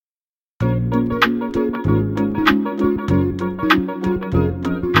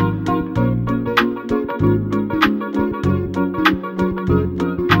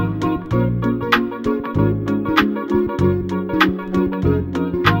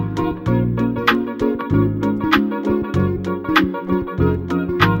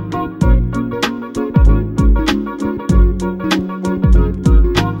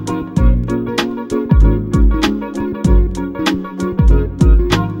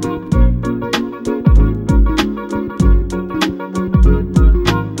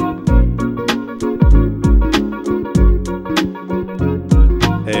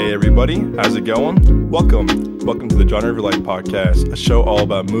it going? Welcome to the John River Life Podcast, a show all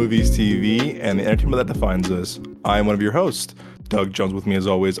about movies, TV, and the entertainment that defines us. I am one of your hosts, Doug Jones. With me, as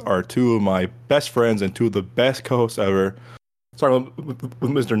always, are two of my best friends and two of the best co-hosts ever. Starting with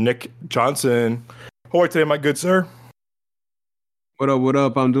Mr. Nick Johnson. How are you today, my good sir? What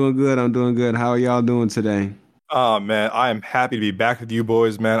up? I'm doing good. How are y'all doing today? Oh, man, I am happy to be back with you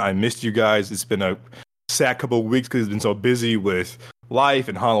boys, man. I missed you guys. It's been a sad couple of weeks because it's been so busy with life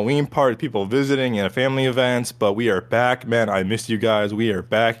and Halloween parties, people visiting and family events, but we are back, man. I missed you guys. We are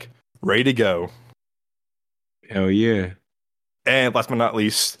back, ready to go. Hell yeah. And last but not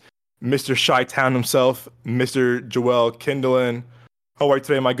least, Mr. Chi-Town himself, Mr. Joel Kindlen. How are you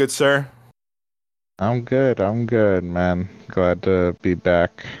today, my good sir? I'm good, man. Glad to be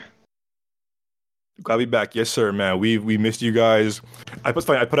back. Glad to be back. Yes, sir, man. We missed you guys. I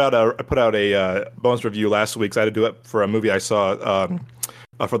put out a bonus review last week, so I had to do it for a movie I saw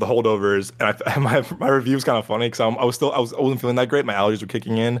for The Holdovers, and my review was kind of funny because I wasn't feeling that great. My allergies were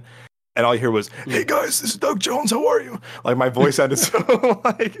kicking in, and all you hear was, "Hey guys, this is Doug Jones. How are you?" Like my voice sounded so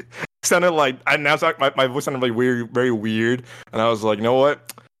my voice sounded like weird, very weird, and I was like, you know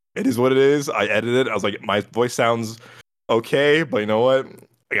what? It is what it is. I edited it. I was like, my voice sounds okay, but you know what?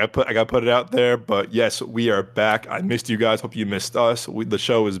 I got to put it out there. But yes, we are back. I missed you guys. Hope you missed us. The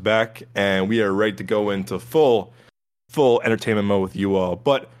show is back, and we are ready to go into full entertainment mode with you all.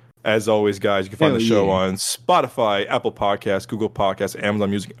 But as always, guys, you can find the show on Spotify, Apple Podcasts, Google Podcasts, Amazon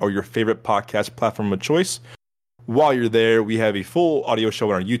Music, or your favorite podcast platform of choice. While you're there, we have a full audio show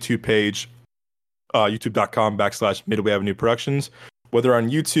on our YouTube page, youtube.com/Midway Avenue Productions. Whether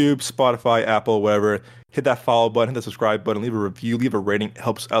on YouTube, Spotify, Apple, whatever, hit that follow button, hit the subscribe button, leave a review, leave a rating. It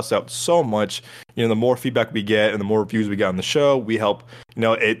helps us out so much. You know, the more feedback we get and the more reviews we get on the show,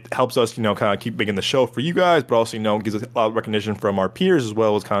 it helps us, kind of keep making the show for you guys, but also, gives us a lot of recognition from our peers as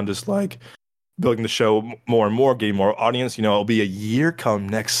well as kind of just like building the show more and more, getting more audience. It'll be a year come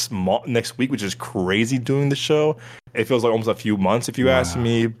next week, which is crazy doing the show. It feels like almost a few months if you ask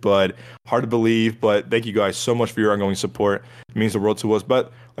me, but hard to believe. But thank you guys so much for your ongoing support. It means the world to us.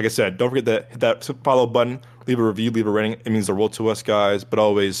 But like I said, don't forget to hit that follow button, leave a review, leave a rating. It means the world to us, guys. But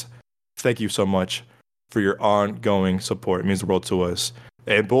always, thank you so much for your ongoing support. It means the world to us.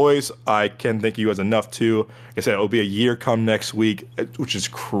 And boys, I can't thank you guys enough too. Like I said, it'll be a year come next week, which is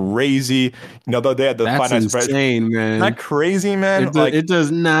crazy. The other day at the That's insane, man. Isn't that crazy, man? It does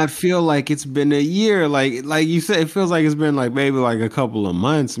not feel like it's been a year. Like you said, it feels like it's been like maybe like a couple of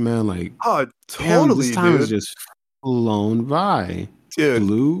months, man. Like, oh, totally. Damn, this time is just flown by, dude.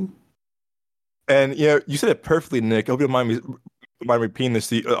 Blue. And you said it perfectly, Nick. I hope you don't mind repeating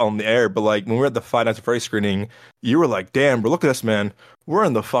this on the air, but like when we were at the Five Nights at Freddy's screening, you were like, "Damn, bro, look at us, man. We're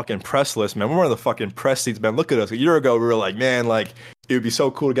in the fucking press list, man. We're in the fucking press seats, man. Look at us." A year ago, we were like, "Man, like it would be so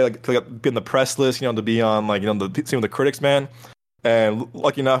cool to get in the press list, to be on the scene with the critics, man." And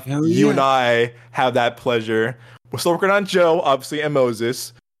lucky enough, you and I have that pleasure. We're still working on Joe, obviously, and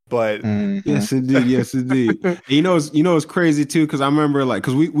Moses. But yes, indeed. You know, it's crazy too because I remember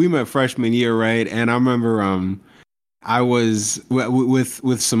because we met freshman year, right? And I remember I was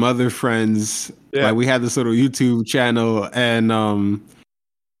with some other friends. Yeah. Like we had this little YouTube channel, and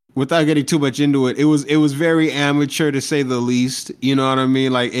without getting too much into it, it was very amateur to say the least. You know what I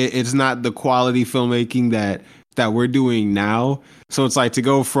mean? Like it's not the quality filmmaking that we're doing now. So it's like to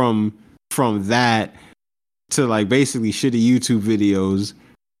go from that to like basically shitty YouTube videos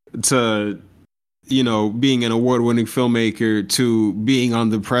to being an award-winning filmmaker to being on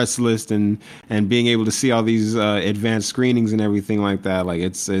the press list and being able to see all these advanced screenings and everything like that. Like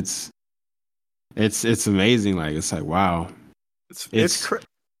it's amazing. Like it's like wow.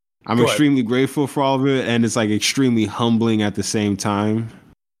 I'm extremely grateful for all of it, and it's like extremely humbling at the same time.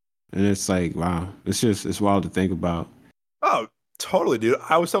 And it's like wow, it's wild to think about. Oh, totally, dude.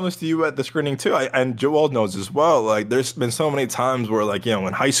 I was telling this to you at the screening too, and Joel knows as well. Like, there's been so many times where, like,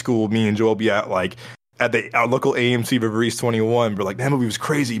 in high school, me and Joel be at our local AMC River East 21. We're like, that movie was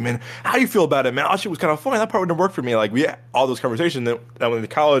crazy, man. How do you feel about it, man? Oh, shit was kind of funny. That part didn't work for me. Like, we had all those conversations. Then I went to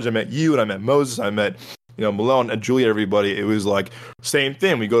college. I met you, and I met Moses. I met Malone and Julia. Everybody. It was like same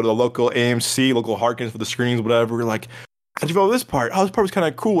thing. We go to the local AMC, local Harkins for the screenings, whatever. We're like, how'd you feel about this part? Oh, this part was kind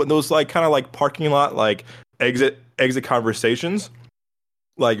of cool. And those kind of parking lot exit conversations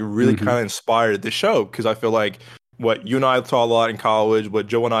really kind of inspired the show, because I feel like what you and I saw a lot in college, what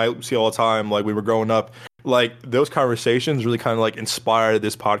Joe and I see all the time, like we were growing up, like those conversations really kind of inspired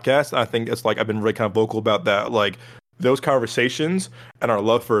this podcast. And I think it's I've been really kind of vocal about that, those conversations and our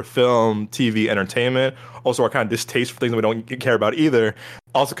love for film, TV, entertainment, also our kind of distaste for things that we don't care about either,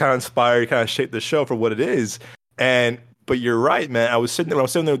 also kind of inspired, kind of shaped the show for what it is. And But you're right, man. When I was sitting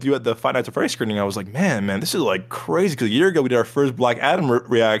there with you at the Five Nights at Freddy's screening, I was like, man, this is like crazy. Because a year ago we did our first Black Adam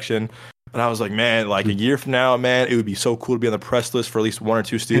reaction, and I was like, man, like a year from now, man, it would be so cool to be on the press list for at least one or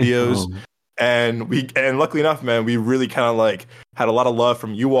two studios. And luckily enough, man, we really kind of like had a lot of love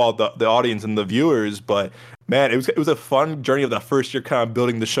from you all, the audience and the viewers. But man, it was a fun journey of that first year, kind of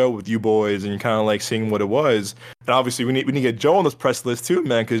building the show with you boys, and kind of like seeing what it was. And obviously, we need to get Joe on this press list too,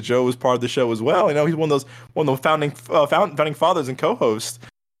 man, because Joe was part of the show as well. You know, he's one of those founding fathers and co-hosts.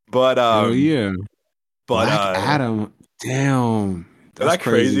 But oh yeah, but Black Adam, damn. That's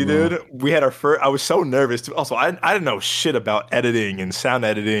crazy, dude. We had our first. I was so nervous. Also, I didn't know shit about editing and sound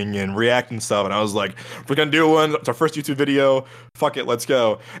editing and React and stuff. And I was like, "We're gonna do one. It's our first YouTube video. Fuck it, let's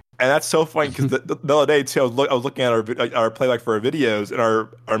go." And that's so funny because the other day too, I was looking at our playback for our videos, and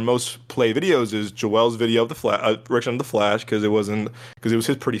our most played videos is Joel's video of the reaction of the Flash because it was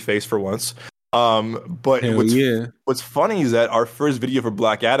his pretty face for once. But what's funny is that our first video for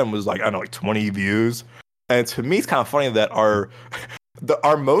Black Adam was like, I don't know, like 20 views. And to me, it's kind of funny that our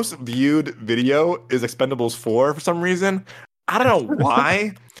most viewed video is Expendables 4 for some reason. I don't know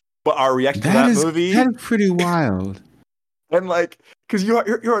why, but our reaction to that movie is pretty wild. And like, because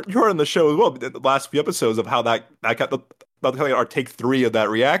you're on the show as well, the last few episodes of how that got our take 3 of that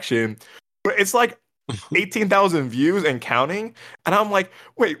reaction, but it's like 18,000 views and counting, and I'm like,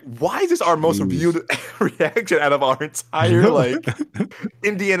 wait, why is this our most viewed reaction out of our entire like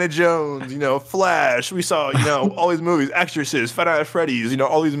Indiana Jones, Flash? We saw, all these movies, Exorcist, Five Nights at Freddy's,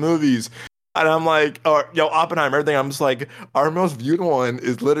 all these movies, and I'm like, Oppenheimer, everything. I'm just like, our most viewed one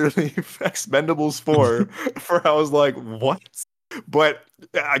is literally Expendables 4. For I was like, what? But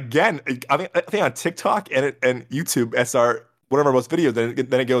again, I think on TikTok and YouTube, that's one of our most videos.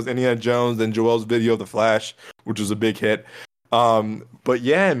 Then it goes Indiana Jones, then Joel's video of the Flash, which was a big hit. But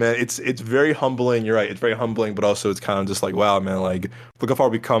yeah, man, it's very humbling. You're right, it's very humbling, but also it's kind of just like, wow, man, like look how far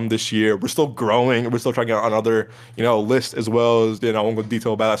we've come this year. We're still growing. We're still trying to get on other, lists as well as, I won't go into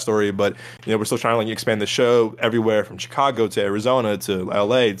detail about that story, but we're still trying to like expand the show everywhere from Chicago to Arizona to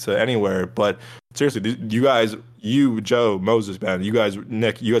LA to anywhere. But seriously, you guys, Joe, Moses, man, you guys,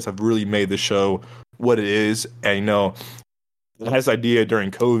 Nick, you guys have really made the show what it is. And I had this idea during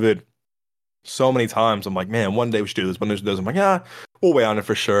COVID so many times. I'm like, man, one day we should do this. One day we should do this. I'm like, yeah, we'll wait on it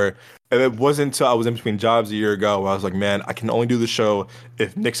for sure. And it wasn't until I was in between jobs a year ago where I was like, man, I can only do the show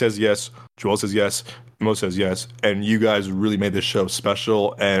if Nick says yes, Joel says yes, Mo says yes. And you guys really made this show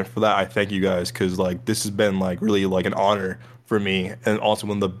special. And for that, I thank you guys, because like this has been like really like an honor for me, and also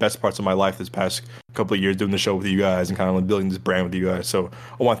one of the best parts of my life this past couple of years doing the show with you guys and kind of like building this brand with you guys. So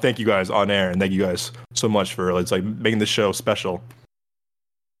I want to thank you guys on air, and thank you guys so much for it's like making the show special.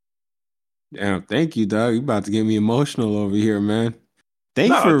 Yeah, thank you, Doug. You about to get me emotional over here, man.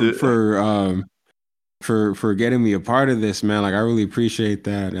 Thanks for getting me a part of this, man. Like I really appreciate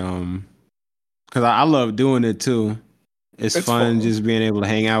that. Because I love doing it too. It's fun just being able to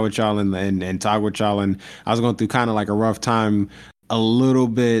hang out with y'all and talk with y'all. And I was going through kind of like a rough time a little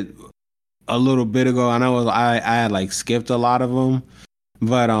bit ago. I know I had like skipped a lot of them,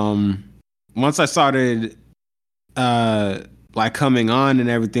 but once I started like coming on and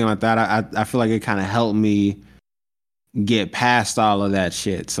everything like that, I feel like it kind of helped me get past all of that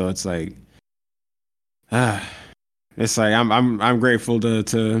shit. So it's like it's like I'm grateful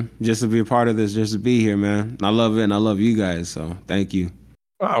to just to be a part of this, just to be here, man. I love it, and I love you guys. So thank you.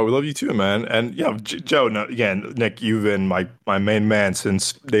 Wow, we love you too, man. And yeah, Joe, again, Nick, you've been my main man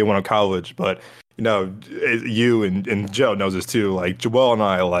since day one of college. But you and Joe knows this too. Like Joel and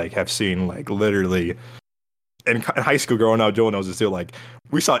I like have seen like literally in high school growing up. Joel knows this too. Like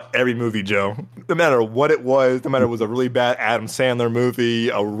we saw every movie, Joe, no matter what it was, no matter if it was a really bad Adam Sandler movie,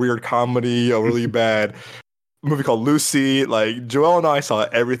 a weird comedy, a really bad movie called Lucy. Like Joel and I saw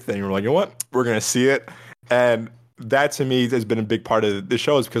everything. We're like, you know what? We're gonna see it. And that to me has been a big part of the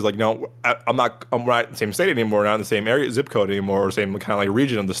show, is because like, I'm not in the same state anymore, not in the same area, zip code anymore, or same kind of like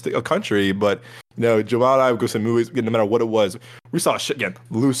region of the country. But Joel and I would go to movies, no matter what it was. We saw shit again.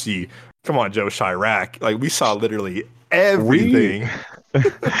 Lucy. Come on, Joe. Chirac. Like we saw literally everything.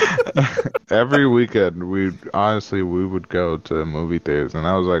 Every weekend, we would go to movie theaters, and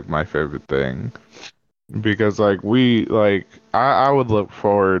that was like my favorite thing. Because like I would look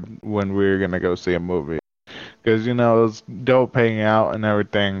forward when we were gonna go see a movie, because it was dope hanging out and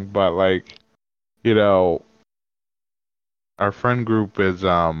everything, but like our friend group is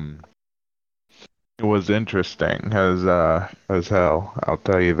it was interesting as hell, I'll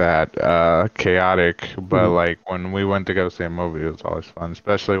tell you that. Chaotic, but like when we went to go see a movie, it was always fun,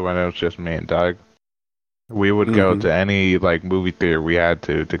 especially when it was just me and Doug. We would go Hmm. to any like movie theater we had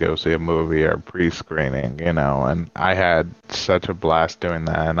to go see a movie or pre-screening, and I had such a blast doing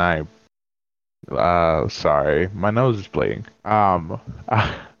that. And sorry, my nose is bleeding.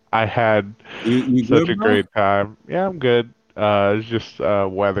 I had You such good, a bro? great time. Yeah, I'm good. It's just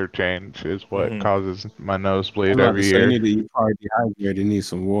weather change is what Hmm. causes my I nosebleed was about to every say year. you probably dehydrated. You need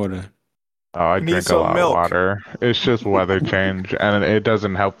some water. Oh, I You need drink a some lot of milk. water. It's just weather change, and it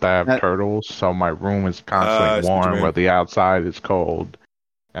doesn't help that I have That, turtles, so my room is constantly I see what you warm, mean. but the outside is cold.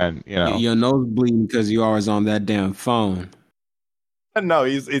 And your nose bleeding because you always on that damn phone. No,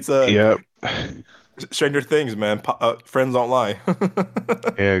 it's yep, Stranger Things, man. Friends don't lie.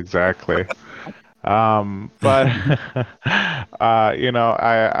 yeah, exactly. But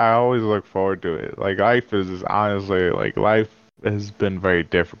I always look forward to it. Like life is honestly like life has been very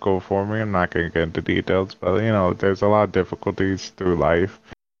difficult for me. I'm not gonna get into details, but there's a lot of difficulties through life,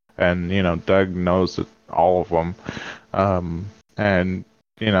 and Doug knows all of them. And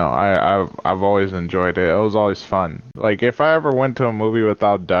I've always enjoyed it. It was always fun. Like if I ever went to a movie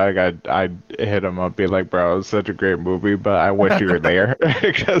without Doug, I'd hit him up, be like, "Bro, it was such a great movie, but I wish you were there,"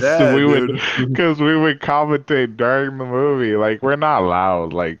 because Yeah, we would dude. commentate during the movie. Like we're not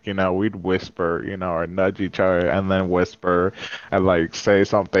loud. Like we'd whisper, or nudge each other and then whisper and like say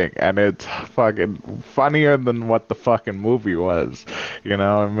something, and it's fucking funnier than what the fucking movie was. It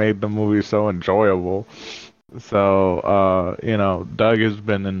made the movie so enjoyable. So, Doug has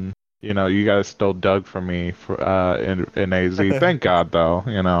been in, you guys stole Doug from me in AZ. Thank God, though.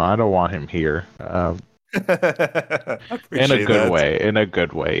 I don't want him here. I In a appreciate good that. way. In a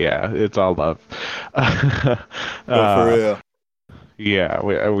good way. Yeah, it's all love. No, for uh, real. yeah,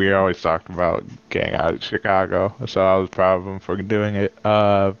 we always talked about getting out of Chicago, so I was proud of him for doing it.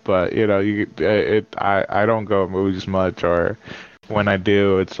 But I don't go to movies much, or when I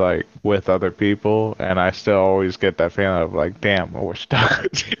do, it's like with other people, and I still always get that feeling of like, damn, I wish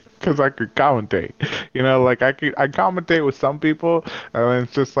that because I could commentate. Like I commentate with some people, and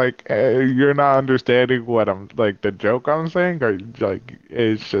it's just like you're not understanding what I'm like the joke I'm saying, or like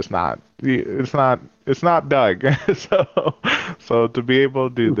it's just not. It's not Doug. So to be able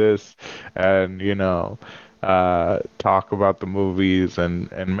to do this, and talk about the movies and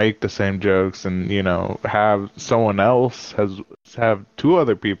make the same jokes, and have someone else have two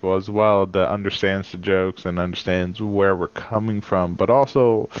other people as well that understands the jokes and understands where we're coming from, but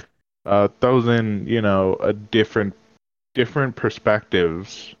also throws in a different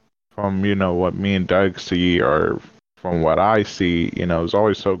perspectives from what me and Doug see, or from what I see, is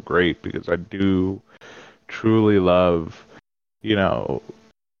always so great, because I do truly love you know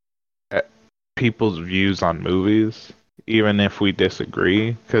eh, people's views on movies, even if we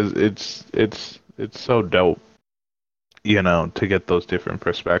disagree, because it's so dope, to get those different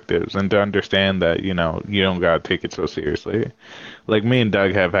perspectives and to understand that, you don't gotta take it so seriously. Like me and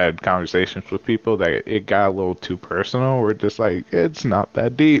Doug have had conversations with people that it got a little too personal. We're just like, it's not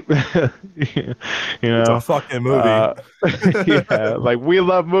that deep, you It's a know. fucking movie. Uh, yeah, like we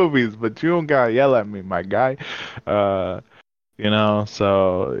love movies, but you don't gotta yell at me, my guy. Uh,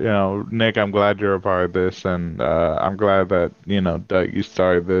 so Nick, I'm glad you're a part of this, and I'm glad that Doug, you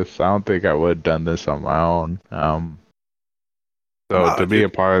started this. I don't think I would have done this on my own. So Nah, to be dude. a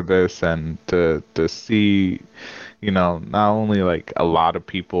part of this and to see, not only like a lot of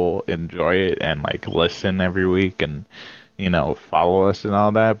people enjoy it and like listen every week and follow us and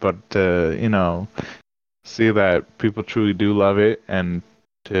all that, but to see that people truly do love it, and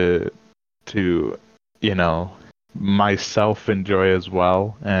to you know myself enjoy as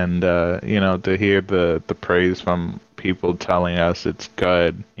well, and to hear the praise from people telling us it's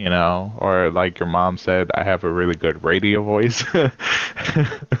good, or like your mom said, I have a really good radio voice.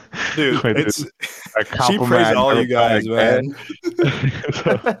 Dude, Which is it's a she compliment praised I all never you thought guys, I'd get. man.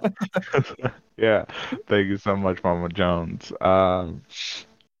 So, yeah, thank you so much, Mama Jones.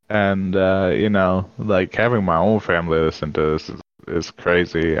 And like having my own family listen to this is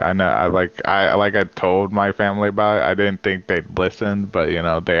crazy. I know I told my family about it. I didn't think they'd listen, but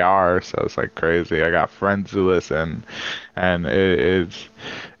they are, so it's like crazy. I got friends who listen, and it's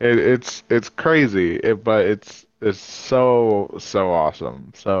crazy. But it's so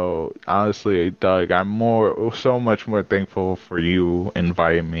awesome. So honestly, Doug, I'm so much more thankful for you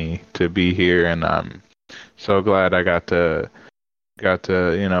inviting me to be here, and I'm so glad I got to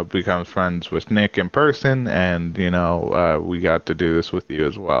become friends with Nick in person, and we got to do this with you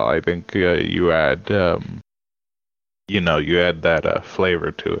as well. I think you add that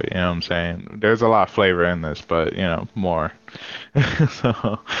flavor to it. You know what I'm saying? There's a lot of flavor in this, but more.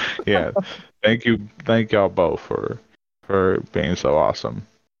 So yeah, thank y'all both for being so awesome.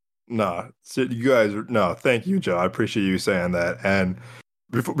 No, so you guys, no, thank you, Joe. I appreciate you saying that. And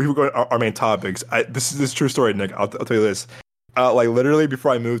before going our main topics, this is true story, Nick. I'll tell you this. Like literally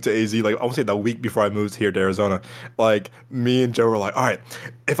before I moved to AZ, like I want to say the week before I moved here to Arizona, like me and Joe were like, all right,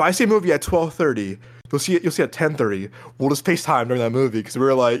 if I see a movie at 12:30, you'll see at 10:30. We'll just FaceTime during that movie because we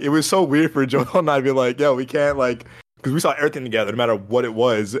were like, it was so weird for Joe and I to be like, yo, we can't like. Because we saw everything together, no matter what it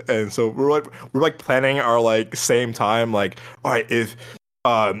was, and so we're like planning our like same time. Like, all right, if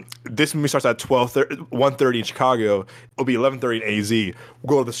this movie starts at 1:30 in Chicago, it'll be 11:30 in AZ.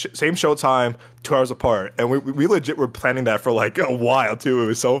 We'll go to the same show time, 2 hours apart, and we legit were planning that for like a while too. It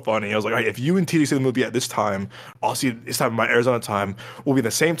was so funny. I was like, all right, if you and TD see the movie at this time, I'll see it this time my Arizona time. We'll be the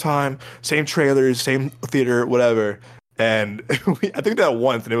same time, same trailers, same theater, whatever. And I think that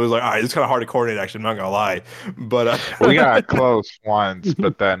once, and it was like, all right, it's kind of hard to coordinate. Actually, I'm not gonna lie, but we got close once,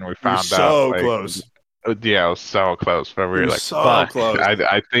 but then we found so out like, close. Yeah, it was so close, but we were like, so fuck. close.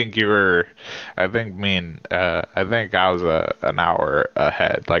 I think you were, I think I was an hour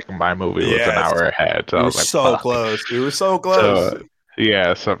ahead. Like my movie was an hour ahead. So we I were was like, so fuck. close. We were so close.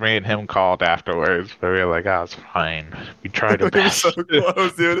 So me and him called afterwards, but we were like, oh, it's fine. We tried our We were best. so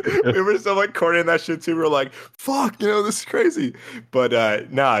close, dude. We were so like coordinating that shit too. We were like, fuck, this is crazy. But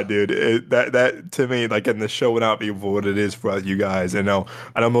nah, dude, that to me, like, and the show would not be what it is for you guys. I know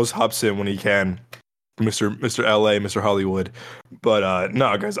Mos hops in when he can. Mr. LA, Mr. Hollywood, but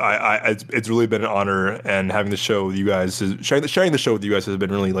no, guys, it's really been an honor, and having the show with you guys, sharing the show with you guys has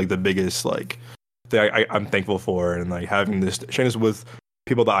been really like the biggest like thing I'm thankful for, and like sharing this with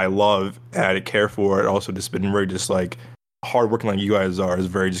people that I love and I care for. It also just been very just like hardworking like you guys are, is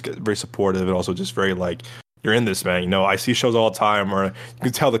very supportive, and also just very like, you're in this, man. I see shows all the time, or you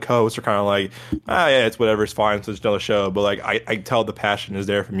can tell the co-hosts are kind of like, yeah, it's whatever, it's fine, it's just another show, but like I tell the passion is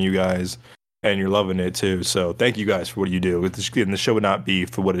there from you guys. And you're loving it too. So thank you guys for what you do. And the show would not be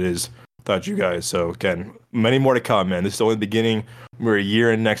for what it is without you guys. So again, many more to come, man. This is only the beginning. We're a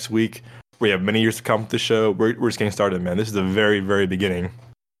year in next week. We have many years to come with the show. We're just getting started, man. This is the very, very beginning.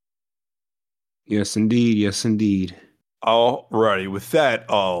 Yes, indeed. Yes, indeed. Alrighty. With that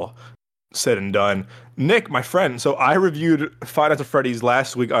all said and done, Nick, my friend. So I reviewed Five Nights at Freddy's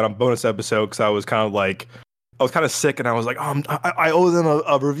last week on a bonus episode because I was kind of sick, and I was like, I owe them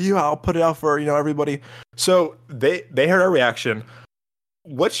a review. I'll put it out for everybody. So they heard our reaction.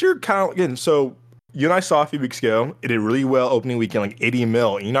 What's your kind of, again? So you and I saw a few weeks ago. It did really well opening weekend, like 80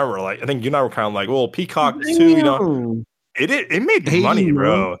 mil. And I think you and I were kind of like, well, Peacock too. It made money,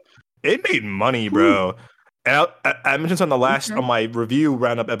 bro. It made money, bro. And I mentioned this on the last on my review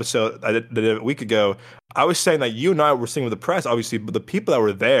roundup episode I did a week ago. I was saying that you and I were seeing with the press, obviously, but the people that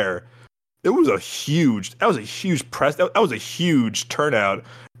were there. That was a huge press. That was a huge turnout.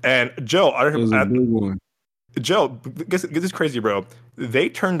 And Joe, Joe, get this crazy, bro. They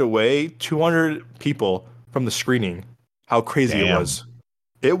turned away 200 people from the screening. How crazy it was!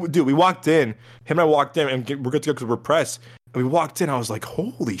 Dude, we walked in. Him and I walked in, and we're good to go because we're press. And we walked in. I was like,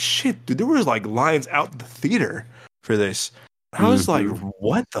 holy shit, dude! There was like lines out the theater for this. I was like,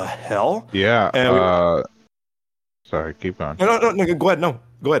 what the hell? Yeah. Sorry, keep going. No, go ahead. No,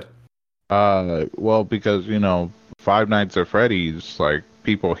 go ahead. Well, because Five Nights at Freddy's, like,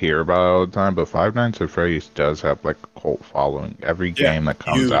 people hear about it all the time, but Five Nights at Freddy's does have like a cult following. Every game that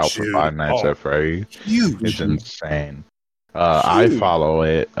comes out for Five Nights at Freddy's is insane. I follow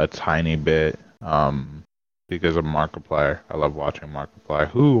it a tiny bit, because of Markiplier. I love watching Markiplier,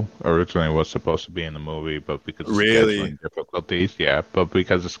 who originally was supposed to be in the movie, but because of scheduling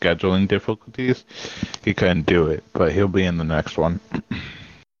difficulties, he couldn't do it. But he'll be in the next one.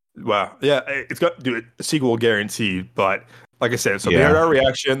 Wow. Yeah, it's got to do it. A sequel guaranteed. But like I said, so they heard our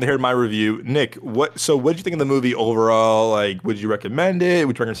reaction. They heard my review. Nick, what did you think of the movie overall? Like, would you recommend it?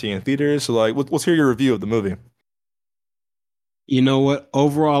 Would you recommend seeing it in theaters? So, like, let's hear your review of the movie. You know what?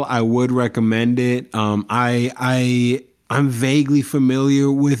 Overall, I would recommend it. I'm vaguely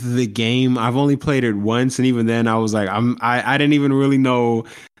familiar with the game. I've only played it once, and even then, I was like, I didn't even really know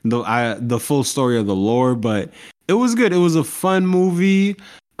the full story of the lore, but it was good. It was a fun movie.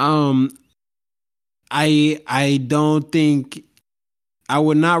 I don't think I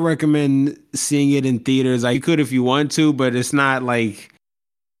would not recommend seeing it in theaters. You could if you want to, but it's not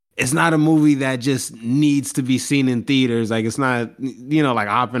a movie that just needs to be seen in theaters. Like, it's not, like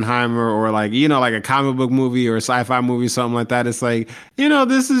Oppenheimer or like, like a comic book movie or a sci-fi movie, something like that. It's like,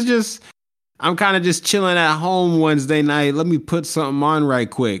 this is just, I'm kind of just chilling at home Wednesday night. Let me put something on right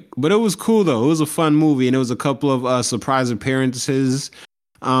quick. But it was cool though. It was a fun movie, and it was a couple of surprise appearances.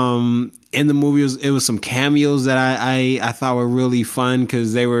 In the movie, it was some cameos that I thought were really fun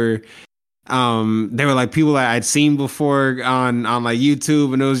because they were, They were like people that I'd seen before on like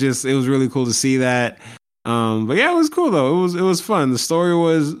YouTube, and it was really cool to see that. But yeah, it was cool though. It was fun. The story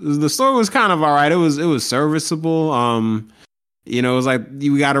was kind of all right. It was serviceable. You know, it was like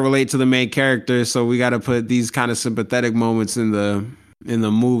we got to relate to the main character, so we got to put these kind of sympathetic moments in the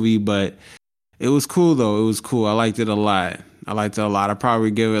movie. But it was cool though. It was cool. I liked it a lot. I'd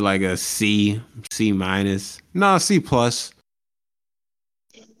probably give it like a C minus. No, C plus.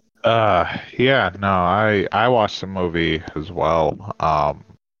 Yeah, no, I watched the movie as well.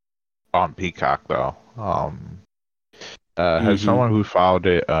 On Peacock though. As someone who followed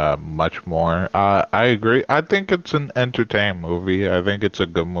it much more, I agree. I think it's an entertaining movie. I think it's a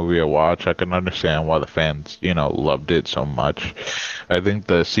good movie to watch. I can understand why the fans, loved it so much. I think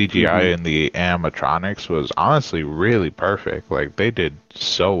the CGI and the animatronics was honestly really perfect. Like they did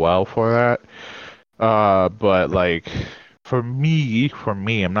so well for that. But like for me,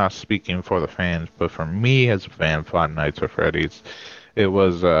 I'm not speaking for the fans, but for me as a fan of Five Nights at Freddy's, it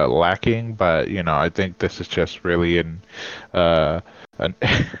was lacking, but I think this is just really an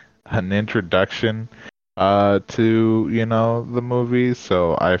an introduction to the movie.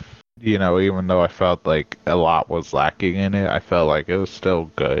 So even though I felt like a lot was lacking in it, I felt like it was still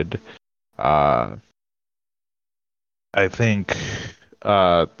good. I think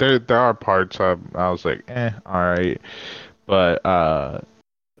there are parts I was like, all right, but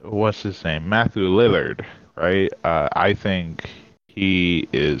what's his name? Matthew Lillard, right? I think he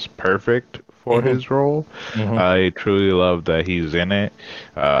is perfect for his role. I truly love that he's in it.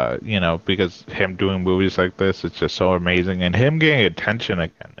 Because him doing movies like this, it's just so amazing, and him getting attention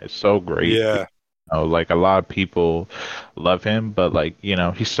again is so great. Yeah. Like a lot of people love him, but like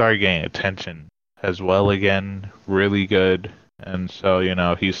he started getting attention as well again, really good. And so,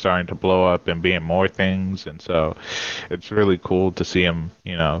 he's starting to blow up and be in more things. And so it's really cool to see him,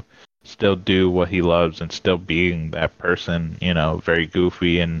 still do what he loves and still being that person, very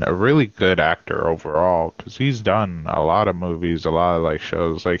goofy and a really good actor overall. Because he's done a lot of movies, a lot of like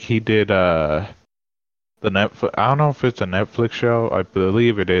shows. Like he did the Netflix. I don't know if it's a Netflix show. I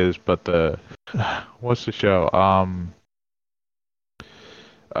believe it is, but what's the show?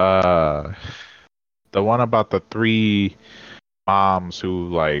 The one about the three moms who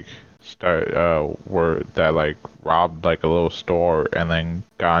like robbed like a little store and then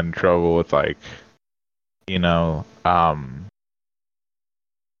got in trouble with like the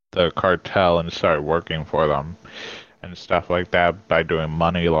cartel and started working for them and stuff like that by doing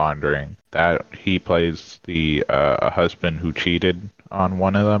money laundering. That he plays the husband who cheated on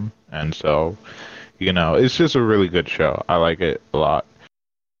one of them, and so it's just a really good show. I like it a lot.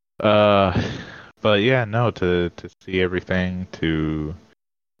 But yeah, no, to see everything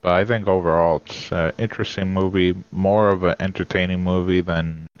but I think overall it's an interesting movie, more of an entertaining movie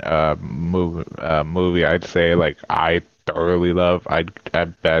than movie I'd say like I thoroughly love. I'd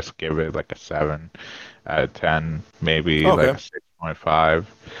at best give it like a 7 out of 10, maybe like a 6.5.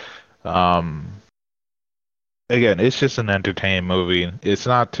 Again, it's just an entertaining movie. It's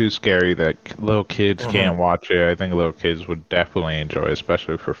not too scary that little kids can't watch it. I think little kids would definitely enjoy it,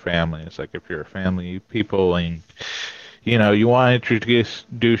 especially for families. Like if you're a family people and you want to introduce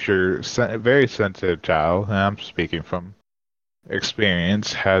your very sensitive child, and I'm speaking from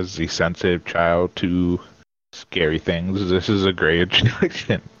experience, has the sensitive child to scary things, this is a great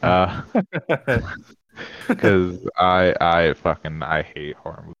introduction. Because I hate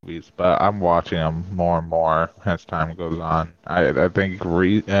horror movies, but I'm watching them more and more as time goes on. I think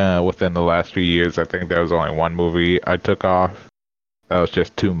within the last few years, I think there was only one movie I took off that was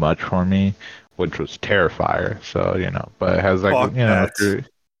just too much for me, which was Terrifier. So but it has like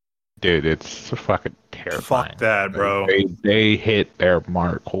dude, it's fucking terrifying. Fuck that, bro. They hit their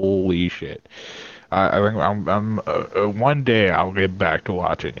mark. Holy shit! I think I'm one day I'll get back to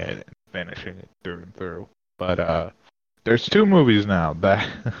watching it and finishing it through and through. But there's 2 movies now that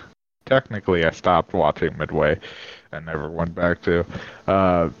technically I stopped watching midway and never went back to.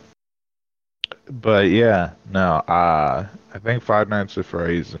 But yeah, no, I think Five Nights at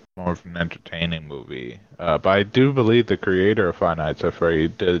Freddy's is more of an entertaining movie. But I do believe the creator of Five Nights at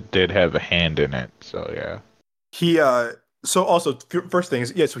Freddy's did have a hand in it. So yeah. He so also first thing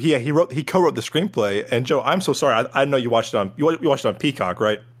is so he co-wrote the screenplay. And Joe, I'm so sorry. I know you watched it on Peacock,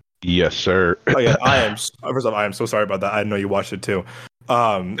 right? Yes, sir. Oh yeah, I am. First off, I am so sorry about that. I know you watched it too.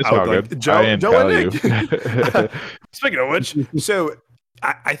 It's all good. Like, Joe and Nick. Speaking of which, so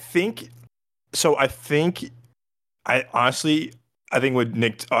I think what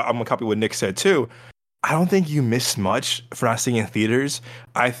Nick, I'm gonna copy what Nick said too. I don't think you missed much for not seeing it in theaters.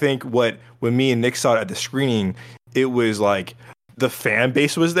 I think when me and Nick saw it at the screening, it was like the fan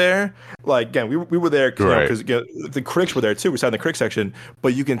base was there. Like again, we were there because the critics were there too. We sat in the critic section,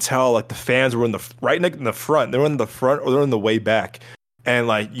 but you can tell like the fans were in the right in the front. They were in the front or they're in the way back, and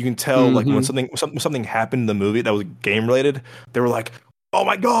like you can tell like when something happened in the movie that was game related, they were like, "Oh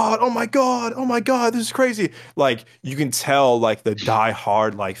my god! Oh my god! Oh my god! This is crazy!" Like you can tell like the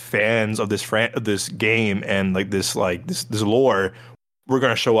diehard like fans of this game and like this lore were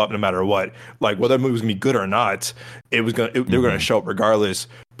gonna show up no matter what. Like whether the movie was gonna be good or not, they were gonna show up regardless.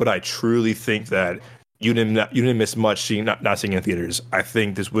 But I truly think that you didn't miss much not seeing it in theaters. I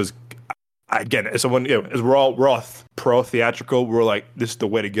think this was again as someone as we're all pro theatrical. We're like this is the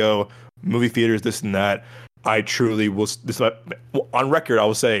way to go. Movie theaters, this and that. I truly will. On record, I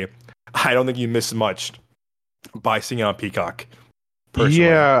will say I don't think you missed much by seeing it on Peacock. Personally.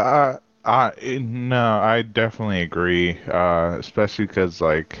 Yeah, no, I definitely agree. Especially because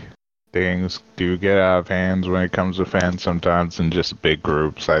like things do get out of hands when it comes to fans sometimes in just big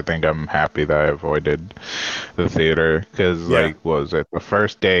groups. I think I'm happy that I avoided the theater because like what was it the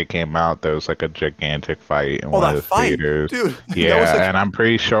first day it came out there was like a gigantic fight in one of the theaters. Dude. Yeah, and I'm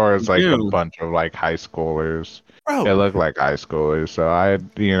pretty sure it's like a bunch of like high schoolers. Bro. It looked like high schoolers, so I,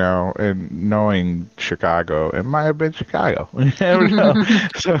 and knowing Chicago, it might have been Chicago. You never know.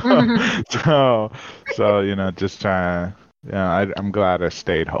 So just trying. Yeah, I'm glad I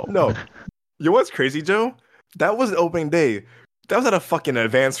stayed home. No, you know what's crazy, Joe? That was an opening day. That was at a fucking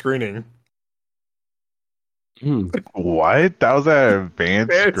advanced screening. What? That was at an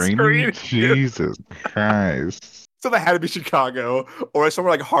advanced screening? Jesus Christ. So that had to be Chicago or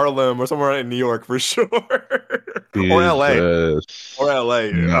somewhere like Harlem or somewhere in New York for sure. Or LA. Or LA.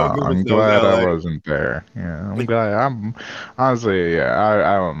 No, I'm glad I wasn't there. Yeah, I'm glad. I'm honestly,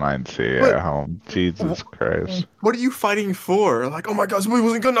 I don't mind seeing it at home. Jesus Christ. What are you fighting for? Like, oh my god, this movie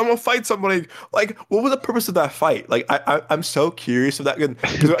wasn't good. I'm gonna fight somebody. Like, what was the purpose of that fight? Like, I'm so curious of that.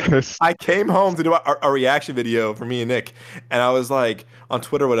 Because I came home to do a reaction video for me and Nick, and I was like on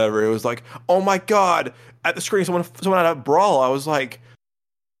Twitter, or whatever. It was like, oh my god. At the screen, someone had a brawl. I was like,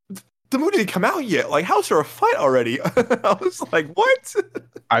 the movie didn't come out yet. Like, how's there a fight already? I was like, what?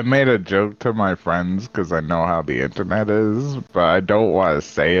 I made a joke to my friends because I know how the internet is, but I don't want to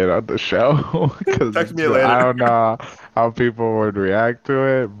say it on the show because I don't know how people would react to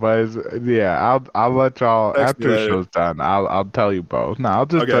it. But I'll let y'all after the show's done. I'll tell you both. No, I'll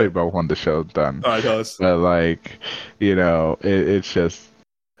just tell you both when the show's done. All right, tell us. But like, it's just.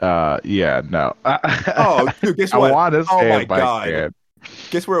 No. Oh, dude, guess what? I want to say my god.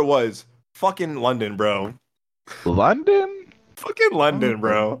 Guess where it was? Fucking London, bro. London? Fucking London,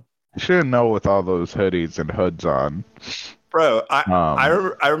 bro. You should know with all those hoodies and hoods on. Bro, I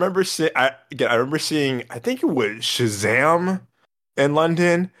remember seeing I think it was Shazam in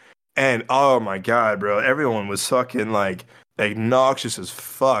London, and oh my god, bro, everyone was fucking like obnoxious as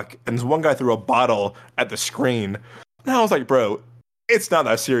fuck. And this one guy threw a bottle at the screen. And I was like, bro, it's not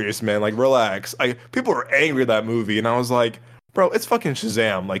that serious, man. Like, relax. People were angry at that movie, and I was like, bro, it's fucking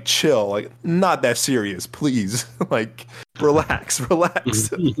Shazam. Like, chill. Like, not that serious, please. Like, relax. I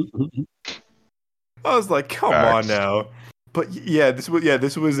was like, come on now. But this was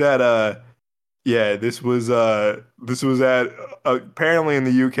at apparently in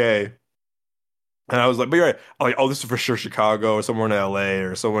the UK. And I was like, but you're right. I'm like, oh, this is for sure Chicago or somewhere in LA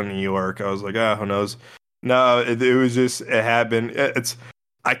or somewhere in New York. I was like, who knows? No, it was just, it happened.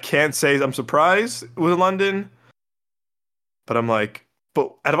 I can't say I'm surprised with London, but I'm like,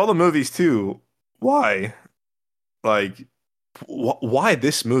 but out of all the movies too, why? Like, why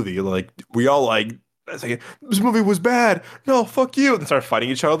this movie? Like, we all like, this movie was bad. No, fuck you. And start fighting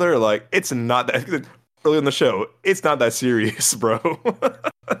each other. Like, it's not that, early in the show, it's not that serious, bro.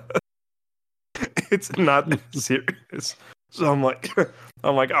 It's not that serious. So I'm like,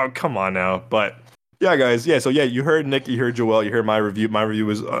 oh, come on now. But yeah, guys. Yeah. So yeah, you heard Nick, you heard Joel, you heard my review. My review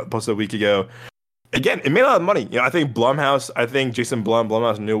was posted a week ago. Again, it made a lot of money. I think I think Jason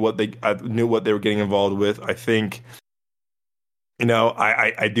Blumhouse knew what they were getting involved with. I think,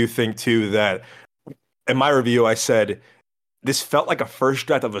 I do think too that in my review I said this felt like a first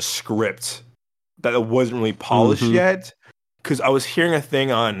draft of a script that it wasn't really polished yet. Because I was hearing a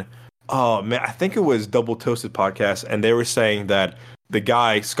thing on, oh man, I think it was Double Toasted podcast, and they were saying that the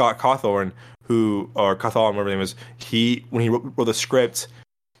guy Scott Cawthon, whatever his name is, when he wrote the script,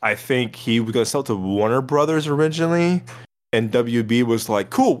 I think he was going to sell it to Warner Brothers originally, and WB was like,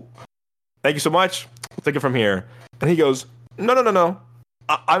 cool, thank you so much, we'll take it from here. And he goes, no,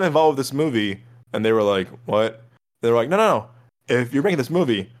 I'm involved with this movie. And they were like, what? They were like, no, if you're making this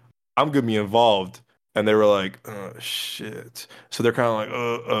movie, I'm going to be involved. And they were like, oh, shit. So they're kind of like,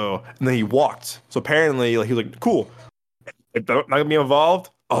 oh. And then he walked. So apparently, he was like, cool. if they're not gonna be involved,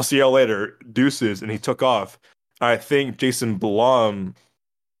 I'll see y'all later. Deuces, and he took off. I think Jason Blum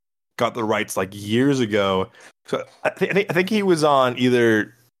got the rights like years ago. So I think he was on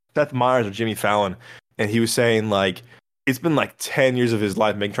either Seth Meyers or Jimmy Fallon, and he was saying like it's been like 10 years of his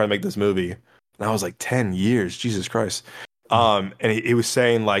life trying to make this movie. And I was like, 10 years, Jesus Christ. And he was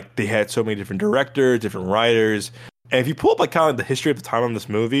saying like they had so many different directors, different writers. And if you pull up like kind of the history of the time on this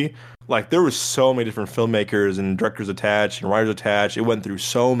movie, like there was so many different filmmakers and directors attached and writers attached. It went through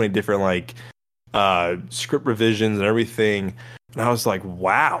so many different like script revisions and everything. And I was like,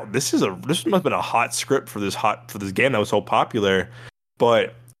 wow, this must have been a hot script for this game that was so popular.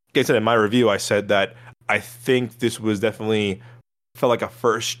 But like I said in my review, I said that I think this was definitely felt like a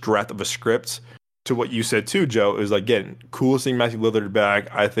first draft of a script. To what you said too, Joe, is like, again, cool seeing Matthew Lillard back.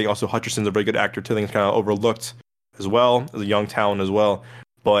 I think also Hutcherson's a very good actor too. I think it's kind of overlooked as well as a young talent as well.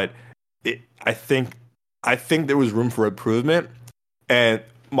 But I think there was room for improvement. And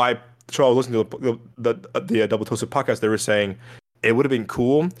so I was listening to the Double Toasted podcast. They were saying it would have been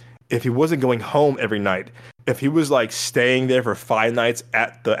cool if he wasn't going home every night. If he was like staying there for 5 nights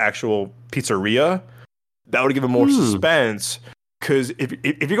at the actual pizzeria, that would give him more suspense. Because if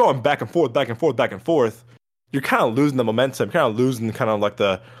you're going back and forth, you're kind of losing the momentum. You're kind of losing kind of like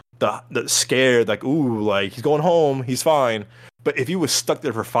the scared, like, ooh, like he's going home, he's fine. But if he was stuck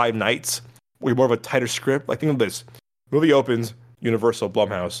there for 5 nights, with more of a tighter script, like think of this: movie opens, Universal,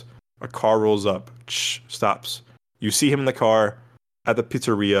 Blumhouse, a car rolls up, stops. You see him in the car at the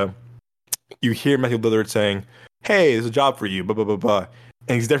pizzeria. You hear Matthew Lillard saying, "Hey, there's a job for you," blah blah blah blah,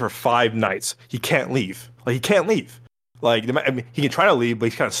 and he's there for 5 nights. He can't leave. Like he can't leave. Like, I mean, he can try to leave, but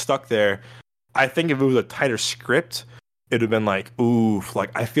he's kind of stuck there. I think if it was a tighter script, it would have been like, ooh, like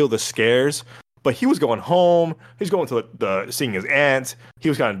I feel the scares. But he was going home. He's going to seeing his aunt. He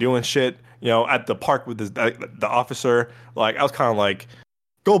was kind of doing shit, at the park with the officer. Like, I was kind of like,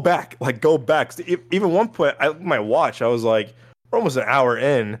 go back. Even one point, I looked at my watch. I was like, we're almost an hour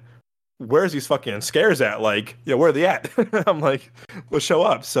in. Where's these fucking scares at? Like, where are they at? I'm like, let's show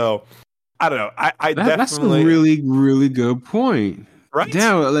up. So, I don't know. I definitely. That's a really, really good point. Right?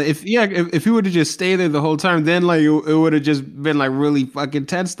 Damn. If he would have just stayed there the whole time, then like it would have just been like really fucking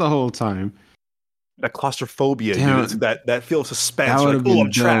tense the whole time. That claustrophobia, dude. That feels suspense. That would have been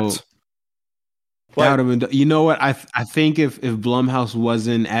I'm trapped. That would have been. You know what? I think if Blumhouse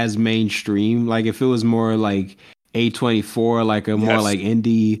wasn't as mainstream, like if it was more like A24, like a more like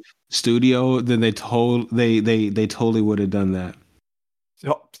indie studio, then they totally would have done that.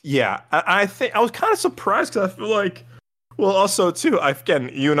 Yeah, I think I was kind of surprised because I feel like, well, also too,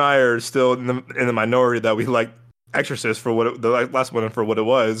 again, you and I are still in the minority that we like Exorcist for the last one for what it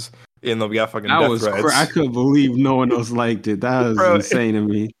was, even though we got fucking death threats. I couldn't believe no one else liked it. That was insane to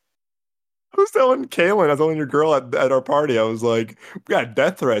me. I was telling Kaylin, I was telling your girl at our party, I was like, we got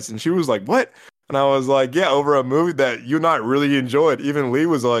death threats, and she was like, what? And I was like, yeah, over a movie that you not really enjoyed. Even Lee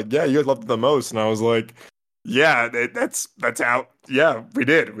was like, yeah, you guys loved it the most, and I was like, yeah, that's out. Yeah, we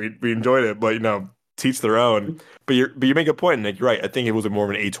did. We enjoyed it, but teach their own. But you make a point, Nick. You're right. I think it was more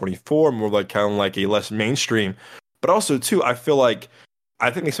of an A24, more like kind of like a less mainstream. But also too, I think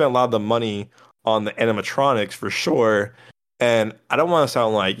they spent a lot of the money on the animatronics for sure. And I don't want to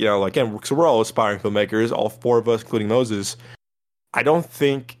sound like again, so we're all aspiring filmmakers, all 4 of us, including Moses. I don't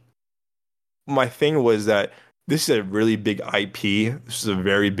think my thing was that this is a really big IP. This is a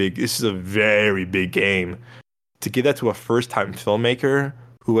very big game. To give that to a first-time filmmaker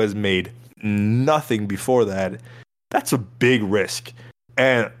who has made nothing before that, that's a big risk.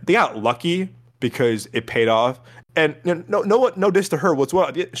 And they got lucky because it paid off. And no diss to her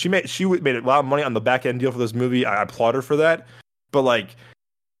whatsoever. She made a lot of money on the back end deal for this movie. I applaud her for that. But like,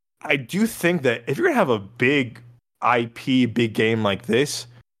 I do think that if you're gonna have a big IP, big game like this,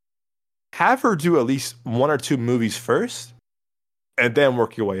 have her do at least 1 or 2 movies first, and then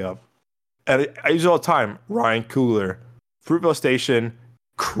work your way up. And I use it all the time. Ryan Coogler, Fruitvale Station,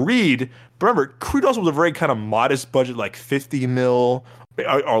 Creed. But remember, Creed also was a very kind of modest budget, like 50 mil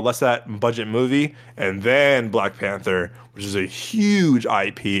or less that budget movie. And then Black Panther, which is a huge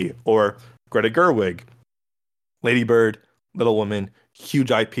IP. Or Greta Gerwig, Lady Bird, Little Women,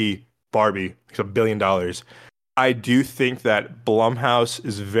 huge IP. Barbie, it's $1 billion. I do think that Blumhouse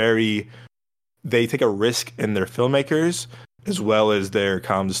is they take a risk in their filmmakers as well as their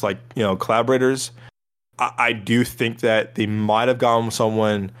kind of just like, collaborators. I do think that they might have gone with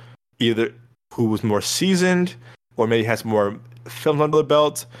someone either who was more seasoned or maybe has more films under the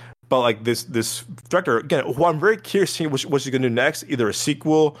belt. But like this director, again, who I'm very curious to see what she's going to do next, either a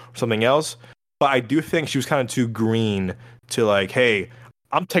sequel or something else. But I do think she was kind of too green to like, hey,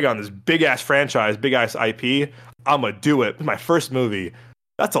 I'm taking on this big-ass franchise, big-ass IP. I'm gonna do it. My first movie.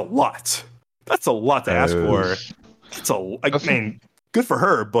 That's a lot. That's a lot to ask for. Is I that's mean, good for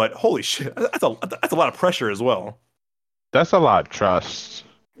her, but holy shit, that's a lot of pressure as well. that's a lot of trust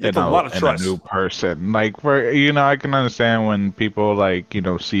It's a lot of in a new trust. person. Like for I can understand when people like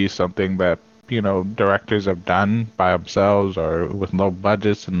see something that directors have done by themselves or with low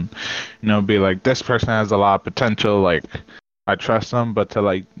budgets, and be like, this person has a lot of potential. Like I trust them, but to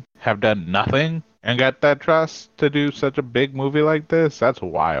like have done nothing and get that trust to do such a big movie like this, that's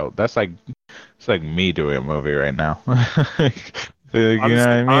wild. That's like it's like me doing a movie right now. You know what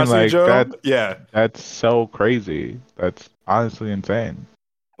I mean? Honestly, Like Joe, yeah. that's so crazy. That's honestly insane.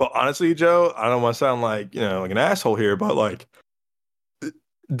 Well, honestly, Joe, I don't want to sound like like an asshole here, but like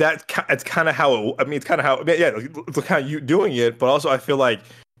it's kind of how it. I mean, it's kind of how. I mean, yeah, it's kind of you doing it, but also I feel like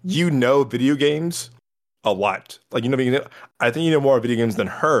video games a lot. Like I think you know more video games than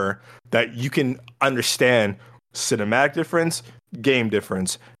her. That you can understand cinematic difference, game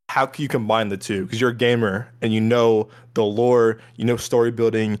difference. How can you combine the two? Because you're a gamer and you know the lore, story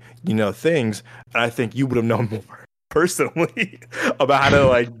building, things. And I think you would have known more personally about how to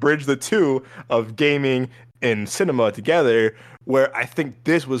like bridge the two of gaming and cinema together. Where I think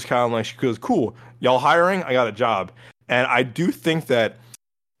this was kind of like she goes, "Cool, y'all hiring? I got a job." And I do think that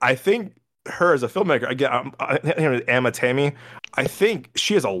I think her as a filmmaker, again, Emma Tammy, I think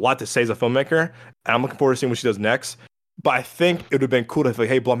she has a lot to say as a filmmaker, and I'm looking forward to seeing what she does next. But I think it would have been cool to be like,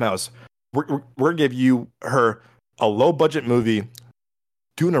 hey, Blumhouse, we're gonna give you her a low budget movie,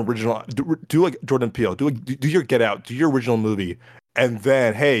 do an original, do like Jordan Peele, do your Get Out, do your original movie, and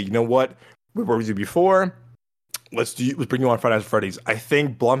then hey, you know what? We worked with you before. Let's bring you on Friday Night Freddy's. I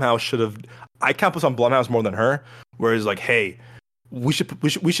think Blumhouse should have. I can't put on Blumhouse more than her. Whereas like, hey, we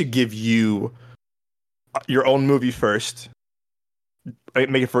should give you your own movie first.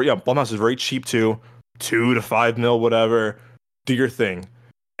 Make it for Blumhouse is very cheap too, 2 to 5 mil, whatever. Do your thing,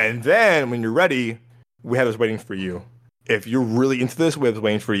 and then when you're ready, we have this waiting for you. If you're really into this, we have this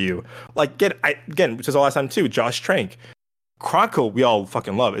waiting for you. Like again, which is all last time too. Josh Trank, Chronicle, we all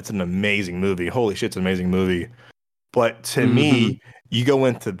fucking love. It's an amazing movie. Holy shit, it's an amazing movie. But to Mm-hmm. me, you go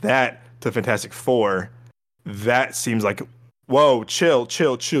into that to Fantastic Four, that seems like, whoa, chill,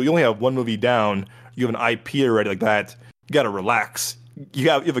 chill, chill. You only have one movie down. You have an IP already like that. You got to relax. You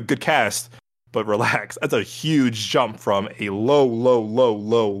have a good cast, but relax. That's a huge jump from a low, low, low,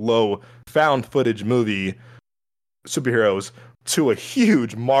 low, low found footage movie, superheroes, to a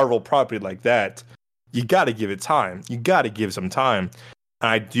huge Marvel property like that. You got to give it time. You got to give some time. And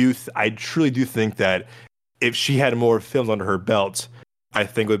I truly do think that if she had more films under her belt, I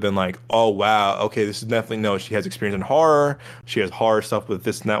think would have been like, oh wow, okay, this is definitely no. She has experience in horror. She has horror stuff with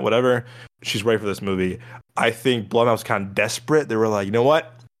this and that, whatever. She's ready for this movie. I think Blumhouse was kind of desperate. They were like, you know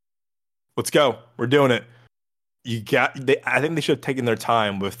what? Let's go. We're doing it. I think they should have taken their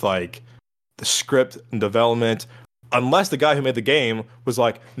time with like the script and development. Unless the guy who made the game was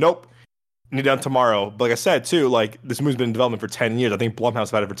like, nope, need it done tomorrow. But like I said too, like this movie's been in development for 10 years. I think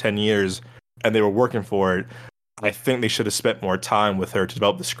Blumhouse had it for 10 years, and they were working for it. I think they should have spent more time with her to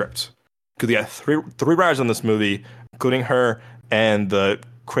develop the script. Because you had three writers on this movie, including her and the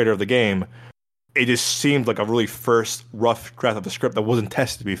creator of the game. It just seemed like a really first rough draft of the script that wasn't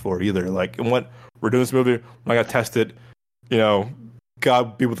tested before either. Like, and what we're doing this movie, I'm not gonna test it.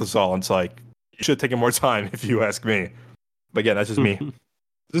 God be with us all. And it's like you should have taken more time, if you ask me. But again, that's just me.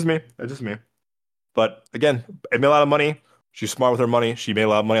 This is me. That's just me. But again, it made a lot of money. She's smart with her money. She made a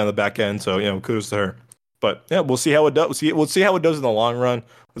lot of money on the back end. So kudos to her. But yeah, we'll see how it does. We'll see how it does in the long run,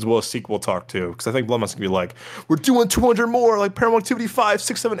 as well as sequel talk too. Because I think Blumhouse can be like, we're doing 200 more, like Paranormal Activity 5,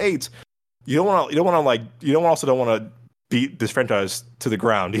 6, 7, 8. You don't want to like you don't want to beat this franchise to the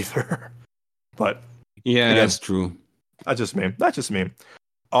ground either. But Yeah, again, that's true. that's just me. That's just me.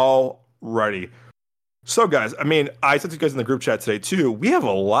 Alrighty. So, guys, I mean, I said to you guys in the group chat today, too, we have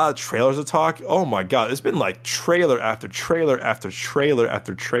a lot of trailers to talk. Oh, my God. It's been like trailer after trailer after trailer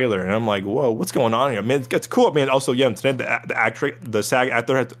after trailer. And I'm like, whoa, what's going on here? I mean, it's cool. I mean, also, yeah, today the SAG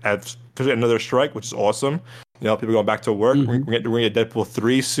actor had another strike, which is awesome. People going back to work. Mm-hmm. We're going to get Deadpool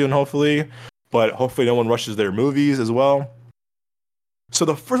 3 soon, hopefully. But hopefully no one rushes their movies as well. So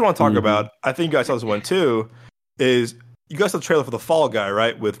the first one I want to talk about, I think you guys saw this one, too, is you guys saw the trailer for The Fall Guy,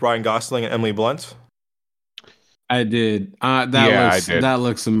 right? With Ryan Gosling and Emily Blunt. I did. I did. That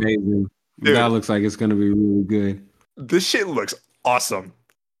looks amazing. Dude. That looks like it's gonna be really good. This shit looks awesome.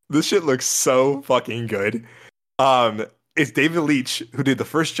 This shit looks so fucking good. It's David Leitch who did the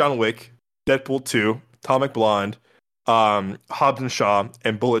first John Wick, Deadpool 2, Atomic Blonde, Hobbs and Shaw,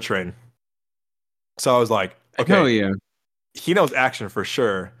 and Bullet Train. So I was like, okay, Hell yeah. he knows action for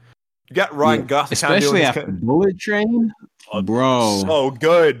sure. You got Ryan Gosling kind of doing especially his after Bullet Train, bro. so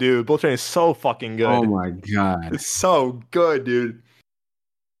good, dude. Bullet Train is so fucking good. Oh my god, It's so good, dude.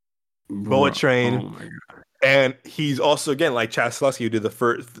 Bullet bro. Train. Oh my god. And he's also again like Chad Stahelski, who did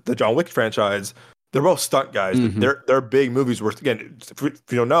the John Wick franchise. They're both stunt guys. Mm-hmm. They're big movies. Where again, if you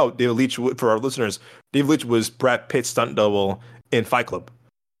don't know, David Leitch, for our listeners, David Leitch was Brad Pitt's stunt double in Fight Club,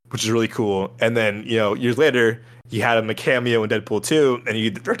 which is really cool. And then years later, he had him a cameo in Deadpool 2, and he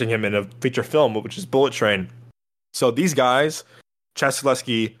directing him in a feature film, which is Bullet Train. So these guys, Chad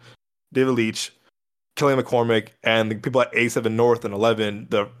Stahelski, David Leitch, Kelly McCormick, and the people at A7 North and 11,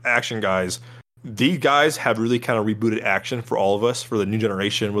 the action guys. These guys have really kind of rebooted action for all of us, for the new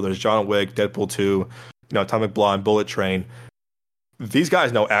generation, whether it's John Wick, Deadpool 2, Tom McBlain, Bullet Train. These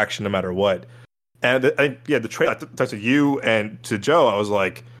guys know action no matter what. And the trailer, I talked to you and to Joe, I was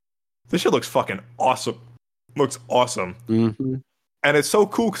like, this shit looks fucking awesome. Looks awesome. Mm-hmm. And it's so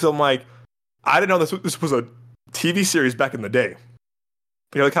cool because I'm like, I didn't know this was a TV series back in the day.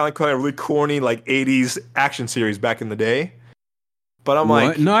 Kind of like a really corny, like 80s action series back in the day. But I'm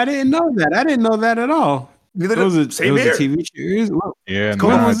like, no, I didn't know that. I didn't know that at all. Neither it was a TV series. Yeah, no,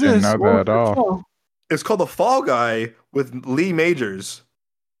 I didn't know that at all. It's called The Fall Guy with Lee Majors.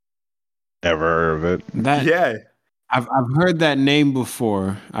 Never heard of it. Yeah, I've heard that name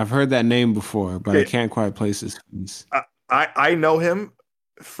before. But I can't quite place his face. I know him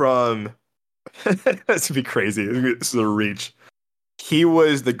from. This would be crazy. This is a reach. He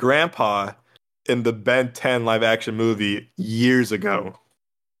was the grandpa in the Ben 10 live action movie years ago.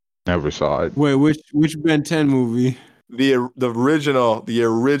 Never saw it. Wait, which Ben 10 movie? The original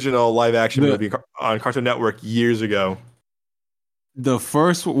live action movie on Cartoon Network years ago. The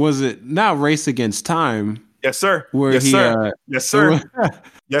first, was it not Race Against Time? Yes, sir. Where yes, he, sir. Yes, sir.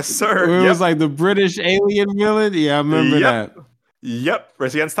 Yes, sir. Where it was like the British alien villain. Yeah, I remember that. Yep,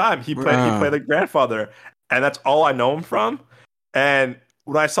 Race Against Time. He played the grandfather, and that's all I know him from. And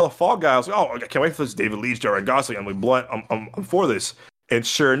when I saw The Fall Guy, I was like, "Oh, I can't wait for this David Leitch, Ryan Gosling. I'm like, blunt. I'm for this." And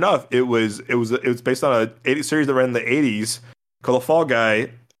sure enough, it was based on a 80s series that ran in the 80s called The Fall Guy,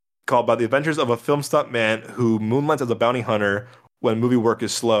 called about the adventures of a film stuntman who moonlights as a bounty hunter when movie work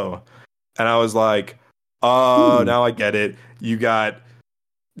is slow. And I was like, "Oh, now I get it. You got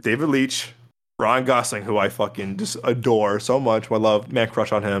David Leitch, Ryan Gosling, who I fucking just adore so much. I love man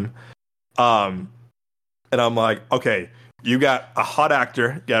crush on him." And I'm like, okay. You got a hot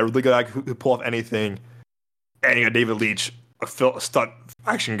actor, you got a really good actor who pull off anything, and you got David Leitch, a stunt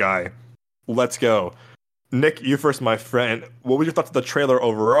action guy. Let's go. Nick, you first, my friend. What was your thoughts of the trailer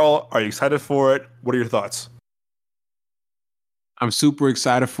overall? Are you excited for it? What are your thoughts? I'm super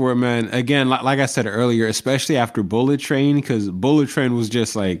excited for it, man. Again, like I said earlier, especially after Bullet Train, because Bullet Train was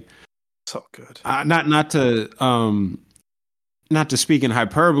just like so good. Not to speak in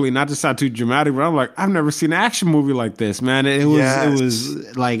hyperbole, not to sound too dramatic, but I'm like, I've never seen an action movie like this, man. It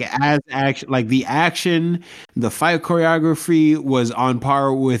was like as action, like the action, the fight choreography was on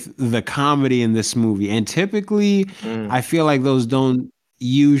par with the comedy in this movie. And typically, I feel like those don't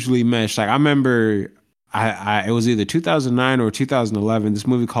usually mesh. Like I remember, it was either 2009 or 2011. This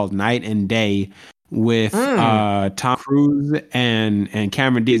movie called Night and Day with Tom Cruise and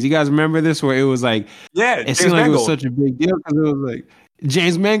Cameron Diaz. You guys remember this? Where it was like, it seemed like it was such a big deal because it was like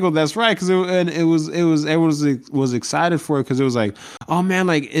James Mangold. That's right, because it was everyone was excited for it because it was like, oh man,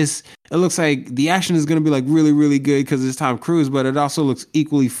 like it looks like the action is gonna be like really really good because it's Tom Cruise, but it also looks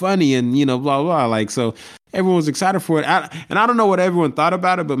equally funny and blah blah. Like so. Everyone was excited for it. And I don't know what everyone thought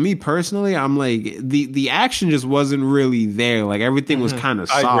about it, but me personally, I'm like, the action just wasn't really there. Like everything was kind of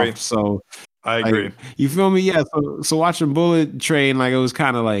soft. I agree. So I agree. Like, you feel me? Yeah. So watching Bullet Train, like it was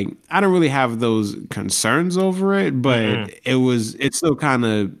kind of like, I don't really have those concerns over it, but it still kind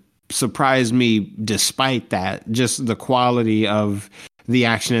of surprised me despite that, just the quality of the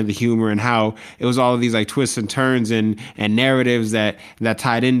action and the humor and how it was all of these like twists and turns and narratives that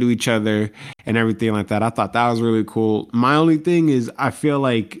tied into each other and everything like that. I thought that was really cool. My only thing is I feel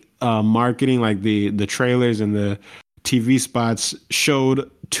like marketing, like the trailers and the TV spots showed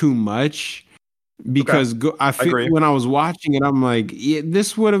too much because I feel when I was watching it, I'm like,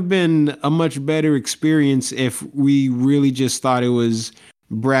 this would have been a much better experience if we really just thought it was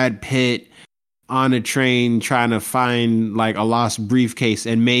Brad Pitt on a train trying to find like a lost briefcase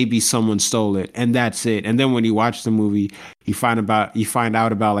and maybe someone stole it and that's it. And then when you watch the movie, you find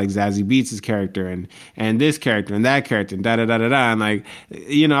out about like Zazie Beetz' character and this character and that character and da da da da da. And like,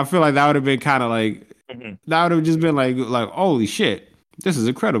 I feel like that would have been kind of like that would have just been like holy shit, this is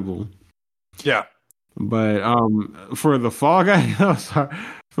incredible. Yeah. But for the Fall Guy, I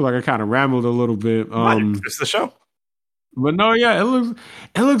feel like I kind of rambled a little bit. It's the show. But no, yeah, it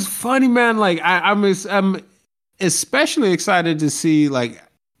looks funny, man. Like I'm especially excited to see like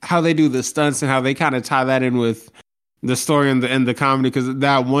how they do the stunts and how they kind of tie that in with the story and the comedy, because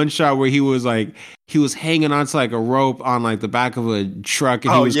that one shot where he was hanging onto like a rope on like the back of a truck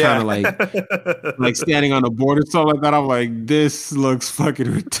and he Oh was kind yeah. of like standing on a board or something like that. I'm like, this looks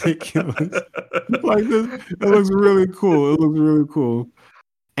fucking ridiculous. Like this, it looks really cool. It looks really cool.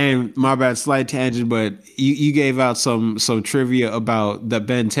 And my bad, slight tangent, but you gave out some trivia about the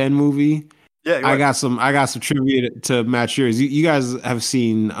Ben 10 movie. Yeah, I got some trivia to match yours. You guys have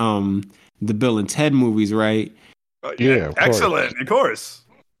seen the Bill and Ted movies, right? Yeah, of course. Excellent, of course.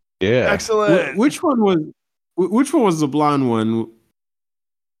 Yeah. Excellent. Which one was the blonde one?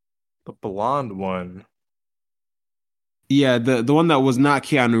 The blonde one. Yeah, the one that was not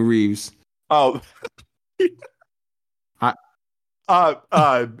Keanu Reeves. Oh. I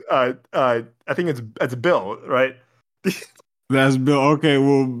I think it's Bill, right? That's Bill. Okay,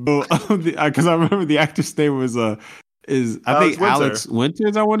 well, Bill, because I remember the actor's name was I think Alex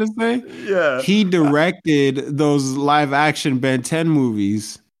Winters. I want to say. Yeah. He directed those live action Ben 10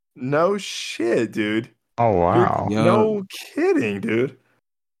 movies. No shit, dude. Oh wow. No kidding, dude.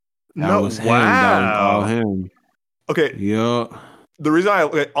 That was him. That was all him. Okay. Yeah. The reason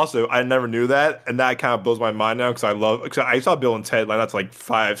I never knew that, and that kind of blows my mind now because I saw Bill and Ted like that's like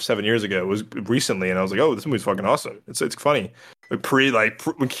 5-7 years ago. It was recently, and I was like, oh, this movie's fucking awesome. It's funny. When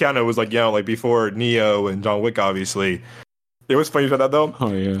Keanu was like, like before Neo and John Wick, obviously. It was funny about that though.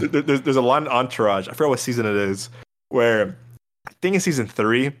 Oh yeah. There's a line in Entourage. I forgot what season it is, where I think it's season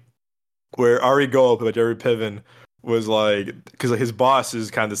 3, where Ari Gold, by Jerry Piven, was like, because his boss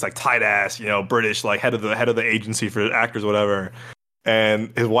is kind of this like tight ass, British like head of the agency for actors, whatever.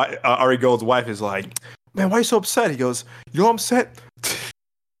 And his wife, Ari Gold's wife, is like, "Man, why are you so upset?" He goes, "You know I'm upset?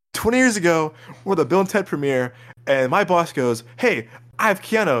 20 years ago, we're the Bill and Ted premiere, and my boss goes, 'Hey, I have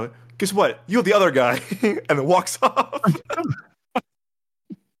Keanu. Guess what? You're the other guy,' and then walks off."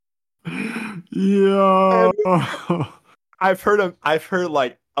 Yeah. I've heard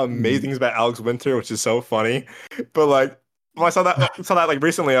like amazing things about Alex Winter, which is so funny. But like when I saw that like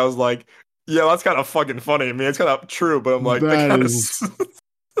recently, I was like, yeah, that's kind of fucking funny. I mean, it's kind of true, but I'm like, that is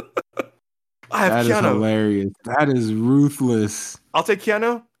hilarious. That is ruthless. I'll take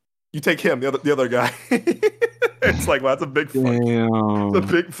Keanu. You take him, the other guy. It's like, well, that's a big fuck. It's a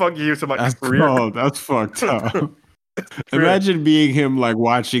big fuck you to my career. Oh, that's fucked up. Imagine being him, like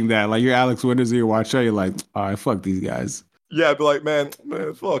watching that. Like you're Alex Winters, you're watching. You're like, all right, fuck these guys. Yeah, I'd be like, man,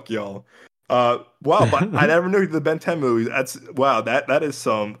 fuck y'all. Wow, but I never knew the Ben 10 movies. That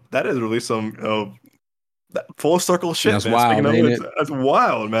is really some full circle shit. That's man. wild, that's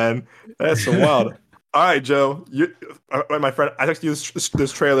wild, man. That's so wild. All right, Joe, my friend, I texted you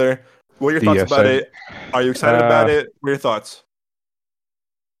this trailer. What are your thoughts about it? Are you excited about it? What are your thoughts?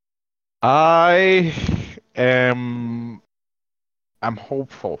 I'm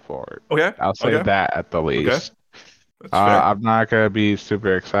hopeful for it. Okay, I'll say that at the least. Okay. I'm not gonna be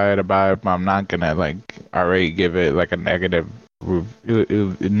super excited about it, but I'm not gonna like already give it like a negative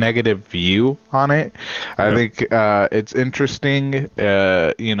view on it. Yeah. I think it's interesting.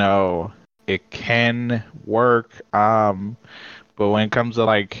 It can work. But when it comes to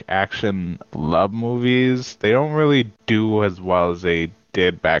like action love movies, they don't really do as well as they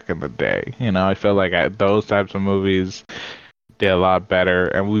did back in the day. I feel like those types of movies did a lot better,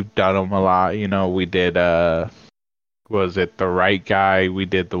 and we've done them a lot. We did was it The Right Guy? We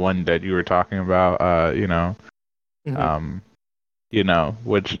did the one that you were talking about,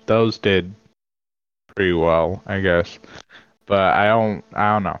 which those did pretty well, I guess. But I don't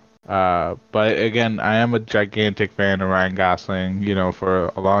know. But again, I am a gigantic fan of Ryan Gosling, for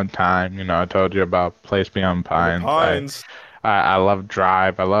a long time. I told you about Place Beyond Pines. I love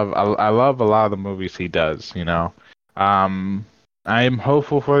Drive. I love a lot of the movies he does, I am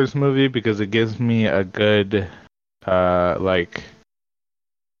hopeful for this movie because it gives me a good it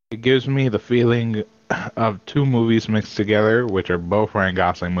gives me the feeling of two movies mixed together, which are both Ryan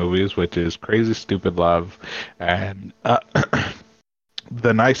Gosling movies, which is Crazy Stupid Love and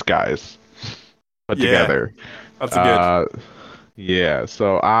The Nice Guys put together. That's good. Yeah,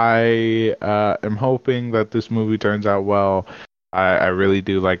 so I am hoping that this movie turns out well. I really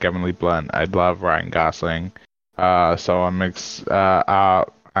do like Emily Blunt. I love Ryan Gosling. So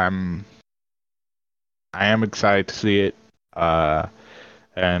I am excited to see it.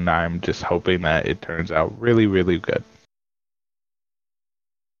 And I'm just hoping that it turns out really, really good.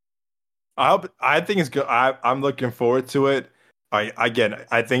 I think it's good. I'm looking forward to it. I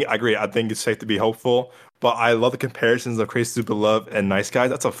agree. I think it's safe to be hopeful, but I love the comparisons of Crazy Stupid Love and Nice Guys.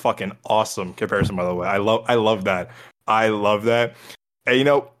 That's a fucking awesome comparison, by the way. I love that. I love that. And you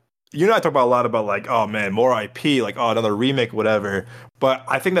know, I talk about a lot about like, oh man, more IP, like oh another remake, whatever. But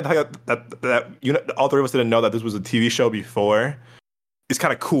I think that all three of us didn't know that this was a TV show before. It's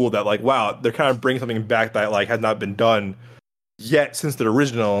kind of cool that like wow, they're kind of bringing something back that like has not been done yet since the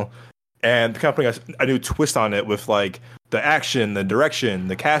original, and kind of putting a new twist on it with like the action, the direction,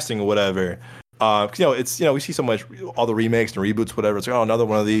 the casting, or whatever. It's we see so much all the remakes and reboots, whatever. It's like oh another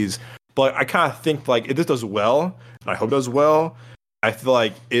one of these. But I kind of think like if this does well, and I hope it does well, I feel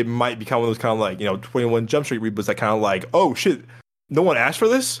like it might become one of those kind of like 21 Jump Street reboots that kind of like oh shit, no one asked for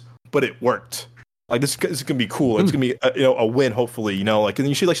this, but it worked. Like this is gonna be cool. It's gonna be a win, hopefully. Like and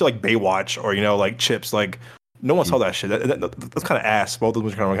you see like Baywatch or like Chips. Like no one saw that shit. That's kind of ass. Both of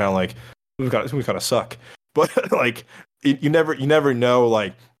them kind of like this movie kind of suck. But like you never know.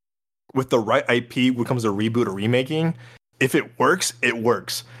 Like with the right IP, when it comes to reboot or remaking, if it works, it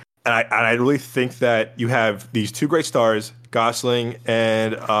works. And I really think that you have these two great stars, Gosling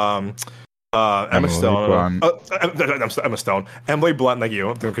and Emma Stone. Emma Stone. Emily Blunt, like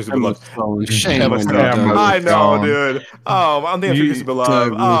you. Emma Stone. Shame Emma Stone. I know, dude. Oh, I'm thinking Freaky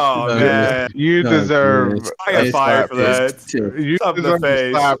Beloved. Oh, man. You deserve. I got fired for that. You deserve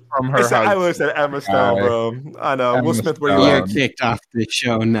a slap from her husband. I would have said Emma Stone, bro. I know. Emma Will Smith, where You're you at? kicked off the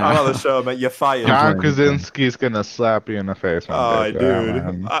show now. I'm on the show, man. You're fired. John Krasinski's gonna slap you in the face one day.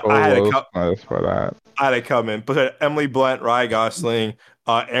 Dude. I had it for that. I had it coming. But Emily Blunt, Ryan Gosling,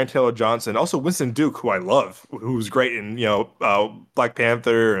 Aaron Taylor Johnson, also Winston Duke, who I love, who's great in Black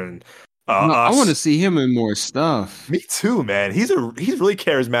Panther and I want to see him in more stuff. Me too, man. He's really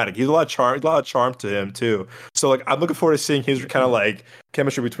charismatic. He's a lot of charm to him too. So like I'm looking forward to seeing his kind of like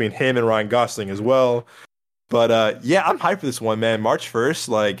chemistry between him and Ryan Gosling as well. But yeah, I'm hyped for this one, man. March 1st.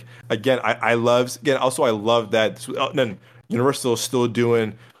 Like again, I love that then Universal is still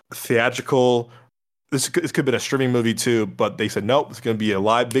doing theatrical. This could have been a streaming movie too, but they said nope. It's going to be a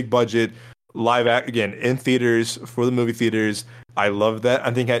live, big budget, live act again in theaters for the movie theaters. I love that.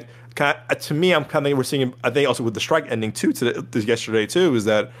 I think to me, I'm kind of we're seeing. I think also with the strike ending too, this yesterday too, is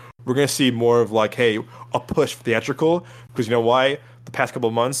that we're going to see more of like, hey, a push for theatrical because you know why? The past couple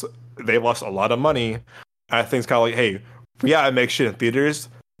of months they lost a lot of money. I think it's kind of like, hey, we gotta make shit in theaters.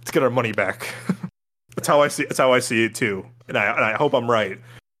 Let's get our money back. That's how I see it too, and I hope I'm right.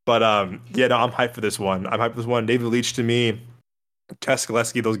 But yeah, no, I'm hyped for this one. David Leitch to me, Tess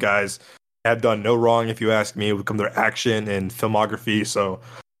Gillespie, those guys have done no wrong, if you ask me, when it comes to their action and filmography. So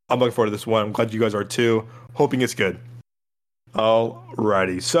I'm looking forward to this one. I'm glad you guys are too. Hoping it's good.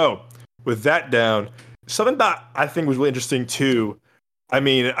 Alrighty. So with that down, something that I think was really interesting too. I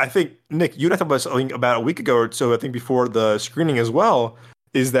mean, I think Nick, you and I talked about something about a week ago or so. I think before the screening as well.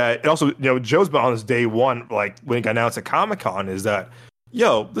 Is that it also Joe's been on this day one, like when it got announced at Comic-Con, is that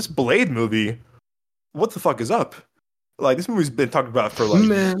this Blade movie, what the fuck is up? Like, this movie's been talked about for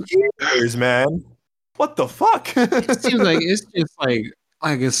like years, man. What the fuck? It seems like it's just like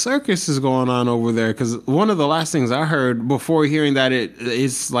a circus is going on over there. Because one of the last things I heard before hearing that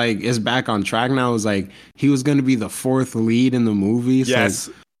it's back on track now was like he was going to be the fourth lead in the movie. So yes.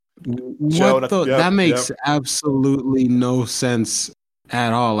 That makes absolutely no sense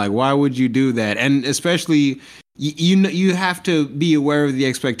at all. Like, why would you do that? And especially you have to be aware of the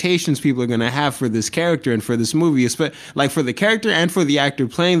expectations people are going to have for this character and for this movie, like for the character and for the actor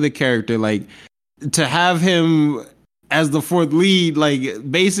playing the character. Like to have him as the fourth lead,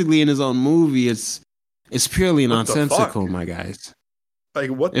 like basically in his own movie, it's purely nonsensical, my guys.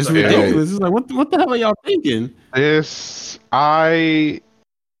 Like what? It's ridiculous. It's like what the hell are y'all thinking? This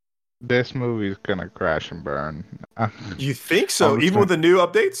movie's gonna crash and burn. You think so? Even with the new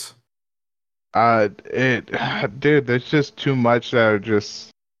updates? Dude, there's just too much that are just.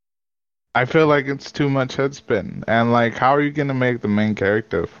 I feel like it's too much headspin, and like, how are you gonna make the main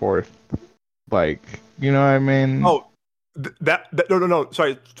character fourth? Like, you know what I mean? Oh, no.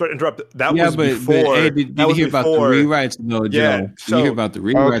 Sorry to interrupt. That was before. But hey, did you hear about the rewrites though, Joe? Yeah. Did you hear about the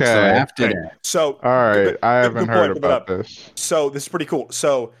rewrites after that? So, all right, I haven't heard about this. So this is pretty cool.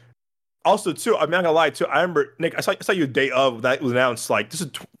 So. Also, too, I'm not gonna lie, too. I remember, Nick, I saw you a day of that was announced. Like, this is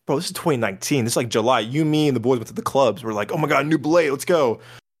 2019. This is like July. You, me, and the boys went to the clubs. We're like, oh my god, new Blade, let's go.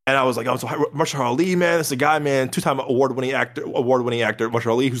 And I was like, Mahershala Ali, man, this is the guy, man, two-time award-winning actor, Mahershala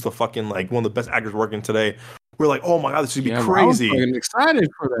Ali, who's the fucking like one of the best actors working today. We're like, oh my god, this is gonna be crazy. I was fucking excited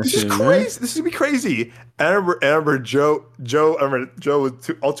for that. This is crazy. Man. This is gonna be crazy. And I remember Joe was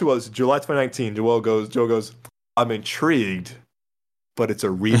all too well. This is July 2019. Joe goes, I'm intrigued. But it's a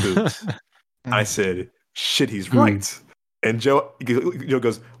reboot. I said, shit, he's right. And Joe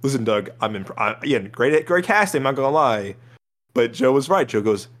goes, listen, Doug, great casting, I'm not gonna lie. But Joe was right. Joe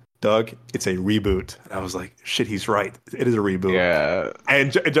goes, Doug, it's a reboot. And I was like, shit, he's right. It is a reboot. Yeah.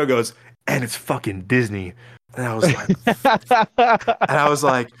 And Joe goes, and it's fucking Disney. And I was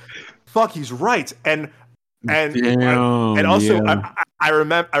like, fuck, he's right. And also yeah. I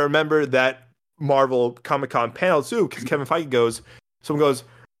remember that Marvel Comic-Con panel too, because Kevin Feige goes, someone goes,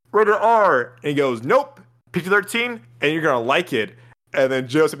 rated R, and he goes, nope, PG-13, and you're gonna like it. And then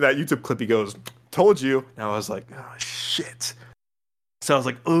Joe sent me that YouTube clip. He goes, told you. And I was like, oh shit. So I was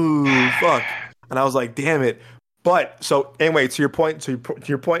like, ooh, fuck. And I was like, damn it. But so anyway, to your point, Nick,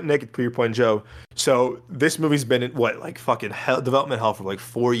 to your point, Joe. So this movie's been in what, like fucking hell, development hell for like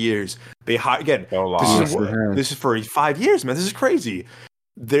 4 years. They again, this is for 5 years, man. This is crazy.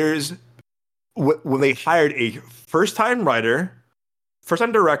 There's when they hired a first-time writer,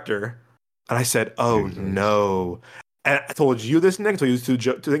 first-time director, and I said, oh no. And I told you this, Nick. I told you to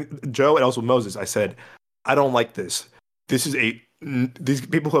Joe, and also Moses. I said, I don't like this. These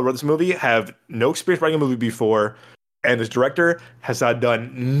people who wrote this movie have no experience writing a movie before, and this director has not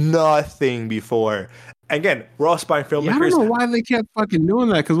done nothing before. And again, we're all aspiring filmmakers. Yeah, I don't know why they kept fucking doing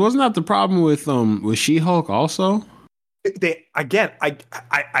that, because wasn't that the problem with She-Hulk also? They again, I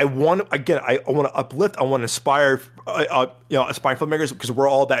want to uplift. I want to inspire, aspiring filmmakers, because we're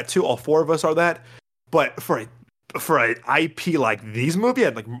all that too. All four of us are that. But for an IP like these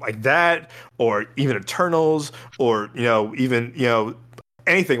movies, like that, or even Eternals, or even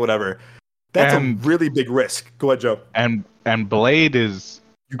anything, whatever, that's a really big risk. Go ahead, Joe. And Blade is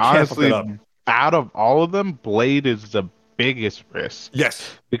honestly, out of all of them, Blade is the biggest risk.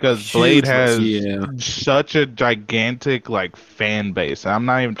 Yes, because Blade has such a gigantic fan base. I'm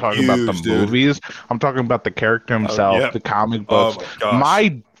not even talking about the movies. I'm talking about the character himself, the comic books.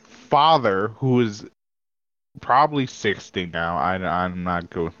 My father, who is probably 60 now. I'm not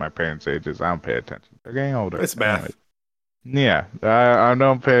good with my parents' ages. I don't pay attention. They're getting older. It's math. Yeah, I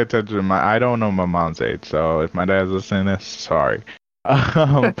don't pay attention to I don't know my mom's age, so if my dad's listening to this, sorry.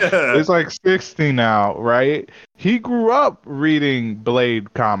 It's like 60 now, right? He grew up reading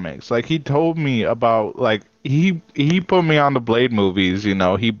Blade comics. Like, he told me about, he put me on the Blade movies,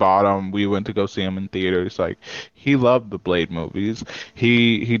 he bought them. We went to go see them in theaters. Like, he loved the Blade movies.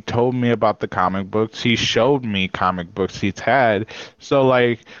 He told me about the comic books. He showed me comic books he's had.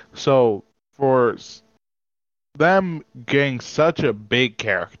 So for them getting such a big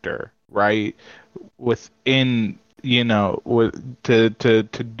character, right, within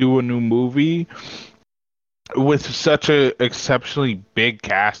to do a new movie with such a exceptionally big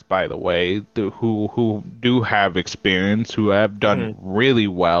cast, by the way, who do have experience, who have done really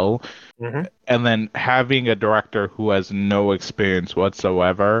well, and then having a director who has no experience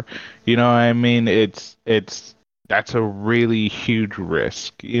whatsoever, what I mean? That's a really huge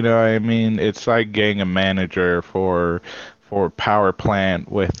risk. What I mean? It's like getting a manager for power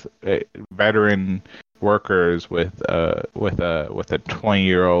plant with veteran workers with a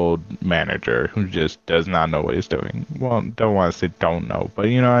 20-year-old manager who just does not know what he's doing. Well, don't want to say don't know, but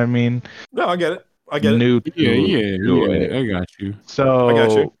you know what I mean? No, I get it. I got you.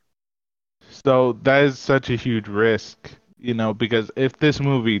 So that is such a huge risk, because if this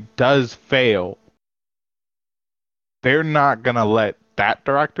movie does fail, they're not gonna let that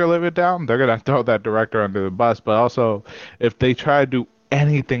director live it down. They're gonna throw that director under the bus. But also, if they try to do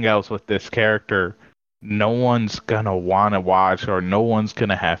anything else with this character, no one's gonna want to watch, or no one's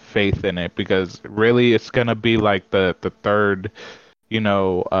gonna have faith in it, because really it's gonna be like the third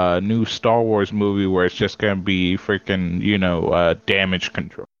new Star Wars movie where it's just gonna be freaking damage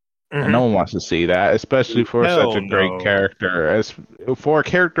control. And no one wants to see that, especially for such a great character, as for a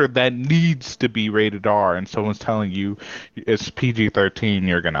character that needs to be rated R, and someone's telling you it's PG-13,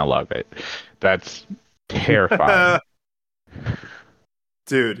 you're gonna love it. That's terrifying.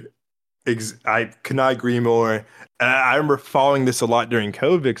 Dude, I could not agree more. And I remember following this a lot during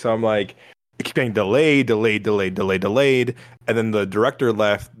COVID, so I'm like, it kept getting delayed. And then the director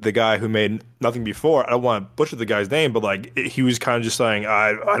left, the guy who made nothing before. I don't want to butcher the guy's name, but he was kind of just saying,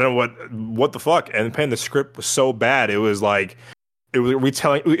 I don't know what the fuck. And the script was so bad. It was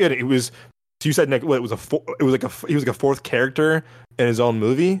retelling. It was. You said, Nick, he was like a fourth character in his own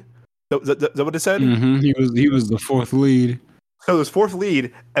movie. Is that what it said? Mm-hmm. He was the fourth lead. So it was fourth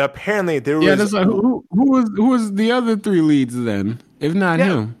lead, and apparently there was. Yeah, that's who was the other three leads then, if not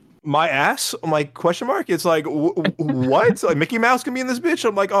him? My ass? I'm like, question mark? It's like, what? Like, Mickey Mouse can be in this bitch?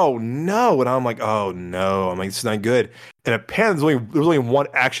 I'm like, oh no. And I'm like, oh no. I'm like, this is not good. And apparently there was only one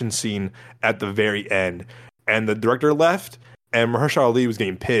action scene at the very end. And the director left, and Mahershala Ali was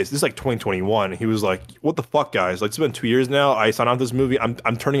getting pissed. This is like 2021. He was like, what the fuck, guys? Like, it's been 2 years now. I signed on this movie. I'm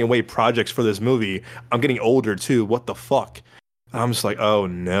turning away projects for this movie. I'm getting older too. What the fuck? I'm just like, oh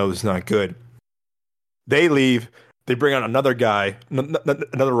no, this is not good. They leave. They bring on another guy,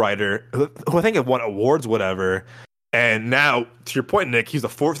 another writer who I think have won awards, whatever. And now, to your point, Nick, he's the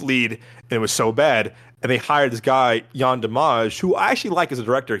fourth lead, and it was so bad. And they hired this guy, Jan Damage, who I actually like as a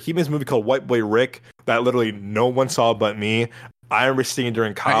director. He made this movie called White Boy Rick that literally no one saw but me. I remember seeing it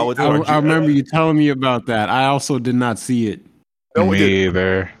during college. I remember you telling me about that. I also did not see it. No, me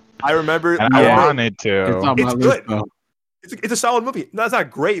either. I remember. And I wanted to. It's good. It's a solid movie. No, it's not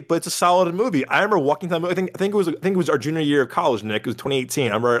great, but it's a solid movie. I remember walking to that movie. I think it was our junior year of college, Nick. It was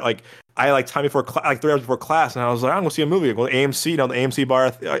 2018. I remember time before like 3 hours before class, and I was like, I'm gonna see a movie. I go to AMC, the AMC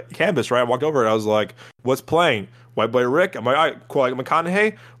bar campus, right? I walked over and I was like, what's playing? White Boy Rick. I'm like, all right, cool. Like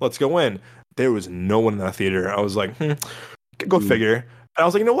McConaughey, let's go in. There was no one in that theater. I was like, go figure. And I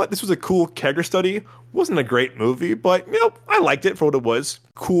was like, you know what? This was a cool character study. Wasn't a great movie, but I liked it for what it was.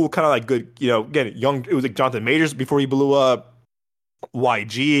 Cool, kind of like good. Again, young. It was like Jonathan Majors before he blew up.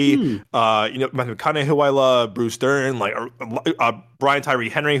 YG, Matthew McConaughey, who I love. Bruce Dern, Brian Tyree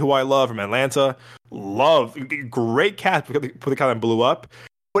Henry, who I love from Atlanta. Love, great cast before they kind of blew up,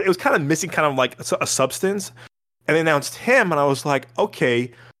 but it was kind of missing kind of like a substance. And they announced him, and I was like,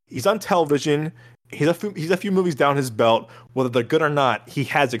 okay, he's on television. He's a few movies down his belt. Whether they're good or not, he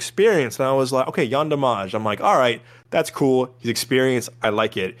has experience. And I was like, okay, Jan Damage. I'm like, all right, that's cool. He's experienced. I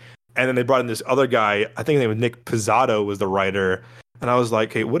like it. And then they brought in this other guy. I think his name was Nick Pizzato was the writer. And I was like,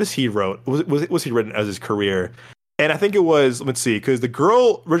 okay, what has he wrote? Was he written as his career? And I think it was, let's see, because the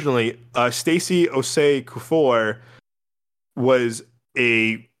girl originally, Stacey Osei Kuffour, was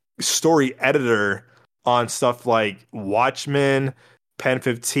a story editor on stuff like Watchmen, Pen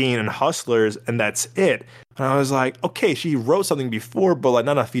 15, and Hustlers, and that's it. And I was like, okay, she wrote something before, but like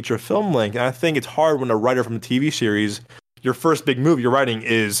not a feature film length. And I think it's hard when a writer from a TV series, your first big movie you're writing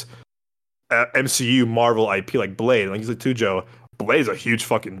is MCU Marvel IP like Blade. Like you said too, Joe. Blade's a huge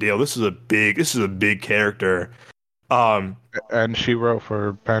fucking deal. This is a big character. And she wrote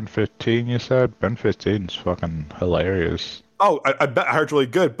for Pen 15. You said Pen 15's fucking hilarious. Oh, I bet I heard it's really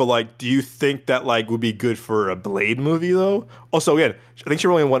good. But like, do you think that like would be good for a Blade movie though? Also, again, I think she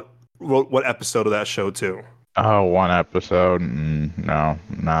only wrote one episode of that show too. Oh, one episode? No,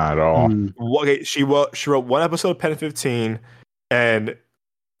 not at all. Okay, she wrote one episode of Pen 15, and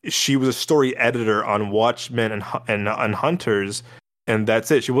she was a story editor on Watchmen and Hunters, and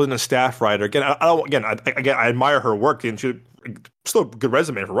that's it. She wasn't a staff writer. Again, I admire her work, and she's still a good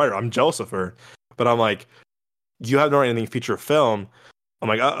resume for a writer. I'm jealous of her, but I'm like, you haven't done anything feature film. I'm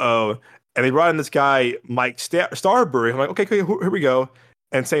like, uh-oh. And they brought in this guy, Mike Starbury. I'm like, okay, here we go.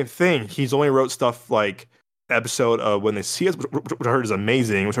 And same thing. He's only wrote stuff like episode of When They See Us, which I heard is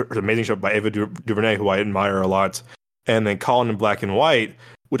amazing. Which is an amazing show by Ava DuVernay, who I admire a lot. And then Colin in Black and White,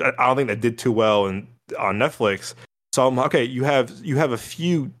 which I don't think that did too well on Netflix. So I'm like, okay, you have a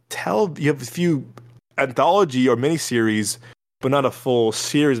few anthology or miniseries, but not a full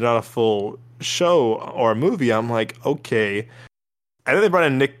series, not a full show or a movie. I'm like, okay. And then they brought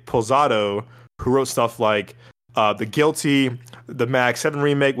in Nick Pizzato, who wrote stuff like The Guilty, the Max 7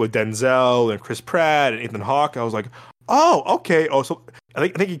 remake with Denzel and Chris Pratt and Ethan Hawke. I was like, oh, okay. Oh, so I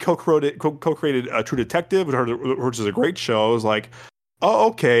think he co-created True Detective, which is a great show. I was like, oh,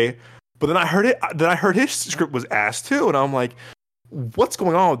 okay. But then I heard his script was ass too, and I'm like, what's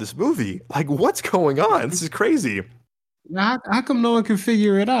going on with this movie? Like, what's going on? This is crazy. How come no one can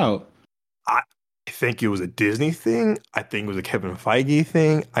figure it out? I think it was a Disney thing. I think it was a Kevin Feige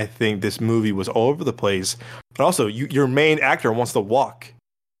thing. I think this movie was all over the place. But also, your main actor wants to walk.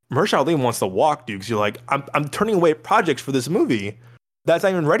 Mahershala Ali wants to walk, dude, because you're like, I'm turning away projects for this movie that's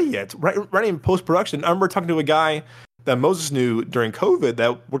not even ready yet. Ready in post-production. I remember talking to a guy that Moses knew during COVID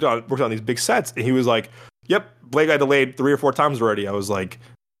that worked on these big sets, and he was like, yep, Blade got delayed 3 or 4 times already. I was like,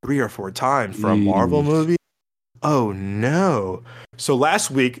 3 or 4 times for a Marvel movie? Oh no. So last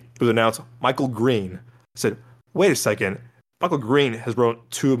week it was announced Michael Green. I said, wait a second. Michael Green has wrote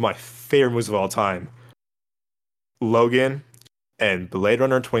 2 of my favorite movies of all time. Logan and Blade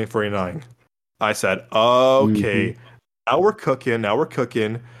Runner 2049. I said, okay, now we're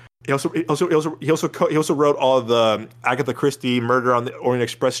cooking. He also wrote all of the Agatha Christie Murder on the Orient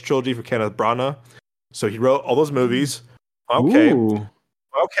Express trilogy for Kenneth Branagh. So he wrote all those movies. Okay. Ooh.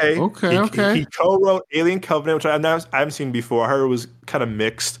 Okay. Okay. He co-wrote Alien Covenant, which I haven't seen before. I heard it was kind of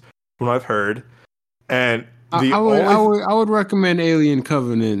mixed from what I've heard. And I would recommend Alien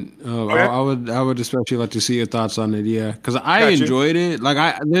Covenant. Okay. I would especially like to see your thoughts on it. Yeah, because I enjoyed it.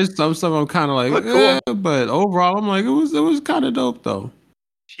 Like there's some stuff I'm kind of like, cool. But overall I'm like it was kind of dope though.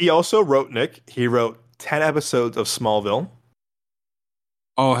 He also wrote 10 episodes of Smallville.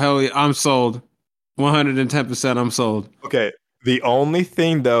 Oh hell yeah, I'm sold. 110%. I'm sold. Okay. The only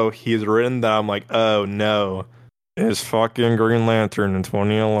thing though he's written that I'm like, oh no, is fucking Green Lantern in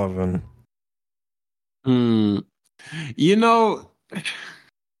 2011. Hmm. You know,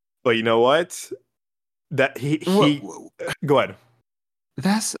 But you know what? That what, he go ahead.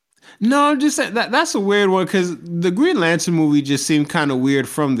 that's no, I'm just saying that's a weird one because the Green Lantern movie just seemed kind of weird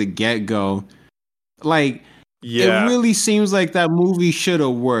from the get go. Like, it Yeah, really seems like that movie should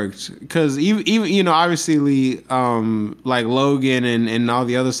have worked because even obviously like Logan and all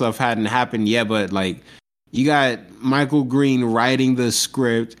the other stuff hadn't happened yet, but like you got Michael Green writing the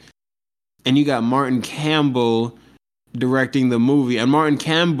script and you got Martin Campbell directing the movie, and Martin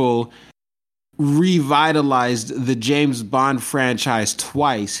Campbell revitalized the James Bond franchise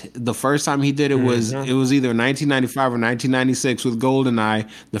twice. The first time he did it was either 1995 or 1996 with GoldenEye,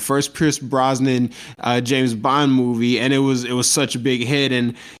 the first Pierce Brosnan James Bond movie, and it was such a big hit,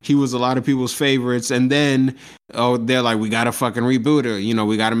 and he was a lot of people's favorites. And then they're like, we gotta fucking reboot it.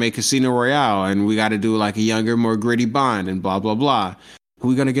 We gotta make Casino Royale, and we gotta do like a younger, more gritty Bond, and blah blah blah. Who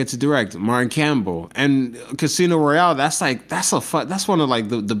we gonna get to direct? Martin Campbell. And Casino Royale, that's one of like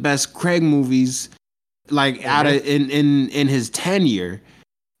the best Craig movies like out of in his tenure.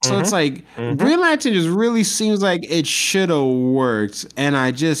 So it's like Green Lantern just really seems like it should have worked, and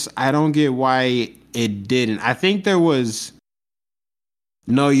I don't get why it didn't. I think there was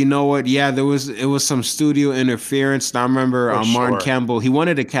no, you know what? Yeah, it was some studio interference. I remember Martin Campbell, he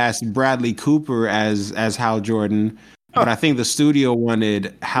wanted to cast Bradley Cooper as Hal Jordan. But I think the studio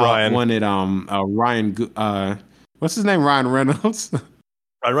wanted Ryan. What's his name? Ryan Reynolds.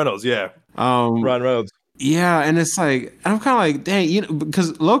 Ryan Reynolds, yeah. Ryan Reynolds. Yeah, and it's like I'm kind of like, dang,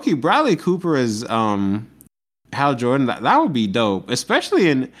 because Loki Bradley Cooper is Hal Jordan. That would be dope, especially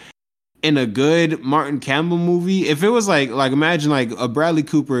in a good Martin Campbell movie. If it was like imagine like a Bradley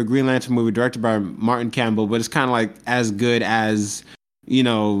Cooper a Green Lantern movie directed by Martin Campbell, but it's kind of like as good as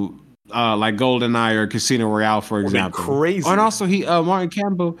like GoldenEye or Casino Royale, for example. Crazy. And also Martin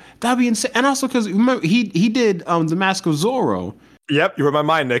Campbell, that'd be insane. And also because remember he did The Mask of Zorro. Yep, you read my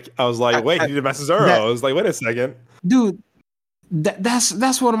mind, Nick. I was like, wait, he did Mask of Zorro. I was like, wait a second, dude.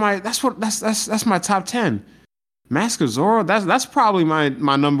 That's one of my that's my top 10. Mask of Zorro. That's probably my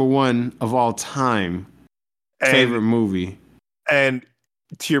number one of all time favorite movie. And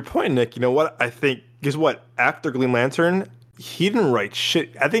to your point, Nick, you know what? I think guess what? After Green Lantern, he didn't write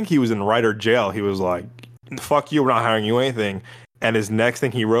shit. I think he was in writer jail. He was like, fuck you, we're not hiring you anything. And his next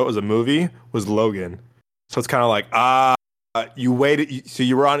thing he wrote as a movie was Logan. So it's kind of like, you waited. So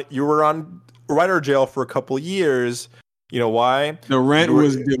you were on writer jail for a couple years. You know why? The rent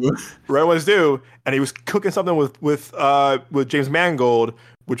was due. Rent was due. And he was cooking something with James Mangold,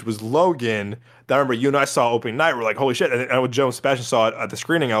 which was Logan. That I remember you and I saw opening night. We're like, holy shit. And when Joe and Sebastian saw it at the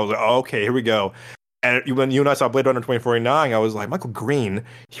screening, I was like, oh, okay, here we go. And when you and I saw Blade Runner 2049, I was like, Michael Green,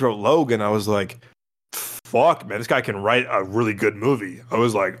 he wrote Logan. I was like, fuck, man, this guy can write a really good movie. I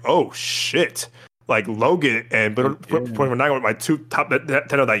was like, oh, shit. Like Logan and Blade Runner 2049 were my two top 10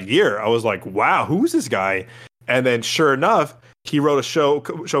 of that year. I was like, wow, who's this guy? And then sure enough, he wrote a show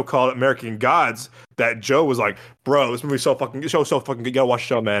called American Gods that Joe was like, bro, this movie's so fucking good. You gotta watch the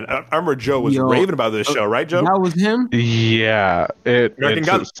show, man. I remember Joe was raving about this show, right, Joe? That was him? Yeah. American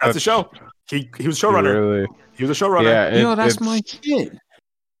Gods, that's the show. He was a showrunner. Really? He was a showrunner. Yeah, that's my shit.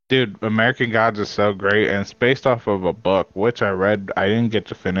 Dude, American Gods is so great, and it's based off of a book, which I read. I didn't get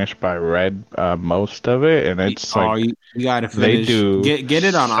to finish, but I read most of it, and it's you gotta finish. They do get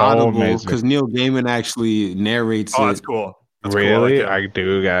it on so Audible because Neil Gaiman actually narrates it. Oh, that's cool. That's really? Cool. I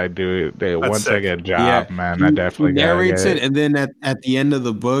gotta do it. Once sick. I get a job, man, I definitely narrates gotta it. And then at the end of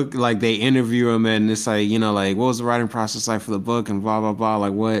the book, like they interview him, and it's like, like what was the writing process like for the book, and blah blah blah,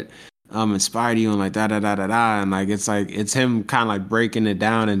 like what inspired you, and like da da da da da, and like it's him kind of like breaking it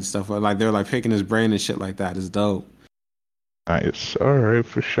down and stuff. Like they're like picking his brain and shit like that. It's dope. Nice. All right,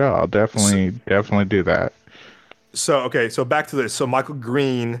 for sure. I'll definitely do that. So back to this. So Michael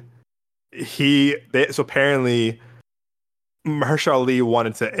Green, so apparently Mahershala Ali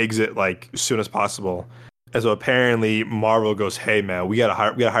wanted to exit like as soon as possible, and so apparently Marvel goes, hey man, we gotta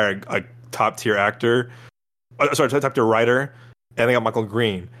hire a top tier actor, top tier writer, and they got Michael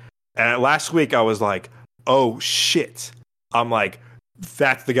Green. And last week I was like, oh shit. I'm like,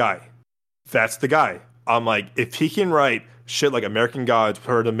 that's the guy. I'm like, if he can write shit like American Gods,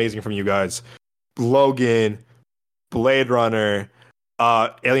 heard amazing from you guys, Logan, Blade Runner,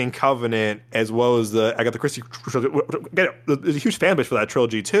 Alien Covenant, as well as the Agatha Christie trilogy. There's a huge fan base for that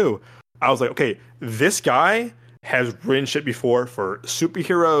trilogy too. I was like, okay, this guy has written shit before for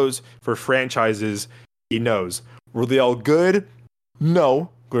superheroes, for franchises. He knows. Were they all good? No.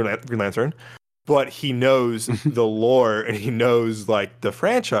 Green Lantern. but he knows the lore and he knows like the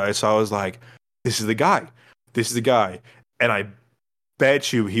franchise. So I was like, this is the guy. This is the guy. And I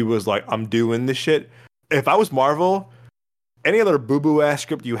bet you he was like, I'm doing this shit. If I was Marvel, any other boo-boo ass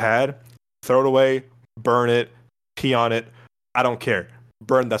script you had, throw it away, burn it, pee on it. I don't care.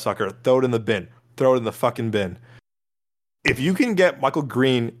 Burn that sucker. Throw it in the bin. Throw it in the fucking bin. If you can get Michael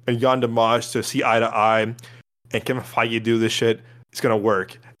Green and Jan Dimash to see eye to eye and Kevin Feige do this shit, it's going to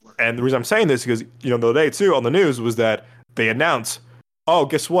work. And the reason I'm saying this is because, the other day too on the news was that they announced, oh,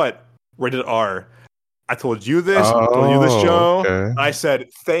 guess what? Rated R. I told you this. I told you this, Joe. Okay. I said,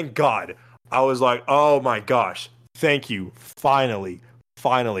 thank God. I was like, oh my gosh, thank you. Finally.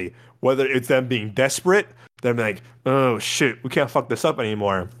 Whether it's them being desperate, them like, oh shit, we can't fuck this up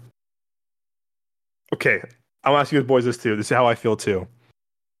anymore. Okay, I'm asking you boys this too. This is how I feel too.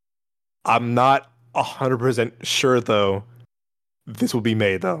 I'm not 100% sure though this will be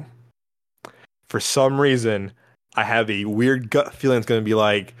made though. For some reason, I have a weird gut feeling it's going to be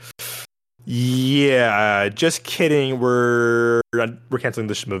like, yeah, just kidding. We're canceling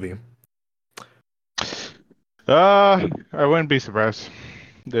this movie. I wouldn't be surprised.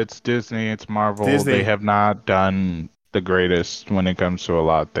 It's Disney, it's Marvel. Disney. They have not done the greatest when it comes to a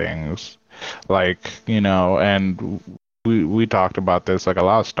lot of things. Like, and we talked about this, like a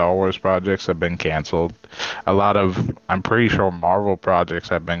lot of Star Wars projects have been canceled. I'm pretty sure Marvel projects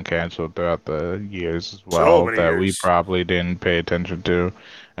have been canceled throughout the years as well that we probably didn't pay attention to.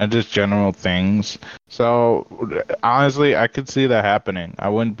 And just general things. So honestly, I could see that happening. I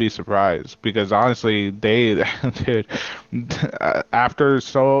wouldn't be surprised because honestly, dude, after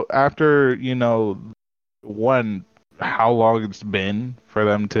one, how long it's been for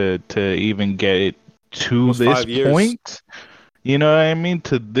them to even get it to almost this 5 years. point. You know what I mean?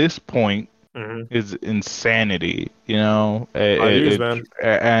 To this point Mm-hmm. is insanity. 5 years, man.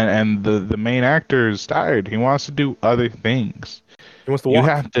 And the main actor is tired. He wants to do other things. He wants to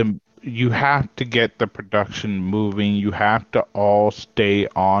walk. You have to get the production moving. You have to all stay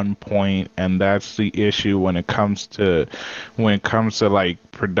on point, and that's the issue when it comes to like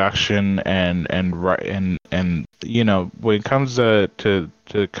production and when it comes to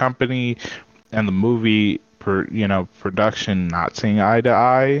the company and the movie production not seeing eye to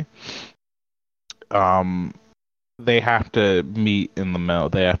eye. They have to meet in the middle.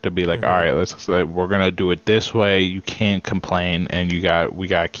 They have to be like, all right, we're gonna do it this way. You can't complain, and we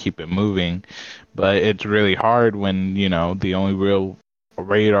gotta keep it moving. But it's really hard when the only real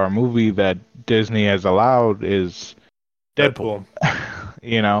rated R movie that Disney has allowed is Deadpool.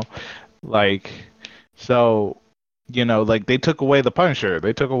 Like they took away the Punisher.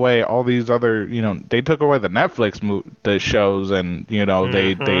 They took away all these other, they took away the Netflix the shows, and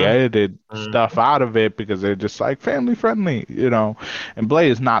they edited stuff out of it because they're just like family friendly, and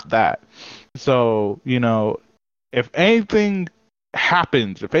Blade is not that. So if anything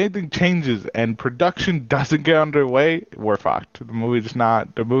happens, if anything changes, and production doesn't get underway, we're fucked. The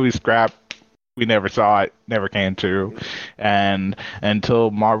movie's scrapped. We never saw it, never came to, and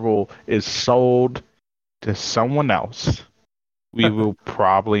until Marvel is sold to someone else, we will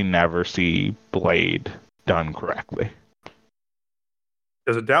probably never see Blade done correctly.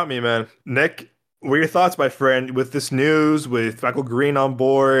 Doesn't doubt me, man. Nick, what are your thoughts, my friend, with this news, with Michael Green on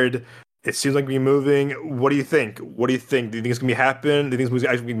board? It seems like we're moving. What do you think? Do you think it's going to happen? Do you think this movie's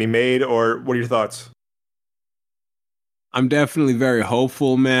actually going to be made? Or what are your thoughts? I'm definitely very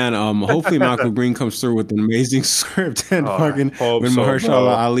hopeful, man. Hopefully Michael Green comes through with an amazing script and when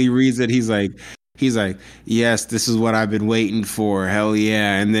Mahershala Ali reads it, he's like, yes, this is what I've been waiting for. Hell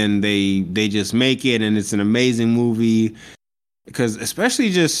yeah. And then they just make it, and it's an amazing movie, because especially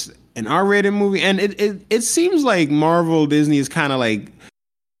just an R-rated movie. And it seems like Disney is kind of like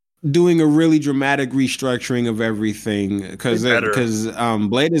doing a really dramatic restructuring of everything, because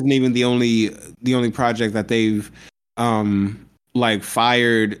Blade isn't even the only project that they've like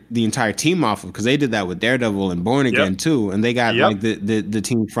fired the entire team off of, because they did that with Daredevil and Born Again too, and they got like the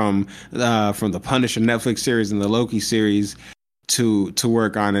team from the Punisher Netflix series and the Loki series to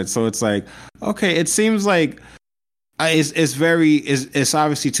work on it. So it's like, okay, it seems like it's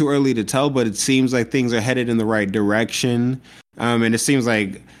obviously too early to tell, but it seems like things are headed in the right direction, and it seems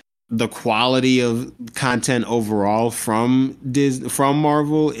like the quality of content overall from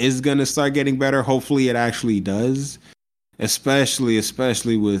Marvel is gonna start getting better. Hopefully, it actually does.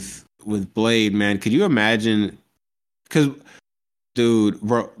 Especially with Blade, man. Could you imagine? Because, dude,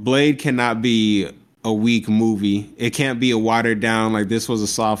 Blade cannot be a weak movie. It can't be a watered down, like this was a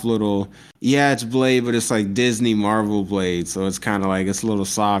soft little, yeah, it's Blade, but it's like Disney Marvel Blade. So it's kind of like, it's a little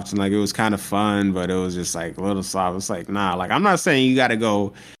soft and like it was kind of fun, but it was just like a little soft. It's like, nah, like I'm not saying you got to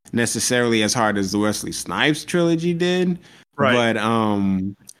go necessarily as hard as the Wesley Snipes trilogy did. Right.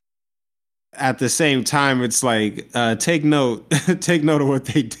 But at the same time, it's like take note, take note of what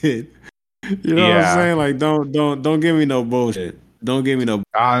they did. You know what I'm saying? Like don't give me no bullshit. Don't give me no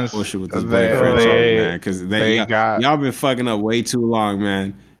bullshit with this Blade franchise, man. Because y'all been fucking up way too long,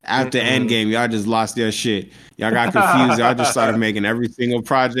 man. After Endgame, y'all just lost your shit. Y'all got confused. Y'all just started making every single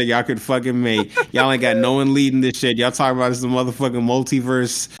project y'all could fucking make. Y'all ain't got no one leading this shit. Y'all talking about it's the motherfucking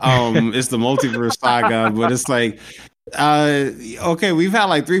multiverse. It's the multiverse saga, but it's like, okay, we've had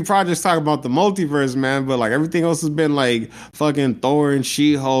like 3 projects talk about the multiverse, man, but like everything else has been like fucking Thor and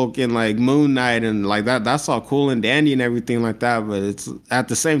She-Hulk and like Moon Knight and like that's all cool and dandy and everything like that, but it's at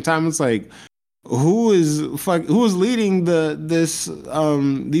the same time it's like who is leading these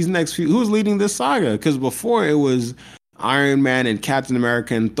next few, who's leading this saga? Because before it was Iron Man and Captain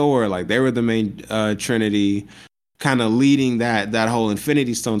America and Thor, like they were the main trinity kind of leading that whole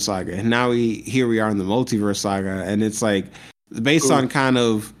Infinity Stone saga. And now here we are in the multiverse saga, and it's like based on kind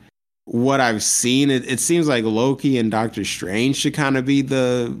of what I've seen, it seems like Loki and Doctor Strange should kind of be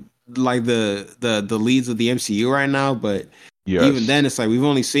the leads of the MCU right now, but even then it's like we've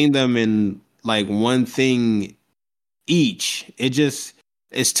only seen them in like one thing each. It's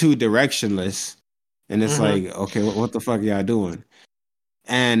too directionless, and it's like, okay, what the fuck are y'all doing?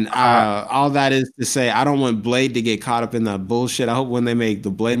 And all that is to say, I don't want Blade to get caught up in that bullshit. I hope when they make the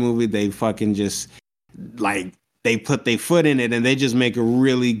Blade movie, they fucking just like they put their foot in it and they just make a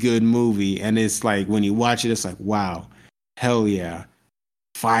really good movie. And it's like when you watch it, it's like, wow, hell yeah,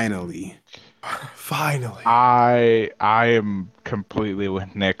 finally. I am completely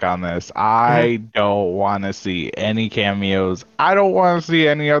with Nick on this. I don't want to see any cameos. I don't want to see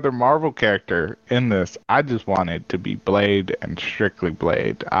any other Marvel character in this. I just want it to be Blade and strictly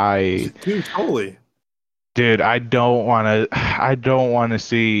Blade. Dude, totally. Dude, I don't want to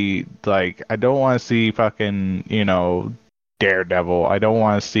see fucking, Daredevil. I don't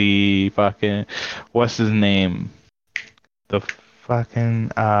want to see fucking, what's his name?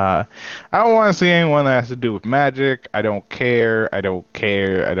 I don't want to see anyone that has to do with magic. I don't care.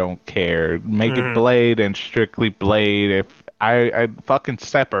 Make it Blade and strictly Blade. If I fucking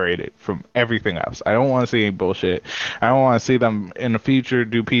separate it from everything else. I don't want to see any bullshit. I don't want to see them in the future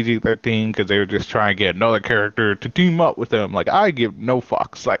do PG-13 because they were just trying to get another character to team up with them. Like, I give no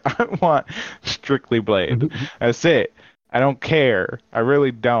fucks. Like, I want strictly Blade. That's it. I don't care. I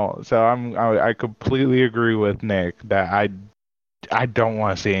really don't. So I completely agree with Nick that I don't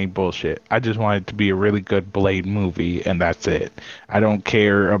want to see any bullshit. I just want it to be a really good Blade movie, and that's it. I don't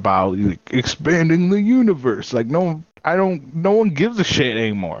care about expanding the universe. Like, no one gives a shit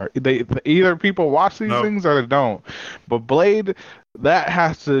anymore. Either people watch these things or they don't. But Blade, that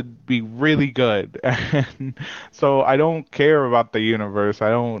has to be really good. And so I don't care about the universe. I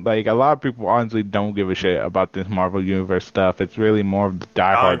don't, like, a lot of people honestly don't give a shit about this Marvel Universe stuff. It's really more of the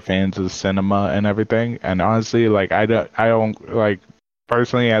diehard fans of cinema and everything. And honestly, like, I don't like,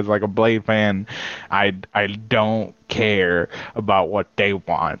 personally, as like a Blade fan, I don't care about what they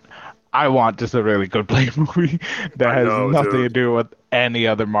want. I want just a really good Blade movie that has nothing to do with any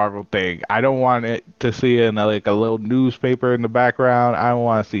other Marvel thing. I don't want it to see in like a little newspaper in the background. I don't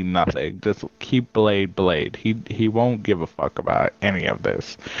want to see nothing. Just keep Blade. He won't give a fuck about any of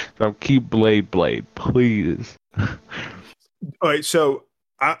this. So keep Blade, please. All right, so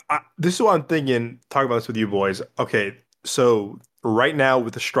I this is what I'm thinking, talking about this with you boys. Okay, so right now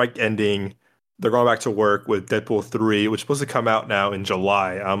with the strike ending, they're going back to work with Deadpool 3, which is supposed to come out now in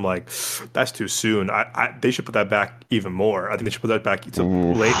July. I'm like, that's too soon. They should put that back even more. I think they should put that back to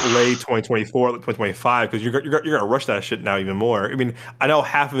late 2024, 2025, because you're gonna rush that shit now even more. I mean, I know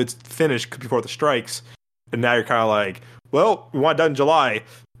half of it's finished before the strikes, and now you're kind of like, well, we want it done in July.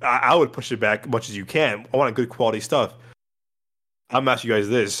 I would push it back as much as you can. I want good quality stuff. I'm asking you guys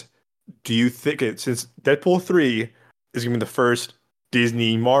this: do you think since Deadpool 3 is gonna be the first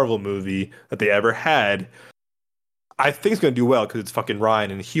Disney Marvel movie that they ever had, I think it's going to do well because it's fucking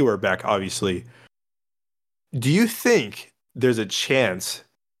Ryan and Hugh are back, obviously. Do you think there's a chance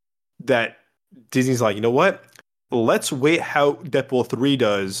that Disney's like, you know what? Let's wait how Deadpool 3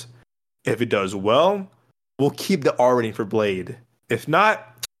 does. If it does well, we'll keep the R rating for Blade. If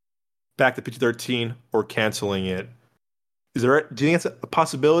not, back to PG-13 or canceling it. Do you think it's a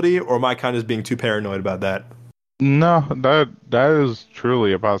possibility, or am I kind of just being too paranoid about that? No, that is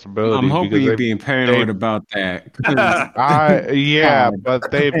truly a I'm possibility hoping because you're being they paranoid about that. 'Cause, yeah, God,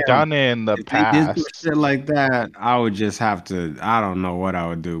 but they've damn, done it in the if they did some past. shit like that, I would just have to. I don't know what I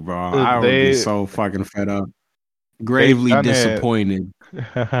would do, bro. I would be They so fucking fed up, they've gravely done it. disappointed.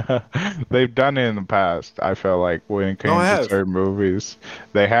 They've done it in the past. I felt like when it No, I came to have. certain movies,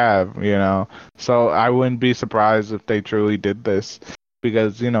 they have, you know. So I wouldn't be surprised if they truly did this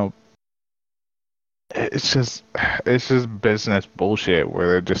because, you know, it's just it's just business bullshit where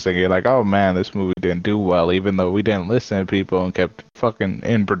they're just thinking like, oh man, this movie didn't do well, even though we didn't listen to people and kept fucking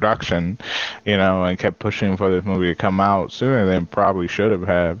in production, you know, and kept pushing for this movie to come out sooner than probably should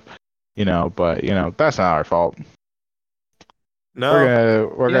have, you know. But you know, that's not our fault. No.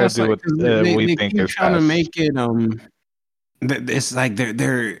 We're Yeah, gonna it's do like what 'cause we they think keep is trying to best. make it. It's like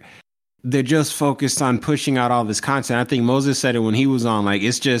they're just focused on pushing out all this content. I think Moses said it when he was on. Like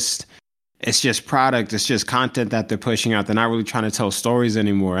it's just product. It's just content that they're pushing out. They're not really trying to tell stories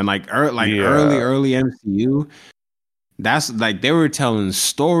anymore. And like Yeah. early MCU, that's like they were telling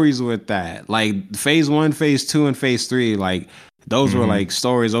stories with that. Like phase one, phase two, and phase three. Like those were Hmm. like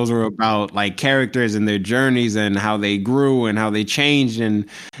stories. Those were about like characters and their journeys and how they grew and how they changed and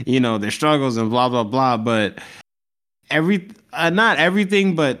their struggles and blah blah blah. But not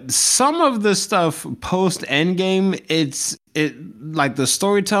everything, but some of the stuff post Endgame, it like the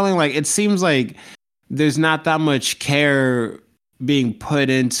storytelling, like it seems like there's not that much care being put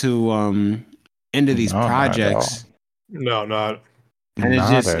into these No, not at all. projects, No, not. and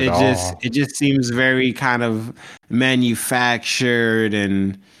Not at all. it just seems very kind of manufactured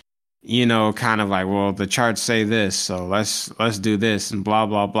and kind of like, well, the charts say this, so let's do this and blah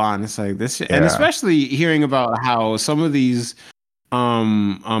blah blah, and it's like this, and Yeah. especially hearing about how some of these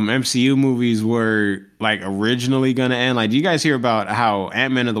MCU movies were like originally gonna end. Like, do you guys hear about how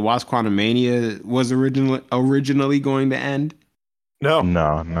Ant-Man and the Wasp: Quantumania was originally going to end? No.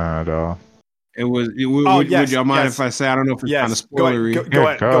 No, not at all. Oh, Would yes, y'all mind if yes, I say, I don't know if it's kind of yes. Go ahead. Go, spoilery? Yeah, go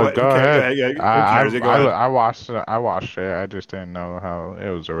ahead. Go ahead. go Okay, go ahead. ahead. Yeah, who cares? Go ahead. I watched it. I watched it. I just didn't know how it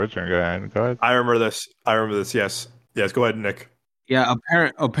was originally going. Go ahead. I remember this. I remember this. Yes. Yes. Go ahead, Nick. Yeah,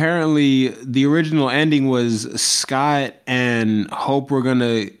 apparently the original ending was Scott and Hope were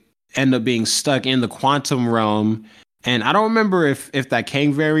gonna end up being stuck in the quantum realm, and I don't remember if that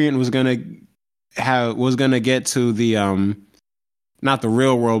Kang variant was gonna get to the not the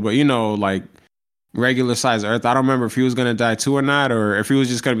real world, but like regular size Earth. I don't remember if he was gonna die too or not, or if he was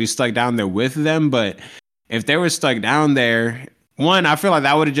just gonna be stuck down there with them. But if they were stuck down there, one, I feel like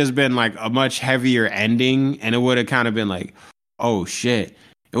that would have just been like a much heavier ending, and it would have kind of been like, oh shit,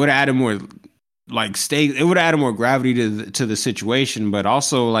 it would have added more it would have added more gravity to the situation. But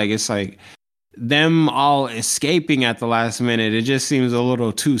also, like, it's like them all escaping at the last minute, it just seems a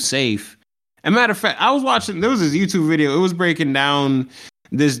little too safe. And matter of fact, I was watching, there was this YouTube video, it was breaking down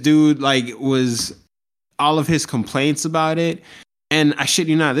this dude, like, was all of his complaints about it. And I shit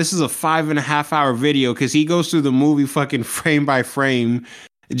you not, this is a 5.5 hour video because he goes through the movie fucking frame by frame,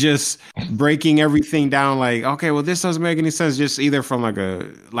 just breaking everything down. Like, okay, well, this doesn't make any sense. Just either from like a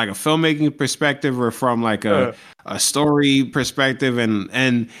filmmaking perspective or from like a story perspective,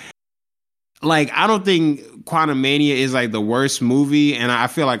 and like, I don't think Quantumania is like the worst movie, and I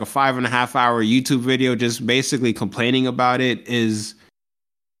feel like a 5.5 hour YouTube video just basically complaining about it is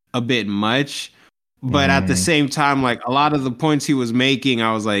a bit much. But at the same time, like, a lot of the points he was making,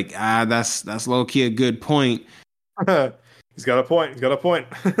 I was like, that's low key a good point. He's got a point. He's got a point.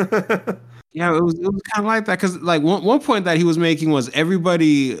 Yeah, it was kind of like that because like one point that he was making was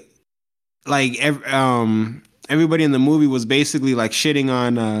everybody, like everybody in the movie was basically like shitting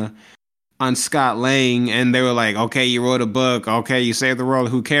on Scott Lang, and they were like, okay, you wrote a book, okay, you saved the world,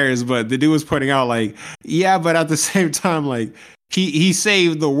 who cares? But the dude was pointing out like, yeah, but at the same time, like, he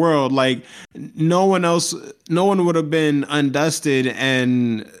saved the world. Like, no one would have been undusted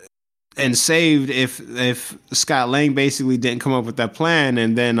and saved if Scott Lang basically didn't come up with that plan.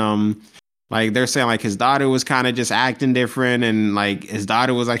 And then like, they're saying like his daughter was kind of just acting different, and like his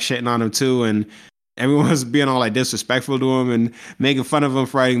daughter was like shitting on him too, and everyone was being all like disrespectful to him and making fun of him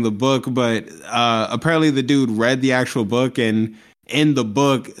for writing the book. But apparently the dude read the actual book, and in the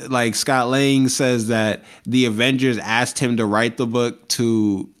book, like, Scott Lang says that the Avengers asked him to write the book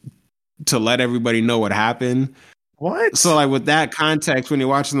to let everybody know what happened. What? So like, with that context, when you're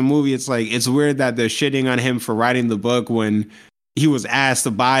watching the movie, it's like, it's weird that they're shitting on him for writing the book when he was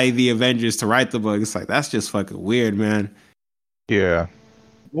asked by the Avengers to write the book. It's like, that's just fucking weird, man. Yeah.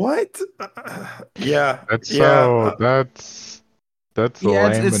 What? Yeah. That's yeah. so. That's That's Yeah,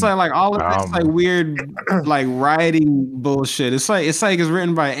 lame it's and like all of this like dumb. weird like writing bullshit. It's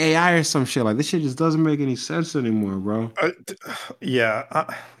written by AI or some shit. Like this shit just doesn't make any sense anymore, bro. Yeah,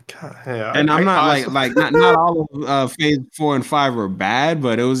 God, yeah. And I'm not I not all of phase 4 and 5 are bad,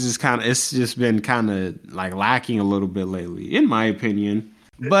 but it was just kind of it's just been kind of like lacking a little bit lately, in my opinion.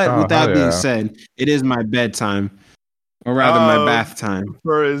 But Oh with hell that being yeah! said, it is my bedtime, or rather my bath time.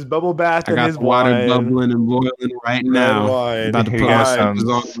 for his bubble bath I and got his the water wine, bubbling and boiling right red now. About wine. to He put my got All right, some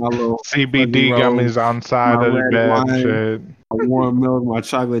slippers on, my little fuzzy CBD robe, gummies on my side of the red bed and wine, shit. my warm milk, my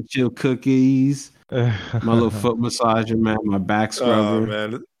chocolate chip cookies, my little foot massager, man, my back oh scrubber.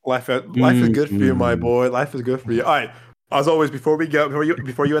 man, life is good for you, my Mm-mm. boy. Life is good for you. All right, as always, before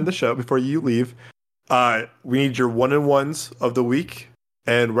you end the show, before you leave, we need your one and ones of the week,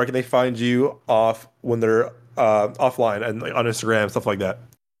 and where can they find you off when they're offline and like, on Instagram, stuff like that.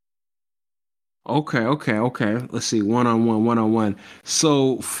 Okay. Let's see. One on one.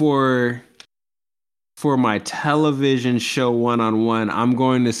 So for my television show one on one, I'm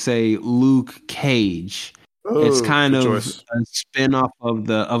going to say Luke Cage. It's Oh, kind good of choice. a spin-off of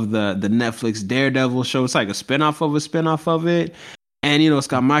the Netflix Daredevil show. It's like a spin-off of a spin-off of it. And it's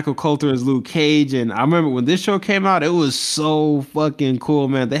got Michael Coulter as Luke Cage. And I remember when this show came out, it was so fucking cool,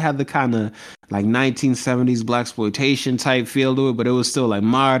 man. They had the kind of like 1970s blaxploitation type feel to it, but it was still like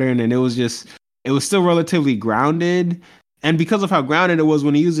modern, and it was still relatively grounded. And because of how grounded it was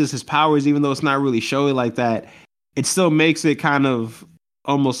when he uses his powers, even though it's not really showy like that, it still makes it kind of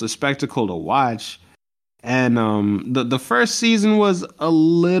almost a spectacle to watch. And the first season was a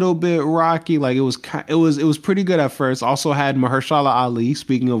little bit rocky. Like it was pretty good at first. Also had Mahershala Ali,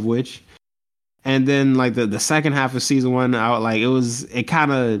 speaking of which. And then like the second half of season 1 out, like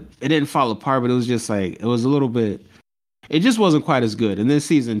it didn't fall apart, but it was just like it was a little bit, it just wasn't quite as good. And then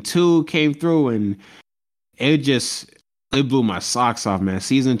season 2 came through, and it blew my socks off, man.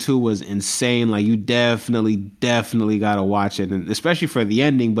 Season 2 was insane. Like you definitely gotta watch it, and especially for the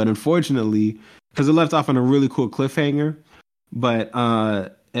ending. But unfortunately, because it left off on a really cool cliffhanger, but all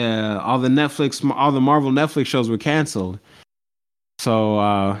the Marvel Netflix shows were canceled.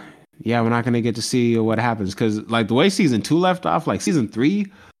 So yeah, we're not gonna get to see what happens, because like the way season 2 left off, like season 3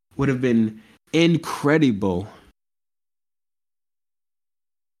 would have been incredible.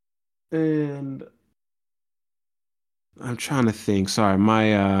 And I'm trying to think. Sorry,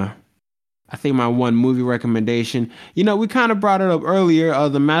 I think my one movie recommendation. We kind of brought it up earlier.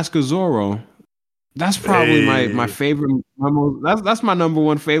 The Mask of Zorro. That's probably my Hey, favorite. That's my number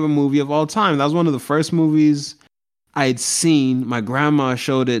one favorite movie of all time. That was one of the first movies I had seen. My grandma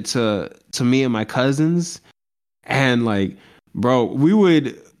showed it to me and my cousins, and like, bro,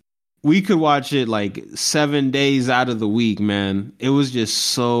 we could watch it like 7 days out of the week, man. It was just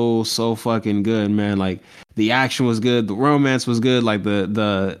so fucking good, man. Like the action was good, the romance was good, like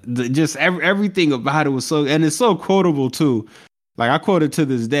the just everything about it was so, and it's so quotable too. Like I quote it to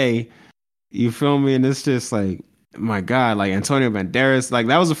this day. You feel me? And it's just like, my God, like Antonio Banderas, like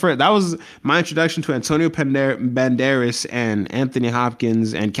that was my introduction to Antonio Banderas and Anthony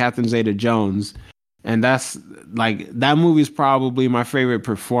Hopkins and Catherine Zeta-Jones. And that's like, that movie is probably my favorite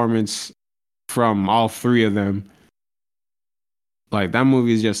performance from all three of them. Like that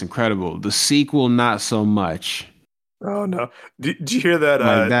movie is just incredible. The sequel, not so much. oh no, did you hear that?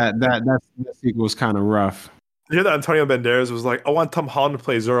 Like that sequel was kind of rough. You hear that Antonio Banderas was like, "I want Tom Holland to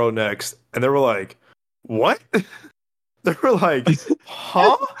play Zorro next," and they were like, "What?" They were like,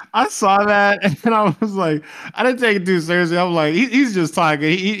 "Huh?" I saw that and I was like, I didn't take it too seriously. I'm like, he's just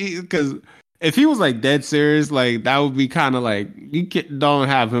talking. Because if he was like dead serious, like that would be kind of like, don't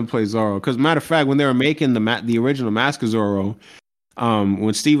have him play Zorro. Because matter of fact, when they were making the original Mask of Zorro,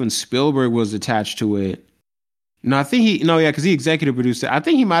 when Steven Spielberg was attached to it, no, I think because he executive produced it. I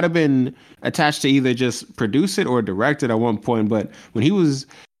think he might have been attached to either just produce it or direct it at one point. But when he was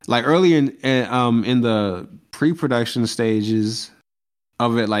like early in the pre-production stages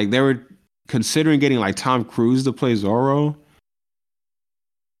of it, like they were considering getting like Tom Cruise to play Zorro,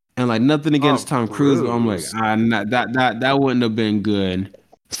 and like nothing against Tom Cruise, but I'm like, Cruise. that wouldn't have been good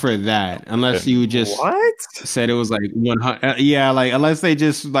for that, unless you just What? said it was like 100. Yeah, like unless they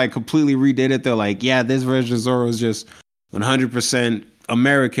just like completely redid it, they're like, yeah, this version of Zorro is just 100%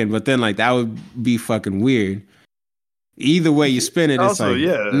 American, but then like that would be fucking weird. Either way you spin it, it's Also, like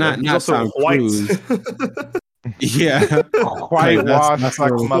yeah, he's not also Tom white. Cruise. Yeah, like Whitewashed that's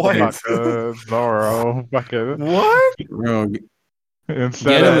like a what motherfucker, Zorro. Fucking What? bro, instead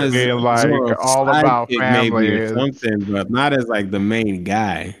get him of as being like Zorro's all about sidekick maybe family, or something, but not as like the main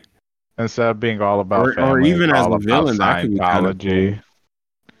guy, instead of being all about or family, it's even as all the about villain. That could be kind of cool. Scientology.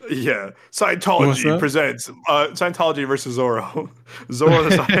 Yeah, What's Scientology up? presents Scientology versus Zorro. Zorro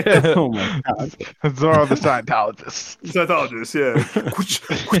the Scientologist. Oh my god. Zoro the Scientologist. Scientologist, yeah. Whoosh,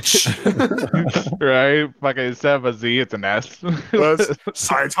 whoosh. Right? Fucking instead of a Z, it's an S. That's Oh my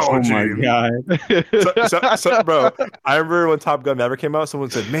Scientology. god. Bro, I remember when Top Gun Maverick came out, someone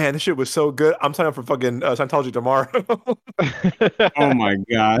said, "Man, this shit was so good. I'm signing up for fucking Scientology tomorrow." Oh my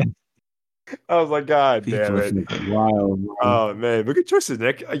god. I was like, God People damn are it. fucking wild, bro. Oh man, but good choices,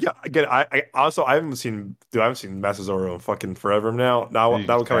 Nick. Yeah, again, I also I haven't seen Master Zorro in fucking forever now. Now I'm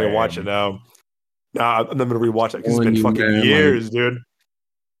coming to watch it Same. now. Now I'm gonna rewatch it because it's Telling been you, fucking man, years, dude.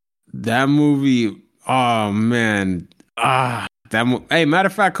 that movie. Oh man. Hey, matter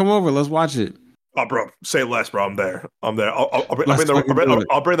of fact, come over. Let's watch it. Oh, bro, say less, bro. I'm there. I'm there. Let's fucking do it.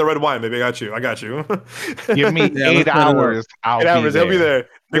 I'll bring the red wine, baby. I got you. Give me Yeah, eight let's set it up. hours. I'll 8 hours. He'll be there.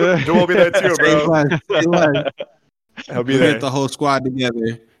 Joel will be there too, Say bro. less. Say less. He'll be We'll there. get the whole squad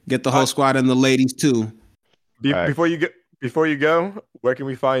together. Get the whole squad and the ladies too. Before you go, where can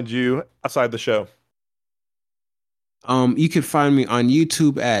we find you outside the show? You can find me on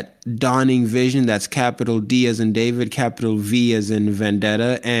YouTube at Dawning Vision. That's capital D as in David, capital V as in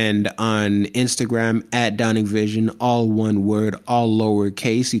Vendetta, and on Instagram at Dawning Vision, all one word, all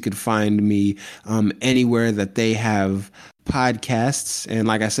lowercase. You can find me anywhere that they have podcasts, and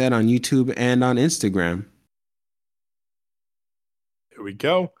like I said, on YouTube and on Instagram. There we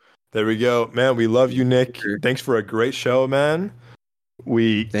go. There we go, man. We love you, Nick. Thanks for a great show, man.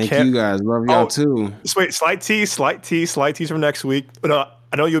 Thank you guys. Love y'all too. Wait, slight tease for next week. No,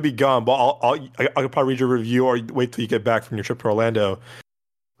 I know you'll be gone, but I'll probably read your review or wait till you get back from your trip to Orlando.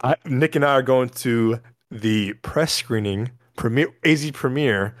 Nick and I are going to the press screening AZ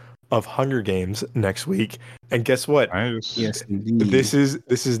premiere of Hunger Games next week, and guess what? Nice. Yes, indeed. This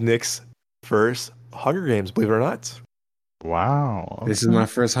is Nick's first Hunger Games, believe it or not. Wow. This is my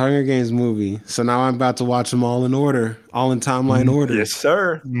first Hunger Games movie. So now I'm about to watch them all in order, all in timeline order. Yes,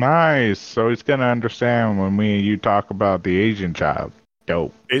 sir. Nice. So he's gonna understand when me and you talk about the Asian child.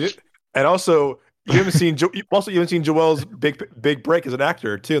 Dope. And also, you haven't seen Joel's big break as an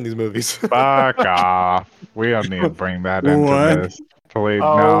actor too in these movies. Fuck off. We don't need to bring that into What? this. Please,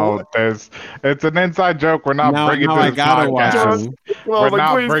 Oh. no. It's an inside joke. We're not bringing now to I this gotta watch podcast. them. Well, We're like,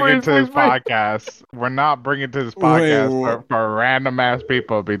 not please, bringing please, to this please, please. podcast. We're not bringing to this podcast what? for random ass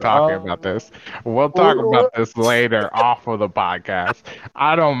people to be talking about this. We'll talk about this later off of the podcast.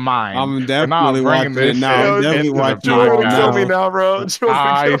 I don't mind. I'm We're not definitely bringing watching this it now. shit I'm definitely into the watching Joel it will kill now. me now, bro. Joel's gonna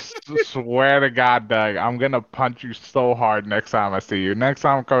I kill me. swear to God, Doug, I'm gonna punch you so hard next time I see you. Next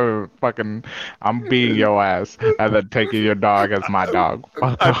time I'm beating your ass and then taking your dog as my dog.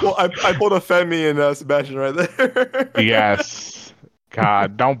 I pulled a Femi and Sebastian right there. Yes.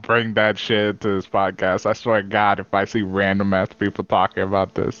 God, don't bring that shit to this podcast. I swear to God, if I see random ass people talking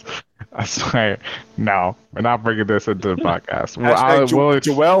about this, I swear, no, we're not bringing this into the podcast.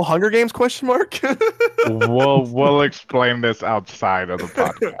 Joel Hunger Games question mark. We'll explain this outside of the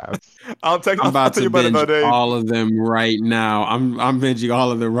podcast. I'm I'm about tell to you about it binge another day. all of them right now. I'm binging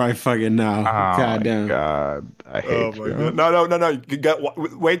all of them right fucking now. Oh God my damn. God, I hate Oh my you. god! No! You got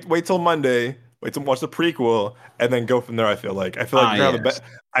wait till Monday. Wait till watch the prequel and then go from there. I feel like you're gonna have the yes.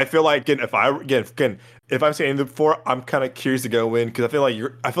 I feel like if I'm saying anything before, I'm kind of curious to go in because I feel like you're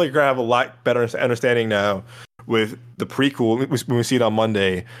gonna have a lot better understanding now with the prequel when we see it on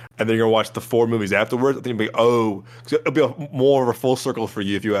Monday, and then you're gonna watch the 4 movies afterwards. I think it'll be more of a full circle for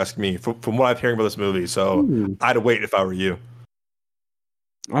you if you ask me from what I'm hearing about this movie. So Ooh. I'd wait if I were you.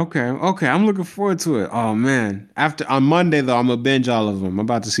 Okay. I'm looking forward to it. Oh man. On Monday though, I'm gonna binge all of them. I'm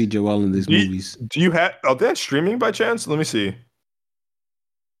about to see Joel in these movies. Do you have? Are they streaming by chance? Let me see.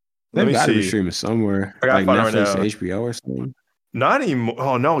 They've got to be streaming somewhere, I gotta like find it right Netflix, now. or HBO, or something. Not anymore.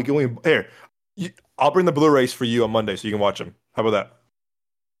 Oh no, you only here. I'll bring the Blu-rays for you on Monday so you can watch them. How about that?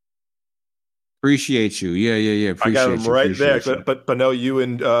 Appreciate you. Yeah. I got them right there. Appreciate you. But no, you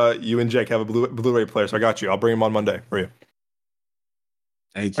and Jake have a Blu-ray player, so I got you. I'll bring them on Monday for you.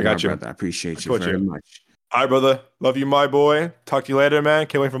 Thank you, I got my you. brother. I appreciate I you got very you. much. All right, brother. Love you, my boy. Talk to you later, man.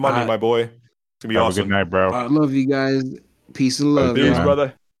 Can't wait for Monday, my boy. It's gonna be Have awesome. a good night, bro. I love you guys. Peace and love, Peace, y'all.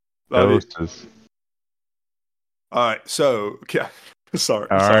 brother. Love you. Doses. All right, so sorry,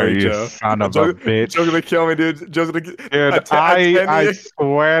 All sorry, right, Joe. you son of a Joe, bitch. Joe's gonna kill me, dude. Joe's gonna. Dude, I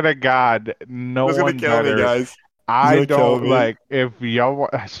swear to God, no Joe's gonna one kill better. me, guys. I gonna kill don't me. like if y'all.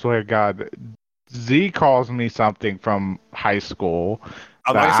 I swear to God, Z calls me something from high school.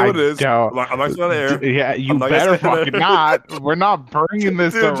 I'm not gonna say what it is. don't- I'm not gonna say on air. Yeah, you I'm not gonna better say it. fucking not. We're not bringing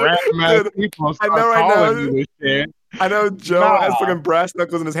this to Dude, random ass dude, people. I Start know right calling now. you this shit. I know Joe has Nah, fucking brass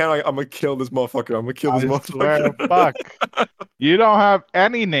knuckles in his hand. Like, I'm gonna kill this motherfucker. I'm gonna kill this I swear, motherfucker. fuck. You don't have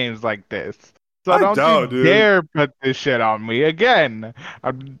any names like this. So I don't you don't, dude. dare put this shit on me again.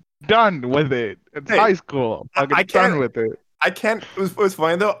 I'm done with it. It's Hey, high school. I'm I fucking can't. done with it. I can't. It was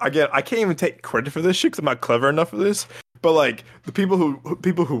funny though. Again, I can't even take credit for this shit because I'm not clever enough for this. But like the people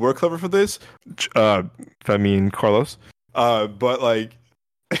who were clever for this, uh, I mean Carlos. But like,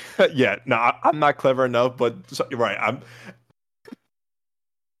 yeah, no, I'm not clever enough. But you're right. I'm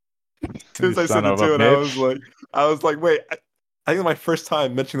You since I son said it of a too, and bitch. I was like, wait. I think my first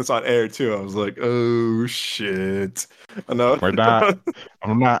time mentioning this on air too. I was like, oh shit. I know. We're not.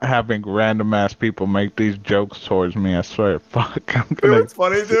 I'm not having random ass people make these jokes towards me. I swear. Fuck. I'm It gonna was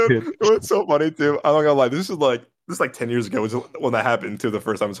funny, dude. hit. It was so funny too. I'm not gonna lie. This is like 10 years ago was when that happened too. The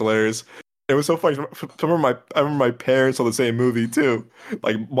first time, it's hilarious. It was so funny. I remember my parents saw the same movie too.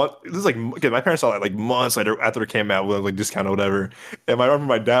 This is like again, my parents saw it like months later after it came out with like discount or whatever. And I remember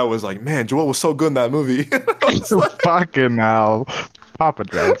my dad was like, "Man, Joel was so good in that movie." I was like, Fucking hell. Papa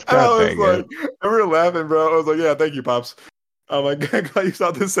jokes. I God was dang it. like, I remember laughing, bro. I was like, "Yeah, thank you, pops." I'm like, glad you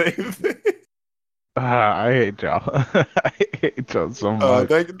saw the same thing. I hate y'all. I hate y'all so much.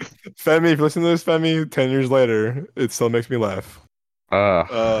 Thank Femi, if you listen to this, Femi, 10 years later, it still makes me laugh. Oh,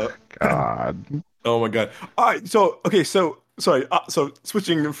 Uh, God. oh my god. All right, so okay, so sorry, so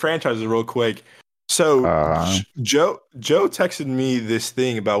switching franchises real quick. So Uh, Joe texted me this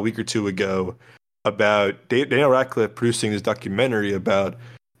thing about a week or two ago about Daniel Radcliffe producing this documentary about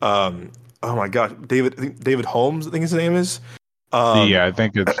oh my gosh, David Holmes, I think his name is. Um yeah, I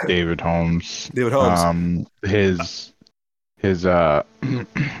think it's David Holmes. David Holmes. His his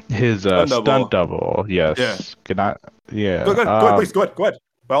Stunt stunt double. double. Yeah. Yes. Can I? Go Yeah. ahead, go ahead, please, go ahead.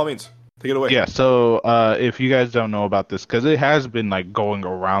 By all means. Take it away. Yeah, so if you guys don't know about this, because it has been like going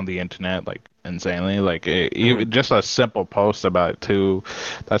around the internet like insanely, like Mhm. even just a simple post about it too.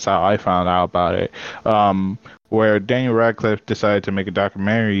 That's how I found out about it. Where Daniel Radcliffe decided to make a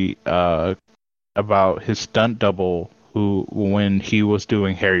documentary about his stunt double who when he was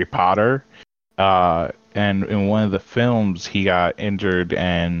doing Harry Potter, and in one of the films he got injured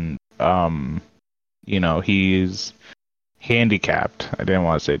and he's handicapped. I didn't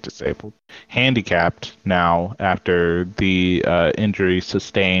want to say disabled. Handicapped now after the injury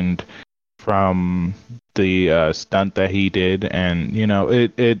sustained from the stunt that he did, and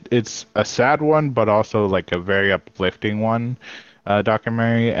it's a sad one, but also like a very uplifting one,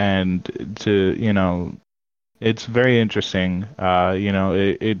 documentary, and to it's very interesting.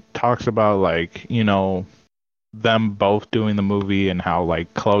 It talks about like them both doing the movie and how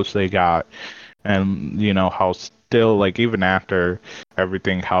like close they got and how still like even after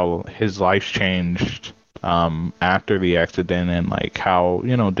everything how his life changed after the accident and like how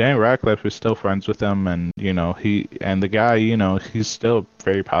Dan Radcliffe is still friends with him and he and the guy he's still a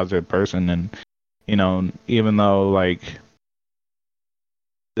very positive person and even though like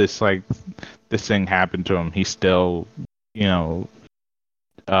this thing happened to him you know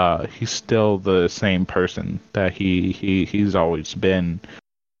he's still the same person that he's always been.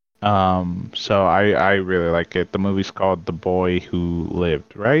 So I really like it. The movie's called The Boy Who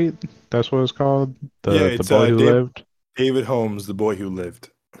Lived, right? That's what it's called. Yeah, The it's Boy Who Lived. David Holmes, the boy who lived.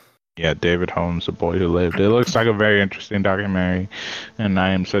 Yeah, David Holmes, The Boy Who Lived. It looks like a very interesting documentary, and I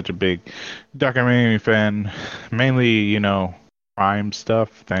am such a big documentary fan. Mainly, crime stuff,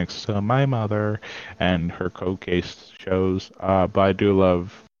 thanks to my mother and her cold case shows. But I do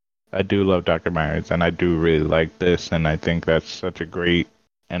love documentaries, and I do really like this, and I think that's such a great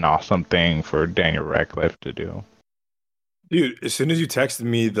and awesome thing for Daniel Radcliffe to do. Dude, as soon as you texted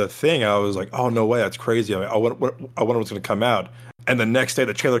me the thing, I was like, "Oh no way, that's crazy!" I wonder what's gonna come out. And the next day,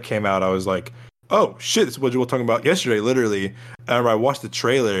 the trailer came out. I was like, "Oh shit, this is what you were talking about yesterday." Literally, and I remember I watched the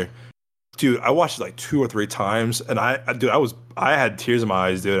trailer, dude. I watched it like 2 or 3 times, and I had tears in my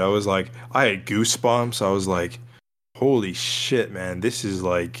eyes, dude. I was like, I had goosebumps. I was like, "Holy shit, man! This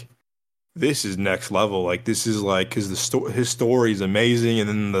is next level. Like, this is like because his story is amazing, and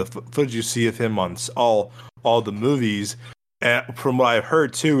then the footage you see of him on all the movies." And from what I've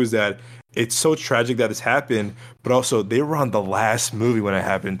heard too, is that it's so tragic that it's happened, but also they were on the last movie when it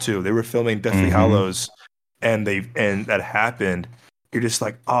happened too. They were filming Deathly Mm-hmm. Hallows, and that happened. You're just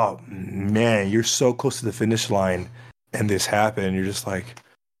like, oh man, you're so close to the finish line, and this happened. You're just like,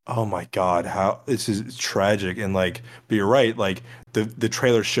 oh my god, how this is tragic. And like, but you're right. Like the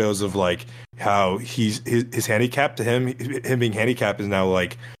trailer shows of like how his handicap to him being handicapped is now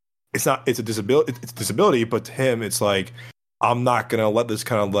like it's a disability, it's disability, but to him it's like I'm not gonna let this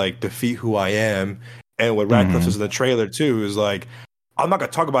kind of like defeat who I am. And what Radcliffe Mm-hmm. says in the trailer too is like I'm not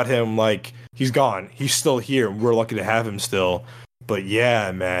gonna talk about him like he's gone. He's still here. We're lucky to have him still. But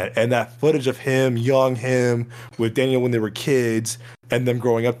yeah, man, and that footage of him with Daniel when they were kids, and them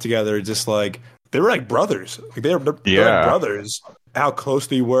growing up together, just like they were like brothers. Like they're like brothers. How close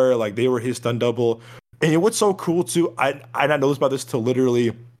they were. Like they were his stunt double. And you know what's so cool too? I not noticed about this till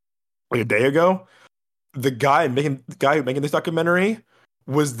literally like a day ago. The guy who making this documentary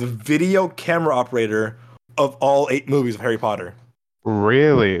was the video camera operator of all 8 movies of Harry Potter.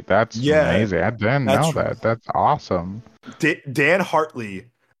 Really? That's amazing. I didn't know that. That's awesome. Dan Hartley,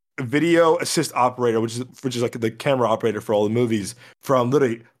 video assist operator, which is like the camera operator for all the movies, from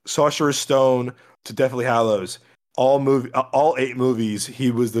literally Sorcerer's Stone to Deathly Hallows. All 8 movies,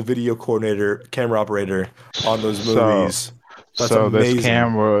 he was the video coordinator, camera operator on those movies. That's amazing.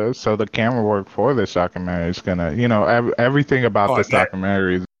 The camera work for this documentary is gonna, everything about this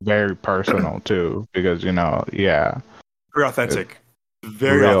documentary is very personal too, because very authentic.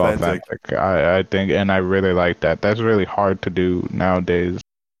 Very authentic. I think, and I really like that. That's really hard to do nowadays.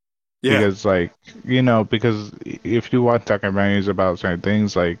 Yeah. Because if you watch documentaries about certain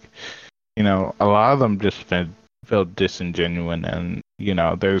things, like, a lot of them just feel disingenuous, and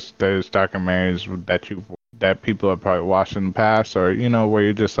there's documentaries that people have probably watched in the past, or where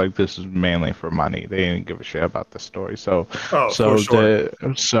you're just like, this is mainly for money. They didn't give a shit about the story. So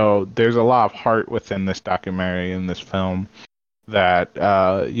there's a lot of heart within this documentary, in this film, that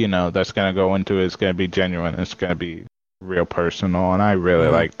that's gonna go into it. It's gonna be genuine. It's gonna be real personal, and I really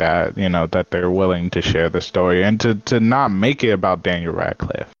like that. That they're willing to share the story and to not make it about Daniel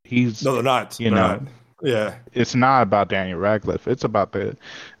Radcliffe. They're not. Yeah, it's not about Daniel Radcliffe. It's about the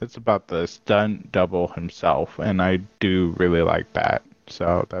stunt double himself, and I do really like that.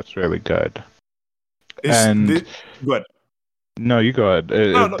 So that's really good. Good. No, you go ahead.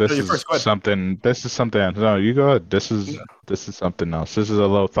 This is something. No, you go ahead. This is something else. This is a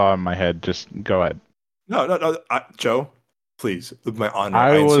little thought in my head. Just go ahead. No. Joe, please, with my honor.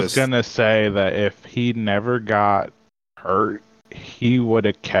 I was gonna say that if he never got hurt, he would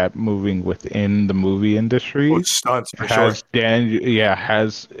have kept moving within the movie industry. Stunts for sure.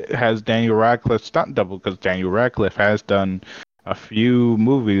 Has Daniel Radcliffe stunt double, because Daniel Radcliffe has done a few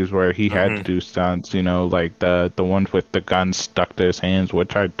movies where he had to do stunts, like the ones with the guns stuck to his hands,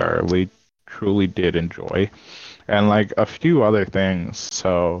 which I truly did enjoy, and like a few other things.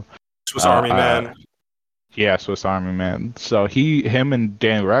 So Swiss Army Man. Yeah, Swiss Army Man. So him and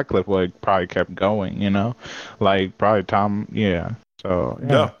Daniel Radcliffe probably kept going, like probably Tom. Yeah. So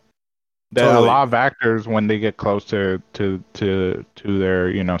yeah. Totally. A lot of actors, when they get close to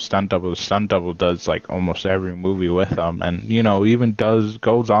their stunt double does like almost every movie with them, and even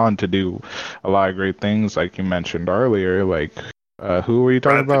goes on to do a lot of great things, like you mentioned earlier. Like who were you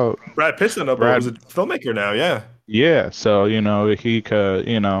talking about? Brad Pitt's was a filmmaker now. Yeah. So he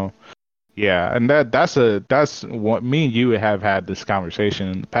could yeah, and that's what me and you have had this conversation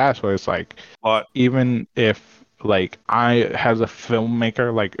in the past, where it's like, even if like as a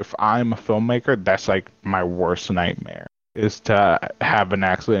filmmaker, like if I'm a filmmaker, that's like my worst nightmare, is to have an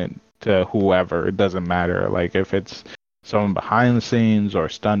accident to whoever. It doesn't matter, like if it's someone behind the scenes or a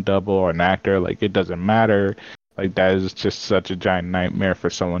stunt double or an actor, like it doesn't matter. Like that is just such a giant nightmare for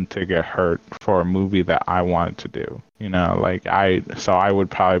someone to get hurt for a movie that I wanted to do. So I would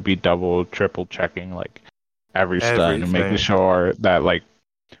probably be double, triple checking like every stunt and making sure that like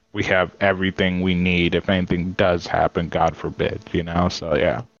we have everything we need if anything does happen, God forbid. So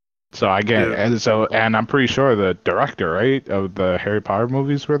yeah. So I get and I'm pretty sure the director, right, of the Harry Potter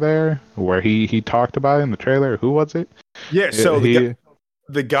movies were there, where he talked about it in the trailer. Who was it? Yeah. So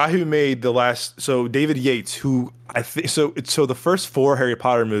the guy who made David Yates, who I think so the first 4 Harry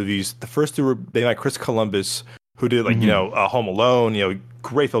Potter movies, the first 2 were made by Chris Columbus, who did like Home Alone,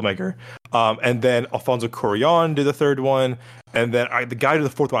 great filmmaker. And then Alfonso Cuarón did the 3rd one, and then the guy who did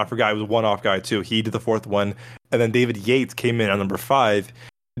the 4th one, I forgot, it was a one-off guy too. He did the 4th one, and then David Yates came in on number 5.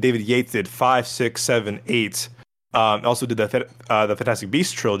 David Yates did 5, 6, 7, 8. Also did the Fantastic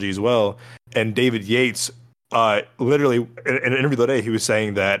Beasts trilogy as well. And David Yates, literally in an interview the other day, he was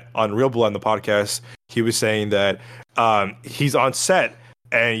saying that on Real Blood on the podcast, he was saying that he's on set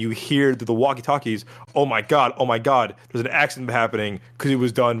and you hear through the walkie-talkies, oh my god, there's an accident happening, because it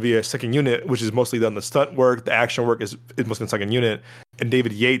was done via second unit, which is mostly done the stunt work, the action work is mostly in second unit. And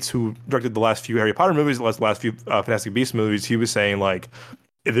David Yates, who directed the last few Harry Potter movies, the last few Fantastic Beasts movies, he was saying like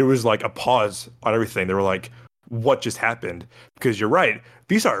there was like a pause on everything. They were like, what just happened? Because you're right,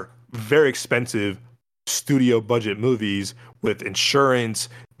 these are very expensive studio budget movies with insurance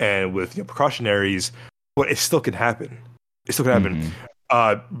and with precautionaries, but it still can happen.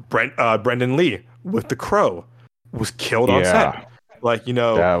 Brendan Lee with The Crow was killed on set. Like,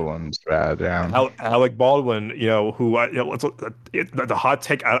 That one's bad, yeah. Alec Baldwin, who the hot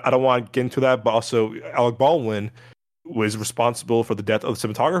take. I don't want to get into that, but also Alec Baldwin was responsible for the death of the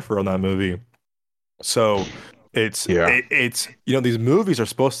cinematographer on that movie. So Yeah. it's these movies are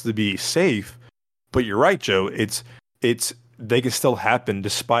supposed to be safe, but you're right, Joe. It's they can still happen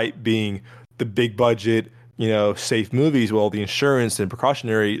despite being the big budget, safe movies with all the insurance and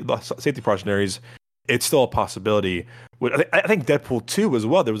safety precautionaries. It's still a possibility. I think Deadpool 2 as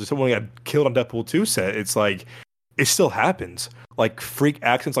well. There was someone who got killed on Deadpool 2 set. It's like it still happens. Like freak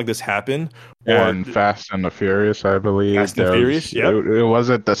accidents like this happen. And Fast and the Furious, I believe. Fast and Furious, yeah. It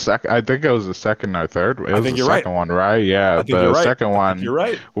wasn't the second. I think it was the second or third. It was the second one, right? Yeah, the second one. You're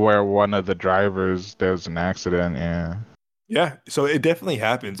right. Where one of the drivers, there was an accident. Yeah. Yeah. So it definitely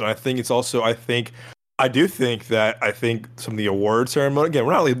happens. And I think it's also. I think some of the award ceremony. Again,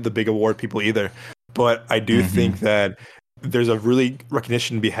 we're not like the big award people either, but I do think that there's a really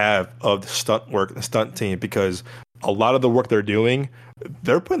recognition to be had of the stunt work, the stunt team, because a lot of the work they're doing,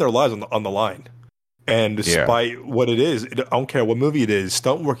 they're putting their lives on the line. And despite what it is, I don't care what movie it is,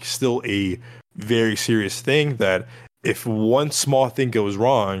 stunt work is still a very serious thing that if one small thing goes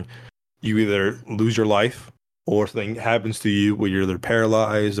wrong, you either lose your life or something happens to you where you're either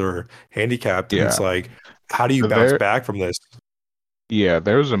paralyzed or handicapped. And it's like, how do you bounce back from this? Yeah,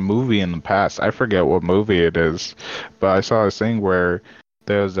 there was a movie in the past. I forget what movie it is, but I saw this thing where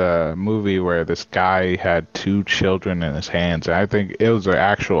there was a movie where this guy had 2 children in his hands. And I think it was an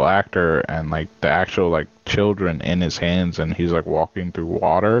actual actor and like the actual like children in his hands, and he's like walking through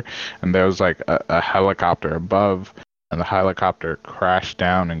water, and there was like a helicopter above, and the helicopter crashed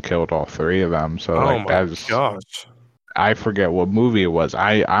down and killed all 3 of them. So like that's gosh. I forget what movie it was.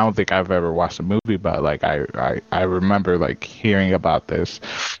 I don't think I've ever watched a movie, but like I remember like hearing about this.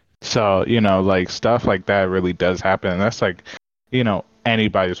 So, like stuff like that really does happen. And that's like,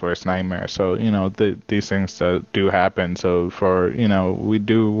 anybody's worst nightmare. So, these things do happen. So for, we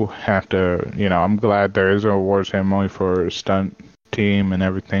do have to, I'm glad there is an award ceremony for stunt team and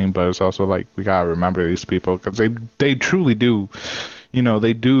everything, but it's also like we gotta remember these people because they truly do.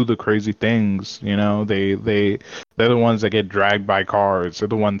 They do the crazy things. They're the ones that get dragged by cars. They're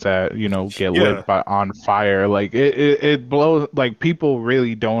the ones that get lit on fire. Like it blows. Like people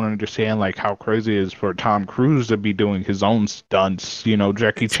really don't understand like how crazy it is for Tom Cruise to be doing his own stunts.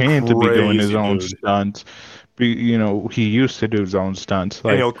 Jackie Chan to be doing his own stunts. He used to do his own stunts.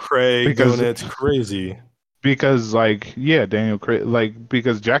 Like, Daniel Craig doing it's crazy. Because Daniel Craig,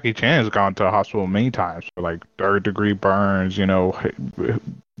 because Jackie Chan has gone to the hospital many times for like 3rd-degree burns,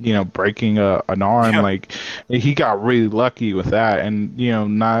 breaking an arm. Yeah. Like he got really lucky with that, and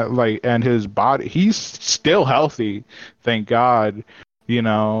not like, and his body, he's still healthy, thank God. It's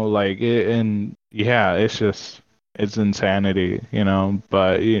just it's insanity,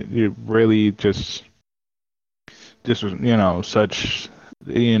 But it really just such,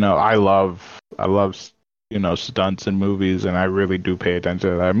 I love. Stunts in movies, and I really do pay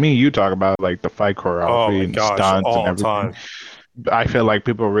attention to that. You talk about like the fight choreography and stunts and everything. Time. I feel like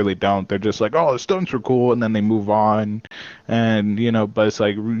people really don't. They're just like, oh, the stunts were cool, and then they move on. And, but it's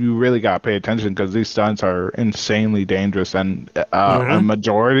like, you really got to pay attention because these stunts are insanely dangerous. And a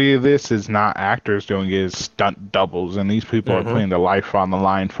majority of this is not actors doing it, it's stunt doubles. And these people are putting their life on the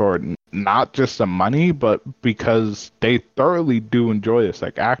line for it. Not just the money, but because they thoroughly do enjoy this.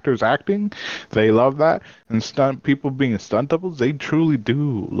 Like actors acting, they love that. And stunt people being stunt doubles, they truly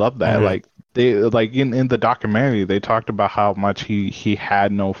do love that. Like they like in the documentary, they talked about how much he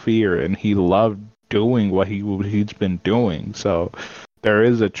had no fear and he loved doing what he's been doing. So there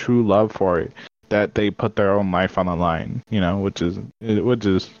is a true love for it that they put their own life on the line, which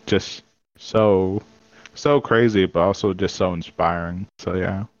is just so crazy, but also just so inspiring. So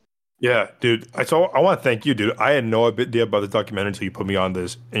yeah. Yeah, dude. I want to thank you, dude. I had no idea about the documentary until you put me on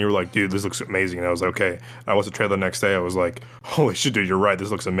this, and you were like, "Dude, this looks amazing." And I was like, "Okay." I watched the trailer the next day. I was like, "Holy shit, dude! You're right. This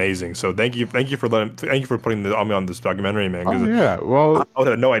looks amazing." So thank you for putting me on this documentary, man. Oh yeah, well, I would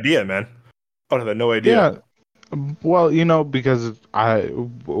have no idea, man. I would have no idea. Yeah, well, because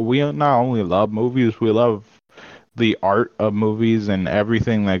we not only love movies, we love the art of movies and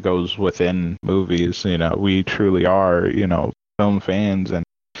everything that goes within movies. We truly are, film fans, and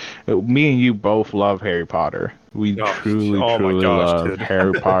me and you both love Harry Potter. We truly love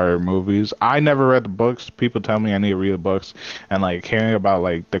Harry Potter movies. I never read the books. People tell me I need to read the books, and like hearing about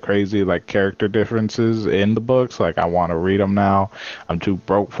like the crazy like character differences in the books, like I want to read them now. I'm too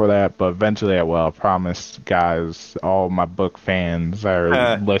broke for that, but eventually I will. I promise, guys, all my book fans that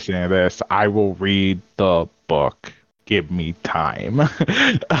are listening to this, I will read the book. Give me time.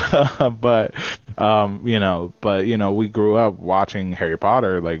 But But we grew up watching Harry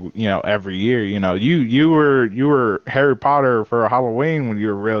Potter, like, every year. You were Harry Potter for Halloween when you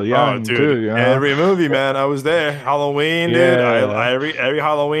were real Oh, young dude, too. every movie, man, I was there. Halloween, dude. Yeah, I every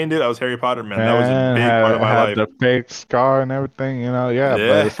Halloween, dude, I was Harry Potter, man. That was a man, big part of my had life. the fake scar and everything, yeah,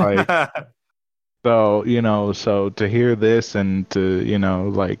 but it's like, Yeah. so, so to hear this and to,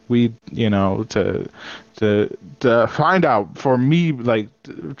 like we, to find out, for me, like,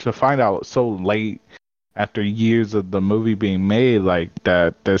 to find out so late after years of the movie being made, like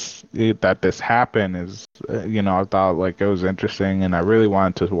that this happened is, I thought like it was interesting, and I really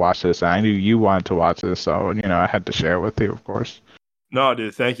wanted to watch this. And I knew you wanted to watch this, so I had to share it with you, of course. No,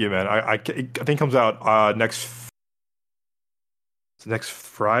 dude, thank you, man. I think it comes out next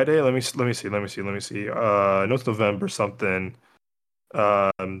Friday. Let me see. I know it's November something.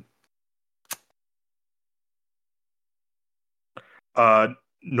 Um, uh,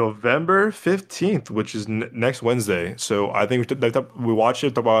 November 15th, which is next Wednesday. So I think we watched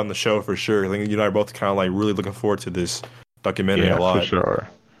it about on the show for sure. I think you and I are both kind of like really looking forward to this documentary a Yeah, for lot. sure.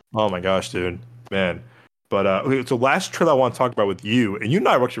 Oh my gosh, dude, man. But okay, so last trailer I want to talk about with you, and you and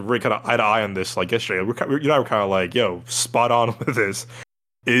I were actually very kind of eye to eye on this like yesterday. You and I were kind of like, yo, spot on with this.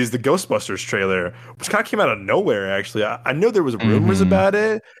 Is the Ghostbusters trailer, which kind of came out of nowhere, actually. I know there was rumors Hmm. about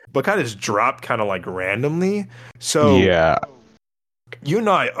it, but kind of just dropped kind of like randomly. So Yeah. you and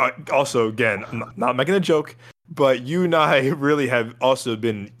I also, again, I'm not making a joke, but you and I really have also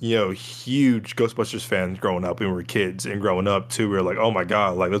been, huge Ghostbusters fans growing up when we were kids and growing up too. We were like, oh my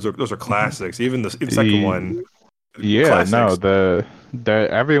God, like those are classics. Even the second one, Yeah, no, classics. the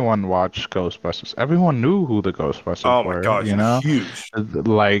everyone watched Ghostbusters. Everyone knew who the Ghostbusters Oh my were, gosh, huge.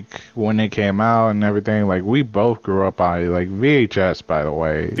 Like when it came out and everything, like we both grew up on like VHS, by the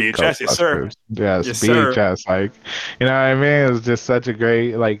way, VHS, yes sir, Ghostbusters. Yes, yes sir. VHS, like what I mean? It's just such a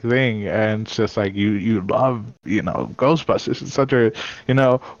great like thing, and it's just like you love, Ghostbusters. It's such a,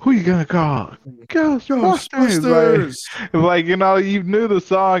 who you gonna call? Ghostbusters, like Ghostbusters. like you knew the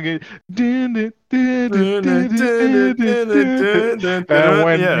song and and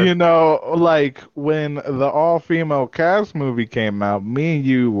when Yeah. like when the all-female cast movie came out, me and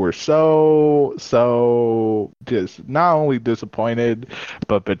you were so just not only disappointed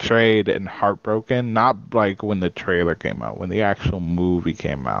but betrayed and heartbroken. Not like when the trailer came out, when the actual movie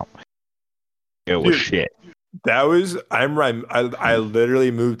came out, it was Dude, shit. that was I'm right. I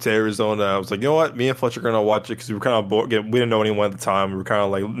literally moved to Arizona. I was like, you know what? Me and Fletcher are gonna watch it because we were kind of bored. We didn't know anyone at the time. We were kind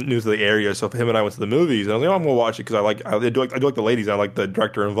of like new to the area. So him and I went to the movies, and I was like, oh, I'm gonna watch it because I do like the ladies. I like the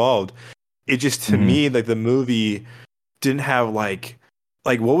director involved. It just to Mhm. me like the movie didn't have like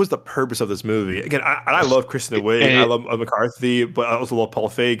what was the purpose of this movie? Again, I love Kristen Wiig. I It, love McCarthy, but I also love Paul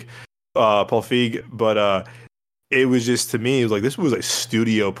Feig. But it was just to me, it was like this was a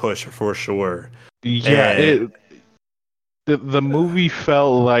studio push for sure. yeah, And the movie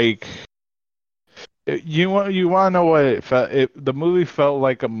felt like you want to know what it felt. The movie felt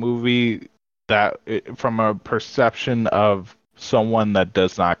like a movie from a perception of someone that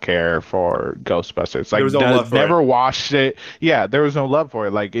does not care for Ghostbusters. there Like was no love for it. never watched it. Yeah, there was no love for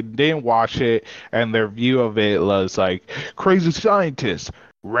it. Like it didn't watch it, and their view of it was like crazy scientists.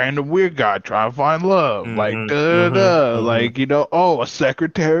 Random weird guy trying to find love, like Hmm. da da Hmm. da, Hmm. like oh, a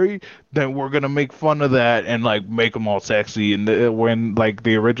secretary, then we're gonna make fun of that and like make them all sexy. And when like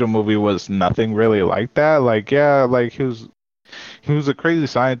the original movie was nothing really like that. Like yeah, like he was a crazy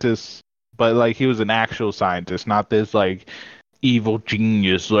scientist, but like he was an actual scientist, not this like evil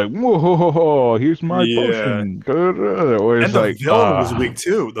genius. Like whoa, here's my Yeah. potion. Da, da, da. Or it's And the like villain was weak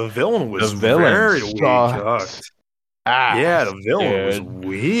too. The villain the was villain very weak. sucked Yeah, ass, the villain was dude.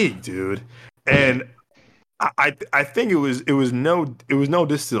 weak, dude. And I think it was no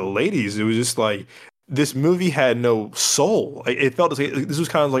diss to the ladies. It was just like this movie had no soul. It felt like this was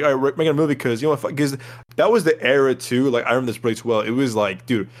kind of like, all right, we're making a movie because because that was the era too. Like I remember this really well. It was like,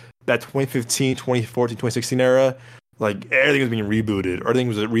 dude, that 2015, 2014, 2016 era. Like everything was being rebooted. Everything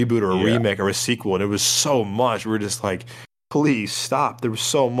was a reboot or a Yeah, remake or a sequel, and it was so much. We were just like, please stop. There was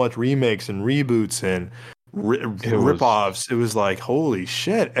so much remakes and reboots and it was. rip-offs. It was like, holy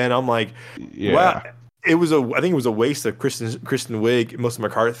shit. And I'm like, wow. Yeah. I think it was a waste of Kristen Wiig, Melissa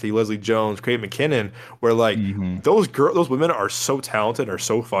McCarthy, Leslie Jones, Kate McKinnon, where like Hmm. those women are so talented, are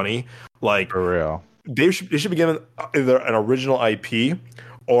so funny. Like For real. they should be given either an original IP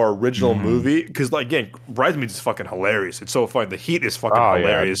or original Hmm. movie. Because like again, Bridesmaids is fucking hilarious. It's so funny. The Heat is fucking Oh yeah,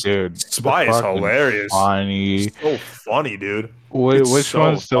 hilarious. dude. The Spy is fucking hilarious. funny. So funny, dude. It's Which so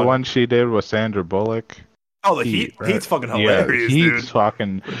one's the funny. one she did with Sandra Bullock? Oh, the Heat, right? Heat's fucking Yeah, hilarious, Heat's dude.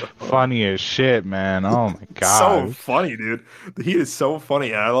 fucking funny as shit, man. Oh my So god. funny, dude. The Heat is so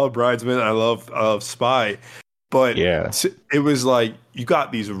funny. And I love Bridesmaid. I love Spy. But Yeah. it was like you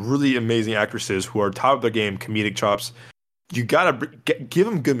got these really amazing actresses who are top of their game, comedic chops. You gotta give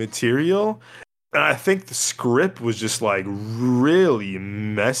them good material. And I think the script was just like really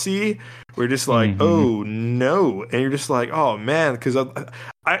messy. We're just like, Hmm. oh no, and you're just like, oh man, because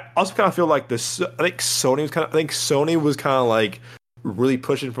I also kind of feel like this. I think Sony was kind of like really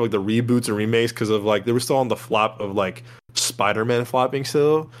pushing for like the reboots and remakes because of like they were still on the flop of like Spider-Man flopping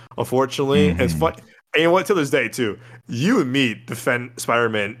still, unfortunately. And it's Hmm. fun. And you know what? To this day too, you and me defend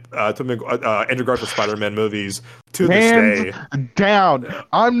Spider-Man, Andrew Garfield Spider-Man movies to this Hands day. down.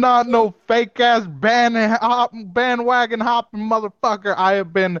 I'm not no fake ass bandwagon hopping motherfucker. I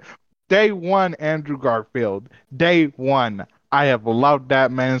have been day one Andrew Garfield. Day one. I have loved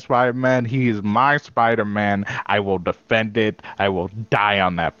that man, Spider Man. He is my Spider Man. I will defend it. I will die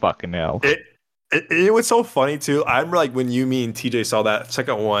on that fucking hill. It was so funny too. I remember like when you, me, and TJ saw that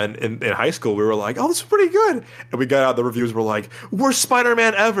second one in high school, we were like, "Oh, this is pretty good," and we got out the reviews. Were like, "Worst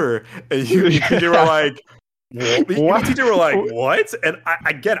Spider-Man ever," and you, me, and TJ were like, "What?" You and What? TJ were like, "What?" And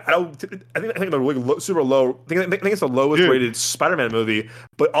I get it. I don't. I think they're really super low. I think it's the lowest Dude, rated Spider-Man movie.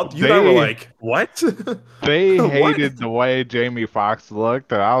 But you and I were they like, "What? they What?" hated the way Jamie Foxx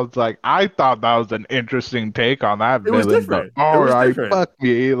looked, and I was like, I thought that was an interesting take on that It was villain, but different. It all was right, different. fuck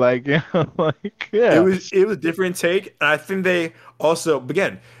me, like, like, yeah, It was a different take, and I think they also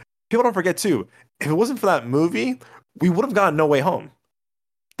again, people don't forget too. If it wasn't for that movie, we would have gotten No Way Home.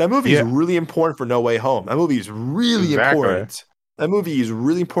 That movie is yeah, really important for No Way Home. That movie is really exactly. important. That movie is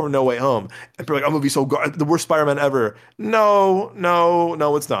really important for No Way Home. And people are like, "Oh, movie's so good, the worst Spider-Man ever." No, no,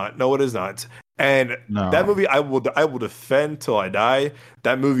 no, it's not. No, it is not. And that No, movie, I will defend till I die.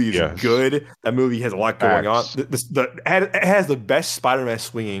 That movie is yes, good. That movie has a lot going on. facts. It has the best Spider-Man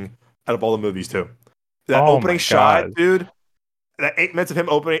swinging out of all the movies too. That Oh opening my shot, god. dude. That 8 minutes of him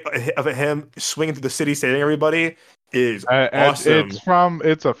opening of him swinging through the city, saving everybody is And awesome.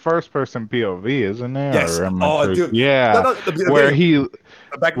 it's a first person POV, isn't it? Yes. Or am I Oh, trick? dude. No, Yeah, no. where he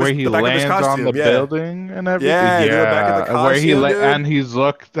where he The back of his lands on the costume. Yeah. building and everything. Yeah. The back of the Yeah, where costume, dude. and he's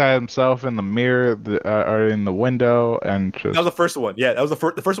looked at himself in the mirror, or in the window, and That was just the first one. Yeah. That was the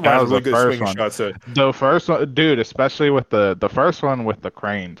first. The first one that has was the really good first swinging one. shots. So The first one, dude, especially with the first one with the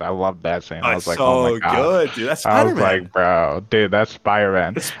cranes. I love that scene. I it's was like, oh my so god. good, dude. That's I Spider was Man. like, bro, dude, that's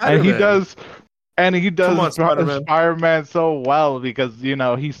Spider-Man. It's And Spider Man. he Come does on, Spider Man. Spider-Man so well because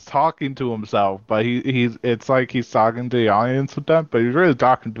he's talking to himself, but he's it's like he's talking to the audience with them, but he's really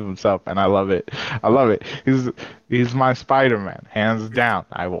talking to himself, and I love it. I love it. He's my Spider-Man, hands down.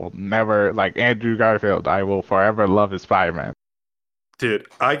 I will never like Andrew Garfield. I will forever love his Spider-Man. Dude,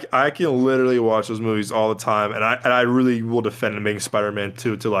 I can literally watch those movies all the time, and I really will defend Amazing Spider-Man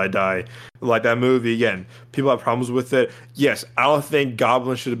 2 till I die. Like that movie again, people have problems with it. Yes, I don't think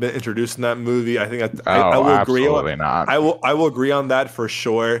Goblin should have been introduced in that movie. I think I Oh, will agree on absolutely not. I will agree on that for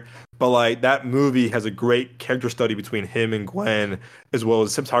sure. But like that movie has a great character study between him and Gwen, as well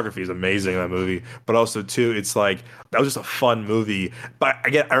as cinematography is amazing in that movie. But also too, it's like that was just a fun movie. But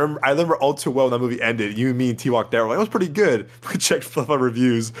again, I remember all too well when that movie ended. You and me and T walked there, were like, it was pretty good. We checked flip on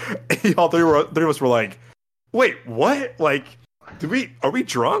reviews. And all three of us were like, wait, what? Like, are we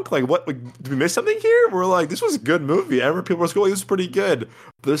drunk? Like what, like, did we miss something here? We're like, this was a good movie. I remember people were going, this was pretty good.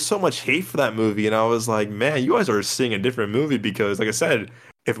 But there's so much hate for that movie, and I was like, man, you guys are seeing a different movie because, like I said,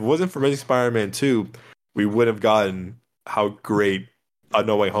 if it wasn't for Amazing Spider-Man 2, we would have gotten how great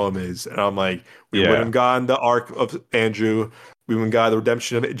No Way Home is. And I'm like, we wouldn't Yeah, have gotten the arc of Andrew. We wouldn't got the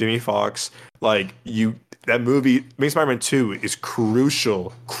redemption of Jimmy Fox. Like that movie, Amazing Spider-Man 2 is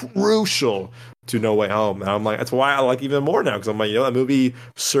crucial to No Way Home. And I'm like, that's why I like it even more now because I'm like, that movie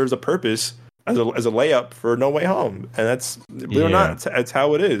serves a purpose as a layup for No Way Home, and that's believe it or yeah, not, that's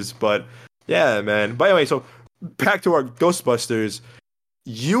how it is. But yeah, man. By the way, so back to our Ghostbusters.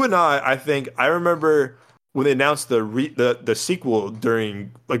 You and I think I remember when they announced the sequel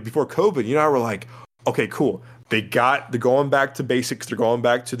during like before COVID. You and I were like, okay, cool. They're going back to basics. They're going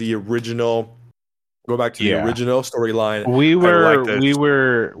back to the original. Go back to the yeah. original storyline. We I like were this.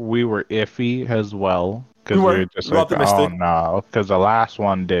 we were iffy as well We because we were were just we were like, oh optimistic. no, because the last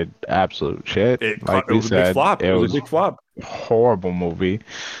one did absolute shit. Like It we was a big said, flop. it It was a was big flop. a horrible movie.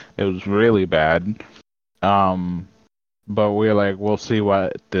 It was really bad. Um, but we're like, we'll see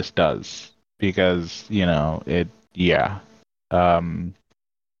what this does because it, yeah. Um,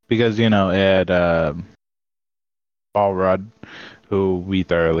 because it had Paul Rudd, who we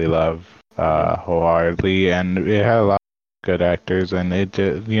thoroughly love, wholeheartedly, and it had a lot good actors, and it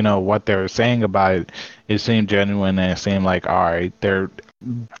just, what they were saying about it, it seemed genuine, and it seemed like, all right,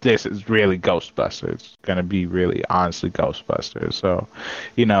 this is really Ghostbusters. It's gonna be really honestly Ghostbusters. So,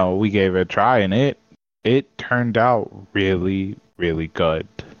 we gave it a try, and it turned out really, really good.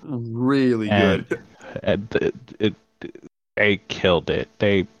 Really And good. They killed it.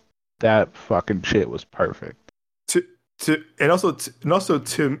 That fucking shit was perfect. And also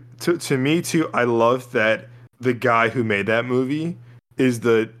to me too, I love that the guy who made that movie is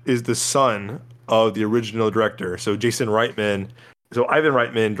the son of the original director. So Jason Reitman. So Ivan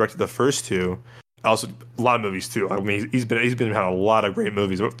Reitman directed the first two. Also, a lot of movies too. I mean, he's been in a lot of great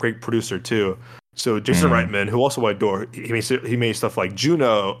movies. A great producer too. So Jason Reitman, who also I adore, he made stuff like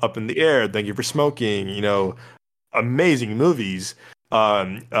Juno, Up in the Air, Thank You for Smoking. Amazing movies.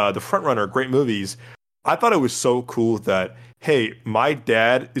 The Front Runner, great movies. I thought it was so cool that, hey, my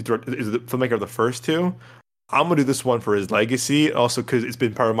dad is the filmmaker of the first two. I'm gonna do this one for his legacy, also because it's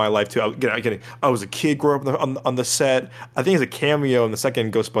been part of my life too. I was a kid growing up on the set. I think it's a cameo in the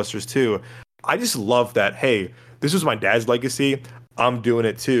second Ghostbusters too. I just love that. Hey, this was my dad's legacy. I'm doing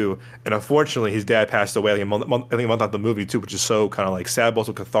it too. And unfortunately, his dad passed away like a month after the movie too, which is so kind of like sad, but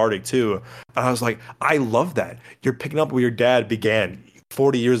also cathartic too. And I was like, I love that. You're picking up where your dad began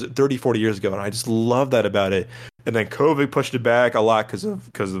 40 years ago. And I just love that about it. And then COVID pushed it back a lot because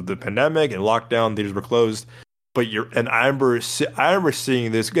of the pandemic and lockdown. Theaters were closed. But I remember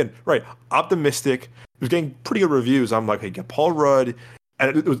seeing this again, right? Optimistic. It was getting pretty good reviews. I'm like, hey, get Paul Rudd.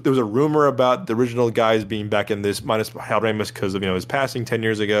 And there was a rumor about the original guys being back in this, minus Hal Ramis because of his passing 10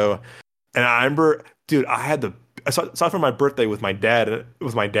 years ago. And I remember, dude, I saw it for my birthday with my dad,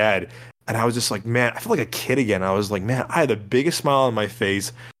 and I was just like, man, I feel like a kid again. I was like, man, I had the biggest smile on my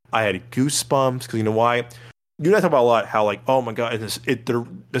face. I had goosebumps because you know why? You and I talk about a lot how like, oh my god, the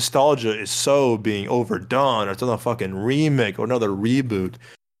nostalgia is so being overdone, or it's another fucking remake or another reboot.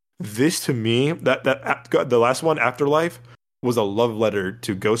 This to me, that the last one, Afterlife, was a love letter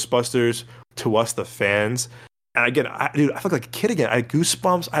to Ghostbusters, to us, the fans. And again, I felt like a kid again. I had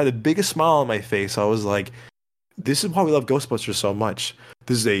goosebumps. I had the biggest smile on my face. I was like, this is why we love Ghostbusters so much.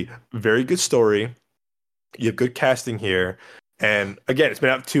 This is a very good story. You have good casting here. And again, it's been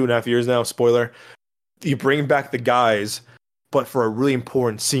out 2.5 years now. Spoiler. You bring back the guys, but for a really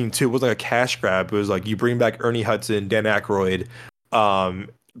important scene too. It wasn't like a cash grab. It was like you bring back Ernie Hudson, Dan Aykroyd,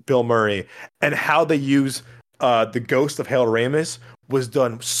 Bill Murray, and how they use the ghost of Harold Ramis was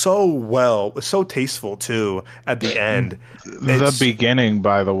done so well. It was so tasteful too at the end. The beginning,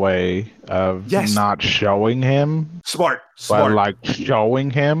 by the way, of not showing him. Smart. But like showing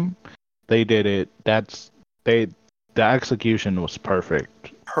him, they did it. The execution was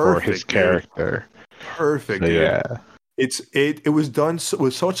perfect for his character. Perfect. So, yeah. It was done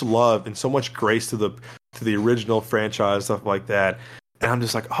with so much love and so much grace to the original franchise, stuff like that. And I'm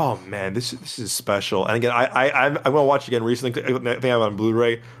just like, oh man, this is special. And again, I'm gonna watch it again recently. I think I have it on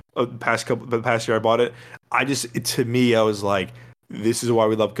Blu-ray. The past year I bought it. To me, I was like, this is why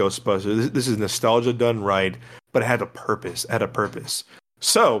we love Ghostbusters. This is nostalgia done right, but it had a purpose.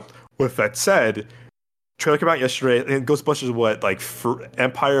 So with that said, trailer came out yesterday, and Ghostbusters, what, like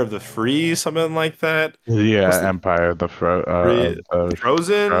Empire of the Free, something like that? Yeah, Empire of the Frozen?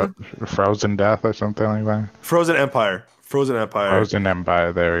 Frozen Death or something like that. Frozen Empire.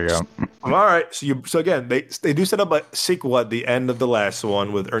 There we go. All right. So again, they do set up a sequel at the end of the last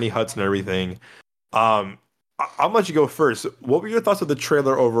one with Ernie Hudson and everything. I'll let you go first. What were your thoughts of the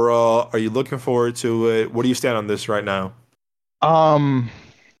trailer overall? Are you looking forward to it? Where do you stand on this right now?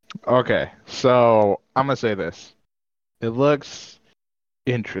 Okay, so I'm gonna say this. It looks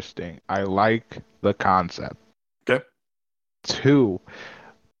interesting. I like the concept. Okay. 2,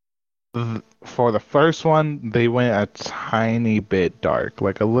 for the first one, they went a tiny bit dark,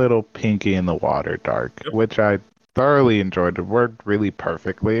 like a little Pinky in the Water dark, which I thoroughly enjoyed. It worked really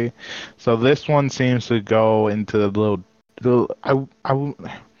perfectly. So this one seems to go into a little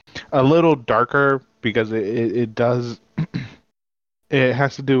darker because it does. It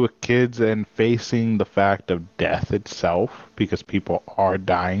has to do with kids and facing the fact of death itself, because people are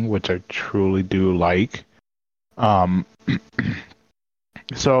dying, which I truly do like.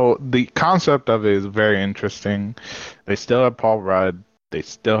 So the concept of it is very interesting. They still have Paul Rudd. They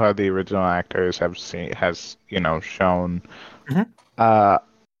still have the original actors shown. Mm-hmm.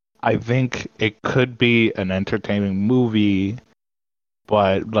 I think it could be an entertaining movie,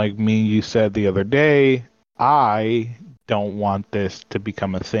 but like you said the other day, I don't want this to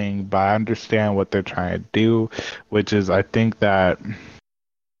become a thing, but I understand what they're trying to do, which is, I think that,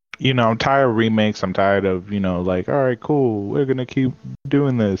 I'm tired of remakes. I'm tired of, all right, cool, we're going to keep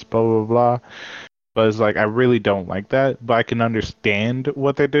doing this, blah, blah, blah. But it's like I really don't like that. But I can understand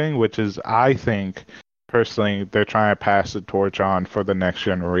what they're doing, which is I think personally they're trying to pass the torch on for the next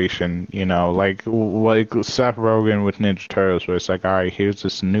generation. You know, like Seth Rogen with Ninja Turtles, where it's like, all right, here's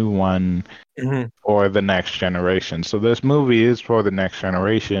this new one for the next generation. So this movie is for the next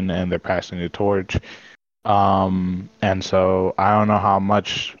generation, and they're passing the torch. And so I don't know how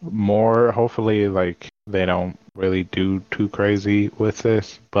much more. Hopefully, like they don't really do too crazy with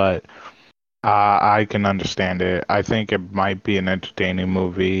this, but I can understand it. I think it might be an entertaining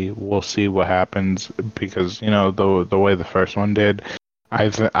movie. We'll see what happens because the way the first one did. I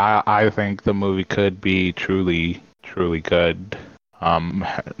think the movie could be truly good.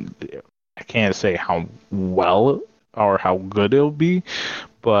 I can't say how well or how good it'll be,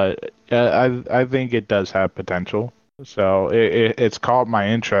 but I think it does have potential. So it's caught my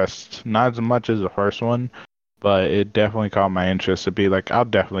interest, not as much as the first one, but it definitely caught my interest to be like, I'll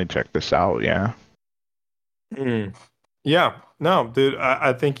definitely check this out. Yeah. Yeah. No, dude,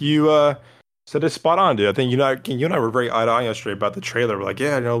 I think you said it spot on, dude. I think you and I were very eye to eye yesterday about the trailer. We're like,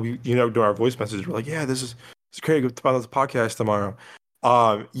 yeah, during our voice messages, we're like, yeah, this is great about this podcast tomorrow.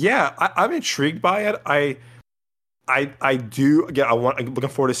 Yeah, I'm intrigued by it. I do again. I'm looking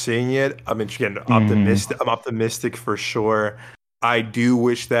forward to seeing it. Again optimistic. I'm optimistic for sure. I do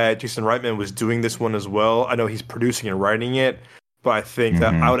wish that Jason Reitman was doing this one as well. I know he's producing and writing it, but I think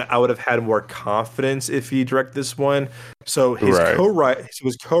that I would have had more confidence if he directed this one. So his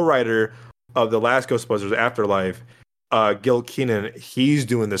co-writer of the last Ghostbusters Afterlife, Gil Keenan, he's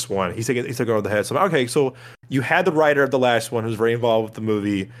doing this one. He's taking over the head. So okay, so you had the writer of the last one who's very involved with the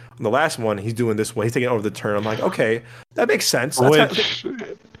movie. On the last one, he's doing this one. He's taking over the turn. I'm like, okay, that makes sense. Sorry,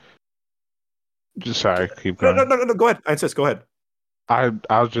 keep going. No. Go ahead. I insist. Go ahead. I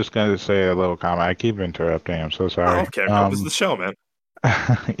was just going to say a little comment. I keep interrupting. I'm so sorry. Oh, okay, bro. This is the show, man.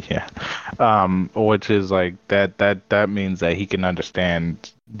 Yeah. Which is like that means that he can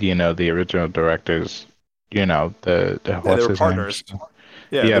understand, the original directors, the what's his partners. name?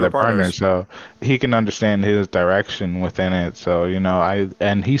 Yeah, they're partners. So he can understand his direction within it. So,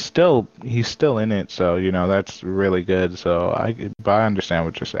 he's still in it. So, that's really good. So but I understand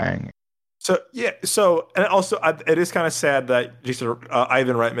what you're saying. So and also it is kind of sad that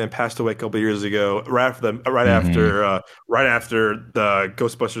Ivan Reitman passed away a couple of years ago, right after the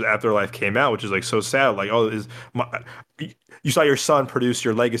Ghostbusters Afterlife came out, which is like so sad. Like, you saw your son produce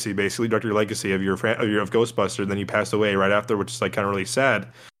your legacy, basically direct your legacy of of Ghostbusters, and then he passed away right after, which is like kind of really sad.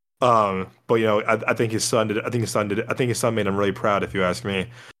 But I think his son did. I think his son made him really proud, if you ask me.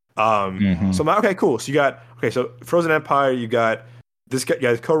 So I'm like, okay, cool. So so Frozen Empire, you got. This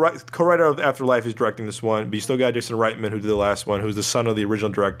guy, co-writer of Afterlife is directing this one, but you still got Jason Reitman, who did the last one, who's the son of the original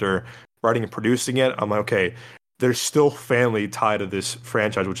director, writing and producing it. I'm like, okay, there's still family tied to this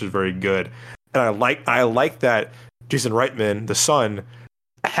franchise, which is very good. And I like that Jason Reitman, the son,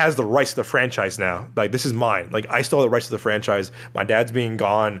 has the rights to the franchise now. Like, this is mine. Like, I still have the rights to the franchise. My dad's being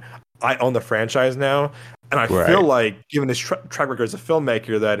gone. I own the franchise now. And I feel like, given his track record as a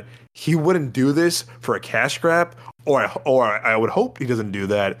filmmaker, that he wouldn't do this for a cash grab. Or I would hope he doesn't do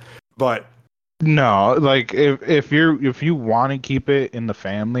that, but no, like if you want to keep it in the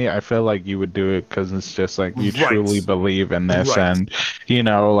family, I feel like you would do it because it's just like you truly believe in this, and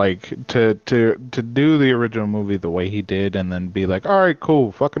like to do the original movie the way he did, and then be like, all right,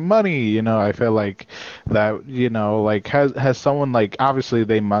 cool, fucking money, I feel like that, like has someone like obviously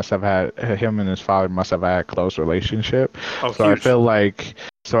they must have had him and his father must have had a close relationship, so huge.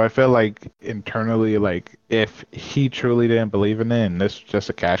 I feel like internally, like if he truly didn't believe in it and this was just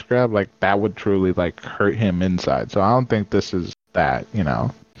a cash grab, like that would truly like hurt him inside. So I don't think this is that, I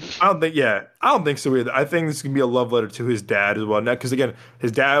don't think so either. I think this can be a love letter to his dad as well. Because again,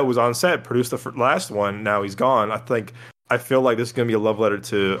 his dad was on set, produced the last one. Now he's gone. I feel like this is going to be a love letter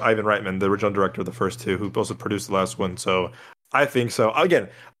to Ivan Reitman, the original director of the first two, who also produced the last one. So I think so. Again,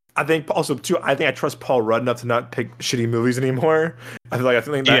 I think also too. I think I trust Paul Rudd enough to not pick shitty movies anymore. I feel like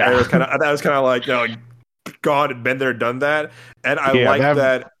that was kind of like gone and been there, done that. And I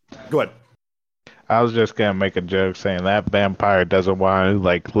that. Go ahead. I was just gonna make a joke saying that vampire doesn't want to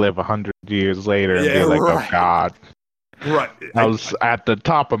like live 100 years later and be like, oh god. Right. I was at the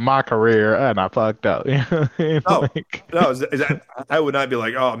top of my career and I fucked up. I would not be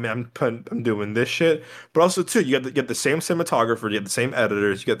like, oh man, I'm doing this shit. But also too, you get the same cinematographer, you get the same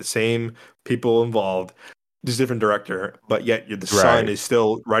editors, you get the same people involved, just different director, but yet the son is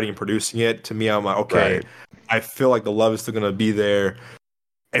still writing and producing it. To me, I'm like, okay, I feel like the love is still gonna be there.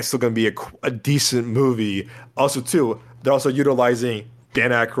 It's still gonna be a decent movie. Also too, they're also utilizing Dan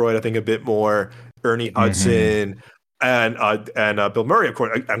Aykroyd, I think, a bit more, Ernie Hudson. and Bill Murray, of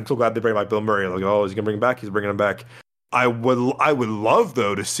course. I'm so glad they bring back Bill Murray. Like, oh, is he gonna bring him back? He's bringing him back. I would love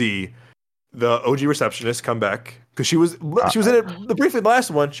though to see the OG receptionist come back because she was in it briefly the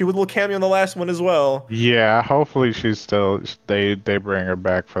last one. She was a little cameo in the last one as well. Yeah, hopefully they bring her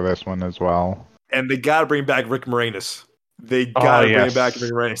back for this one as well. And they gotta bring back Rick Moranis. They gotta bring back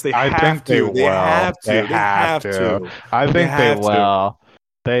Rick Moranis. They have to. They have to. They have to. I think they will.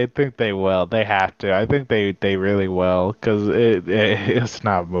 They think they will. They have to. I think they really will because it's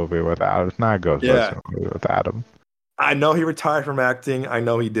not a movie without. It's not a Ghostbusters movie without him. I know he retired from acting. I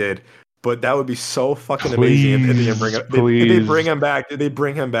know he did. But that would be so fucking amazing if they bring him back. Did they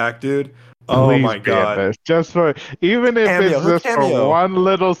bring him back, dude? Oh my god! Just for even if it's just for one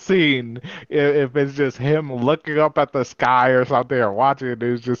little scene, if it's just him looking up at the sky or something or watching it,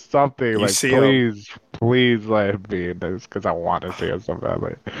 it's just something like please let him be in this because I want to see him so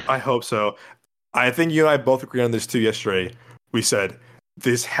badly. I hope so. I think you and I both agreed on this too yesterday. We said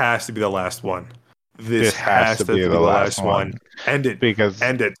this has to be the last one. This has to be the last one. End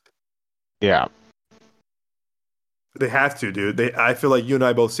it. Yeah. They have to, dude. I feel like you and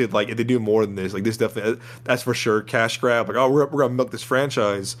I both said like if they do more than this, like this definitely that's for sure cash grab. Like, oh, we're gonna milk this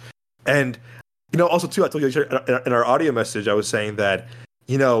franchise. And also too, I told you in our audio message, I was saying that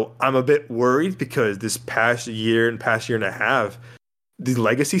I'm a bit worried because this past year and a half, the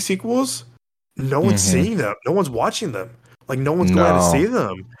legacy sequels, no one's seeing them. No one's watching them. Like no one's going to see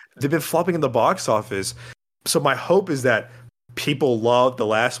them. They've been flopping in the box office. So my hope is that people love the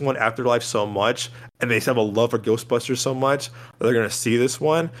last one, Afterlife, so much, and they have a love for Ghostbusters so much that they're going to see this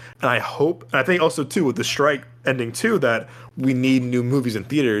one. And I hope, and I think also too with the strike ending too, that we need new movies in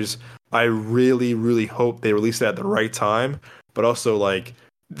theaters. I really, really hope they release it at the right time, but also like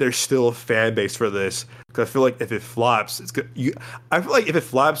there's still a fan base for this because I feel like if it flops, it's good. I feel like if it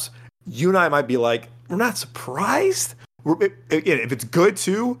flops, you and I might be like, we're not surprised. If it's good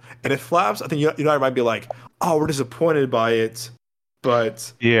too, and it flops, I think you and I might be like, oh, we're disappointed by it.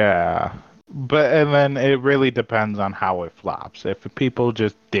 But yeah, and then it really depends on how it flops. If people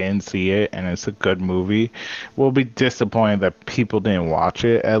just didn't see it and it's a good movie, we'll be disappointed that people didn't watch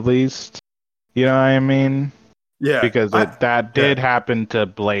it at least. You know what I mean? Yeah, because that did happen to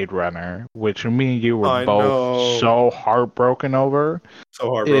Blade Runner, which me and you were both so heartbroken over. So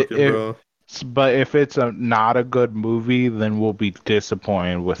heartbroken, bro. But if it's not a good movie, then we'll be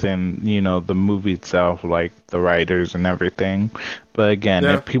disappointed within, the movie itself, like the writers and everything. But again,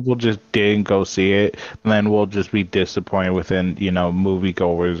 if people just didn't go see it, then we'll just be disappointed within,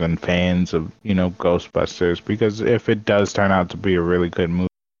 moviegoers and fans of, Ghostbusters. Because if it does turn out to be a really good movie,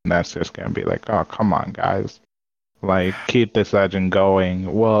 that's just going to be like, oh, come on, guys. Like, keep this legend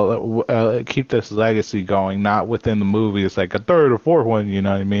going. Well, keep this legacy going, not within the movie. It's like a third or fourth one, you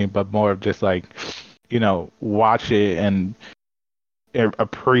know what I mean? But more of just like, watch it and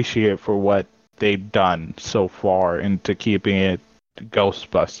appreciate for what they've done so far into keeping it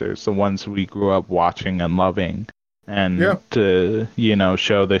Ghostbusters, the ones we grew up watching and loving. And to,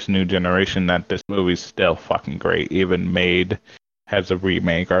 show this new generation that this movie's still fucking great, even made as a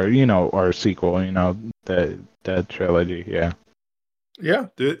remake or, or a sequel, the trilogy, yeah,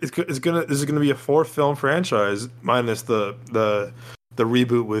 dude. This is gonna be a 4-film franchise minus the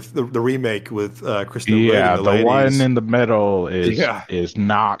reboot with the remake with Kristen Wiig. Yeah, the one in the middle is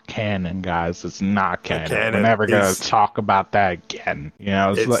not canon, guys. It's not canon. We're never gonna talk about that again.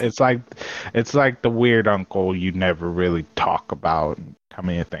 It's like the weird uncle you never really talk about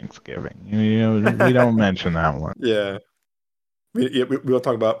coming to Thanksgiving. We don't mention that one. Yeah, we don't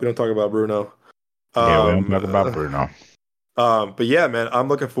talk about Bruno. We don't talk about Bruno. But yeah, man, I'm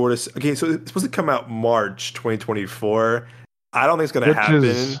looking forward to. Okay, so it's supposed to come out March 2024. I don't think it's gonna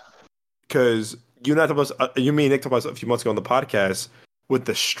happen because you and me and Nick talked about a few months ago on the podcast with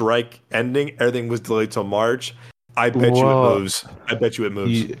the strike ending. Everything was delayed till March. I bet you it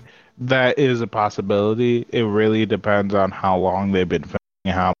moves. That is a possibility. It really depends on how long they've been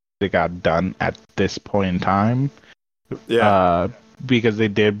filming, how they got done at this point in time. Yeah, because they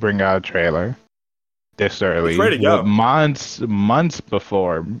did bring out a trailer this early, it's ready to go. months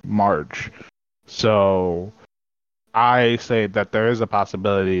before March. So I say that there is a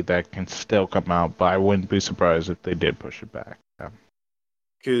possibility that can still come out, but I wouldn't be surprised if they did push it back.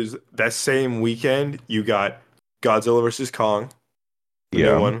 Because that same weekend, you got Godzilla vs. Kong, the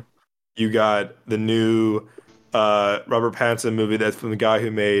new one. You got the new Robert Pattinson movie that's from the guy who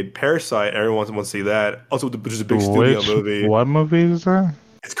made Parasite. Everyone wants to see that. Also, which is a big studio movie. What movie is that?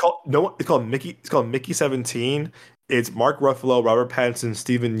 It's called Mickey. It's called Mickey 17. It's Mark Ruffalo, Robert Pattinson,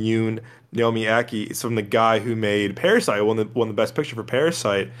 Stephen Yeun, Naomi Ackie. It's from the guy who made Parasite, won the Best Picture for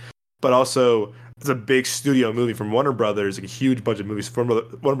Parasite. But also, it's a big studio movie from Warner Brothers, like a huge budget movies from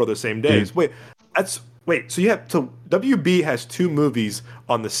Warner Brothers same days. Wait, so you have WB has 2 movies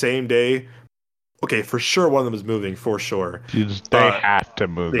on the same day. Okay, for sure one of them is moving for sure. They have to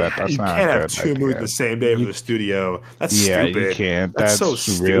move that. That's you not can't have good 2 movies the same day for the studio. That's stupid. You can't. That's so real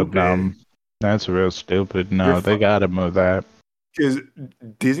stupid. dumb. That's real stupid. No, they gotta move that. Because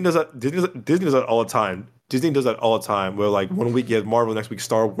Disney does that. Disney does that all the time. Disney does that all the time. Where like 1 week you have Marvel, next week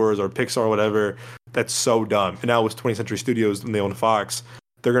Star Wars or Pixar or whatever. That's so dumb. And now with 20th Century Studios and they own Fox,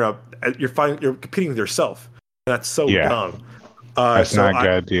 you're competing with yourself. And that's so dumb. That's not a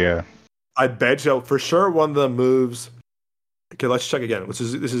good idea. I bet you for sure one of them moves. Okay, let's check again. This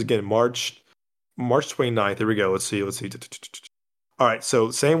is again March 29th. Here we go. Let's see. All right, so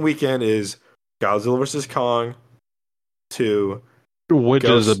same weekend is Godzilla vs. Kong 2, which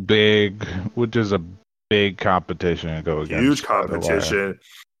is a big competition to go against. Huge competition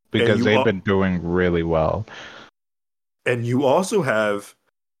because they've been doing really well. And you also have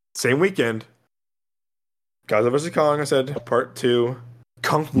same weekend Godzilla vs. Kong. I said Part 2.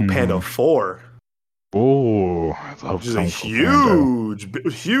 Kung Fu Panda 4. Oh, I love Kung Fu huge.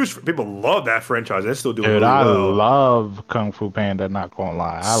 People love that franchise. They're still doing really well. I love Kung Fu Panda. Not gonna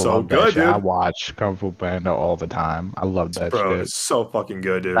lie, I love that shit. Dude. I watch Kung Fu Panda all the time. I love that shit. It's so fucking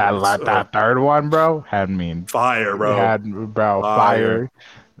good, dude. That third one, bro, had me fire, bro. Fire.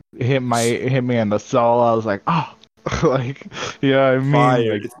 Hit me in the soul. I was like, oh, like, yeah, I mean,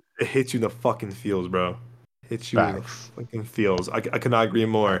 fire. Like, it hits you in the fucking feels, bro. Hits you in the fucking feels. I could not agree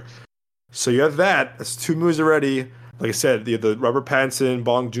more. So you have that. That's 2 movies already. Like I said, the Robert Pattinson,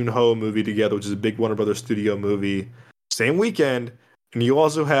 Bong Joon-ho movie together, which is a big Warner Brothers studio movie. Same weekend. And you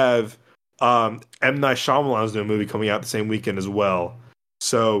also have M. Night Shyamalan's new movie coming out the same weekend as well.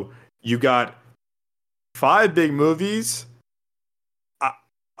 So you got 5 big movies.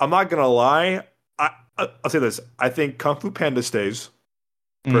 I'm not going to lie. I'll say this. I think Kung Fu Panda stays,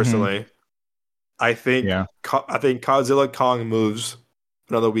 personally. Mm-hmm. I think Godzilla Kong moves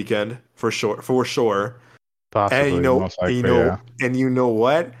another weekend for sure. Possibly, and you know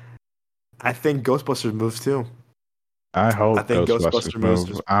what? I think Ghostbusters moves too. I hope Ghostbusters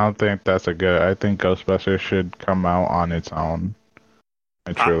moves. I don't think that's a good. I think Ghostbusters should come out on its own.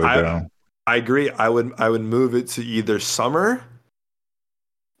 I truly do. I agree. I would move it to either summer.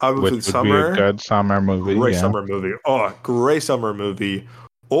 Which would summer. Be a good summer movie. Great summer movie. Oh, great summer movie.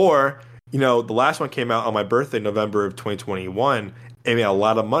 Or the last one came out on my birthday, November of 2021, and made a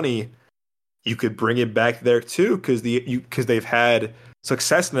lot of money. You could bring it back there too, because they've had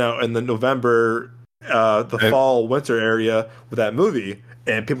success now in the November, fall, winter area with that movie,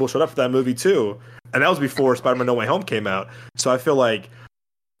 and people showed up for that movie too. And that was before Spider-Man: No Way Home came out. So I feel like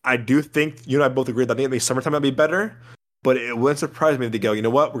I do think you and I both agree that I think in the summertime that'd be better. But it wouldn't surprise me if they go, you know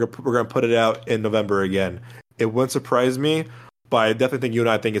what, we're gonna put it out in November again. It wouldn't surprise me. But I definitely think you and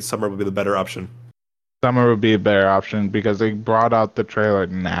I think summer would be the better option. Summer would be a better option because they brought out the trailer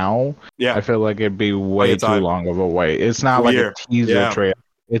now. Yeah. I feel like it'd be way too long of a wait. It's not like a teaser trailer.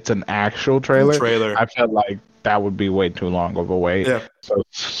 It's an actual trailer. I feel like that would be way too long of a wait. Yeah. So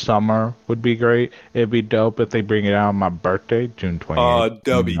summer would be great. It'd be dope if they bring it out on my birthday, June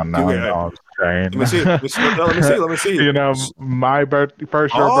 28th. Let me see. My birthday,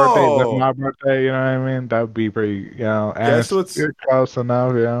 first year birthday is my birthday. You know what I mean? That would be pretty. Guess what's close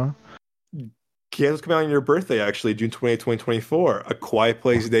enough. Guess what's coming out on your birthday? Actually, June 28th, 2024. A Quiet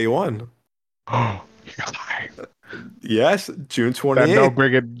Place Day 1. Oh, you're lying. Yes, June 28th.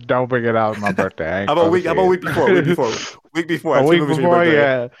 Don't bring it out on my birthday. How about a week before? A week before,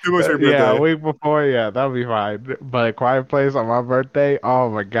 yeah. 2 weeks for your birthday. Yeah, a week before, yeah, that'll be fine. But Quiet Place on my birthday, oh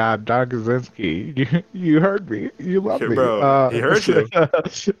my God, John Krasinski, you heard me, you love me, bro. He heard you.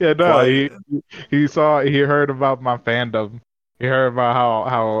 Yeah, no, he heard about my fandom. He heard about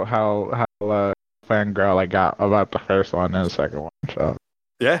how fangirl I got about the first one and the second one. So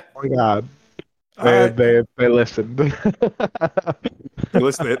yeah, oh my God. They listened.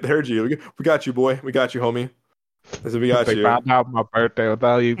 Listen, they heard you. We got you, boy. We got you, homie. Listen, we got you. They found out my birthday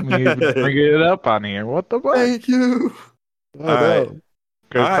without you bringing it up on here. What the fuck? Thank you. All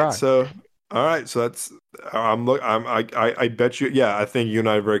right. So that's. I bet you. Yeah, I think you and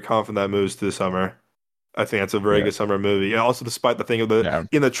I are very confident that moves to the summer. I think that's a very good summer movie. And also, despite the thing of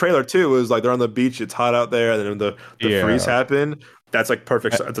in the trailer too, it was like they're on the beach, it's hot out there, and then the freeze happened. That's like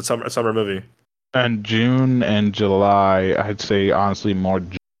perfect. It's a summer movie. And June and July, I'd say honestly more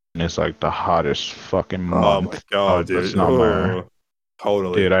June is like the hottest fucking month. Oh my God, dude! Summer.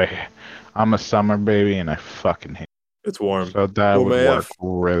 Totally, dude. I'm a summer baby, and I fucking hate it. It's warm, so that would work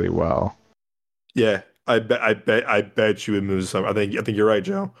really well. Yeah, I bet you would move to summer. I think you're right,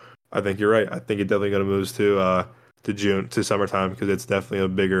 Joe. I think you're right. I think it definitely gonna move to June to summertime because it's definitely a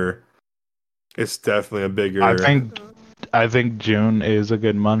bigger. It's definitely a I bigger. think I think June is a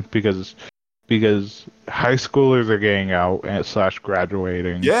good month because high schoolers are getting out and slash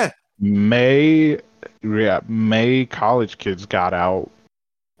graduating. Yeah, May, yeah, May college kids got out,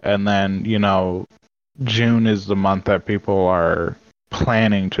 and then June is the month that people are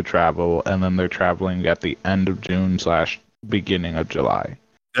planning to travel, and then they're traveling at the end of June slash beginning of July.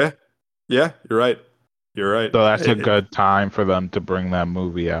 yeah, yeah. You're right. You're right. So that's a good time for them to bring that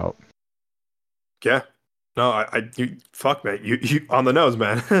movie out. Yeah. No, you fuck, man. You on the nose,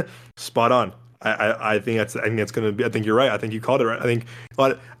 man. Spot on. I think that's gonna be. I think you're right. I think you called it right. I think,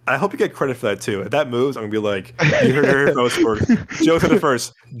 but I hope you get credit for that too. If that moves, I'm gonna be like, you heard it first. Joe said it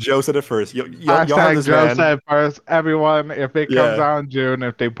first. Joe said it first. Y'all have this, Joe man. said first. Everyone, if it comes out in June,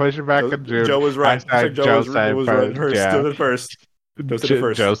 if they push it back in June, Joe was right. Joe said right. first. Yeah. Joe said first. Joe said it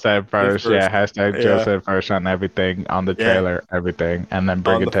first. Joe said first, yeah. Hashtag Joe said first on everything, on the trailer, everything, and then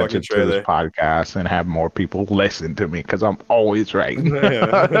bring attention to this podcast and have more people listen to me because I'm always right. When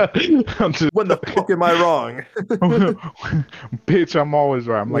the fuck am I wrong? Bitch, I'm always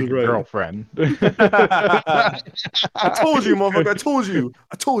right. I'm like your girlfriend. I told you, motherfucker. I told you.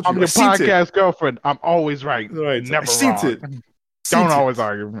 I'm your podcast girlfriend. I'm always right. Right. Never wrong. It. Don't always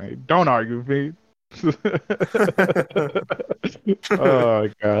argue with me. Don't argue with me. Oh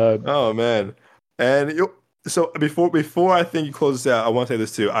God. Oh man. And so before I think you close this out, I want to say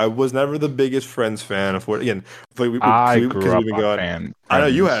this too. I was never the biggest Friends fan. I grew up a fan. I know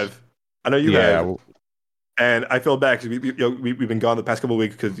you have. Yeah. And I feel bad because we've been gone the past couple of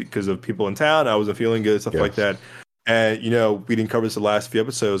weeks because of people in town. I wasn't feeling good, stuff like that. And we didn't cover this the last few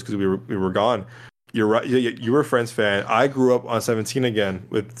episodes because we were gone. You're right. You were a Friends fan. I grew up on 17 again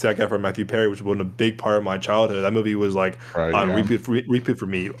with Zac Efron and Matthew Perry, which was a big part of my childhood. That movie was like on repeat for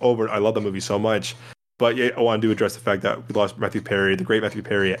me. I love that movie so much. But I want to address the fact that we lost Matthew Perry, the great Matthew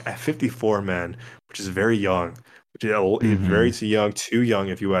Perry, at 54, man, which is very young. Which is very too young,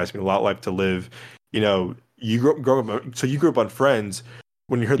 if you ask me. A lot left to live. You grew up. So you grew up on Friends.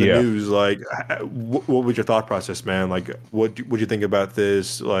 When you heard the news, like, what was your thought process, man? Like, what would you think about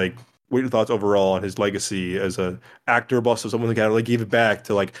this? Like, what are your thoughts overall on his legacy as an actor, but also someone who kind of like gave it back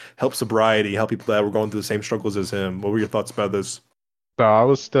to like help sobriety, help people that were going through the same struggles as him? What were your thoughts about this? So I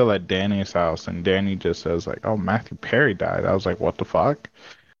was still at Danny's house, and Danny just says like, "Oh, Matthew Perry died." I was like, "What the fuck?"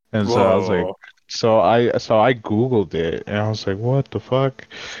 And so I was like, so I Googled it, and I was like, "What the fuck?"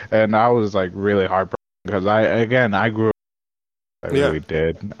 And I was like really heartbroken because I grew up. I really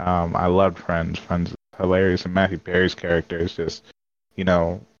did. I loved Friends. Friends is hilarious, and Matthew Perry's character is just,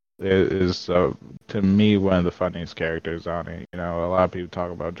 is to me one of the funniest characters on it. A lot of people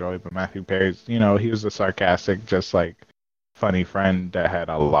talk about Joey, but Matthew Perry's, he was a sarcastic, just like funny friend that had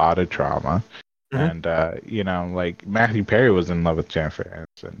a lot of trauma. And like Matthew Perry was in love with Jennifer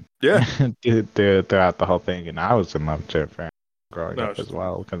Aniston. Yeah, throughout the whole thing, and I was in love with Jennifer Aniston growing up as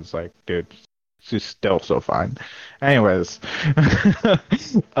well, because like, dude, she's still so fine. Anyways, but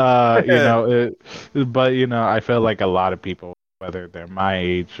I feel like a lot of people, whether they're my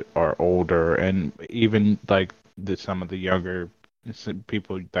age or older, and even like some of the younger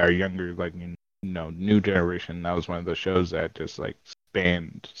people that are younger, like new generation, that was one of the shows that just like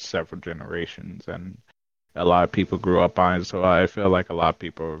spanned several generations, and a lot of people grew up on it. So I feel like a lot of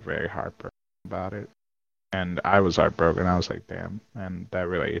people were very heartbroken about it. And I was heartbroken. I was like, damn. And that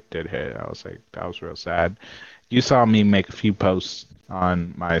really did hit. I was like, that was real sad. You saw me make a few posts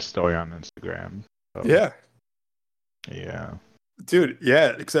on my story on Instagram. So, yeah. Dude,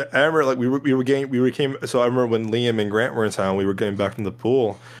 yeah. Because I remember, like, we came. So I remember when Liam and Grant were in town, we were getting back from the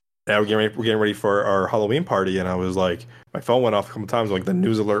pool, and we're getting ready for our Halloween party. And I was like, my phone went off a couple times, like the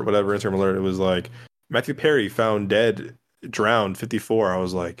news alert, whatever, Instagram alert. It was like Matthew Perry found dead, drowned, 54. I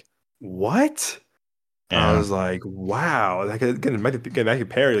was like, what? Yeah. I was like, wow. Like, again, Matthew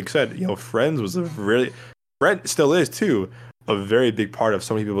Perry, like I said, Friends was Friends still is too, a very big part of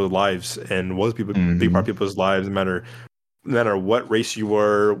so many people's lives, and was big part of people's lives, no matter what race you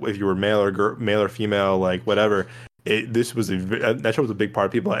were, if you were male or female, like whatever. That show was a big part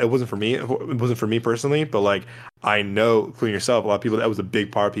of people. It wasn't for me. It wasn't for me personally, but like I know, including yourself, a lot of people, that was a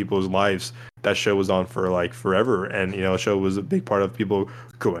big part of people's lives. That show was on for like forever, and the show was a big part of people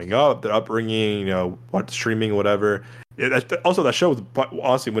growing up, their upbringing, what streaming, whatever. Also, that show was,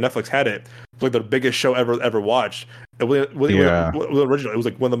 honestly, when Netflix had it, was like the biggest show ever watched. It was original. It was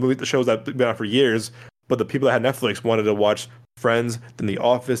like one of the shows that been out for years. But the people that had Netflix wanted to watch Friends, then The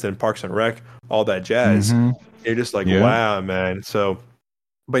Office, then Parks and Rec, all that jazz. You're just like, wow, man. So,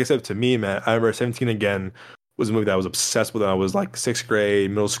 but except to me, man, I remember 17 again was a movie that I was obsessed with when I was like sixth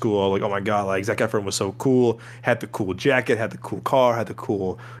grade, middle school. Like, oh my God, like Zac Efron was so cool. Had the cool jacket, had the cool car, had the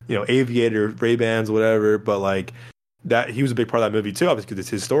cool, aviator, Ray-Bans, whatever. But like that, he was a big part of that movie too, obviously, because it's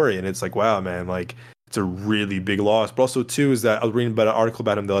his story. And it's like, wow, man, like it's a really big loss. But also too is that I was reading about an article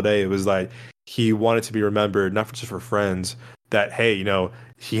about him the other day. It was like he wanted to be remembered, not just for friends, that, hey,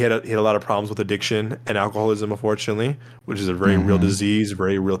 he had a lot of problems with addiction and alcoholism, unfortunately, which is a very real disease,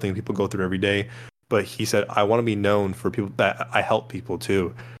 very real thing people go through every day. But he said, I want to be known for people that I help people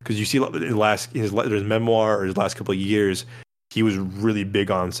too. Because you see his memoir or his last couple of years, he was really big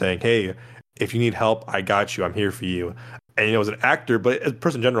on saying, hey, if you need help, I got you. I'm here for you. And, as an actor, but as a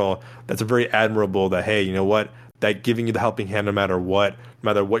person in general, that's a very admirable that, hey, you know what? That giving you the helping hand no matter what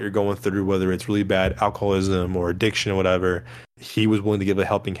you're going through, whether it's really bad alcoholism or addiction or whatever, he was willing to give a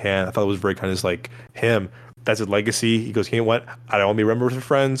helping hand. I thought it was very kind of like him. That's his legacy. He goes, you know what? I don't want to be remembered for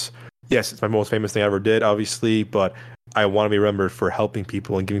friends. Yes, it's my most famous thing I ever did, obviously, but I want to be remembered for helping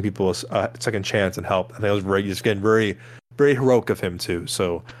people and giving people a second chance and help. I think it was very, very heroic of him too.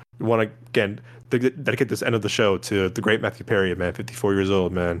 So we want to, again, dedicate this end of the show to the great Matthew Perry, man, 54 years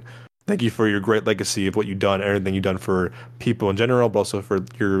old, man. Thank you for your great legacy of what you've done, everything you've done for people in general, but also for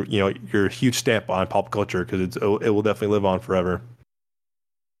your huge stamp on pop culture, because it will definitely live on forever.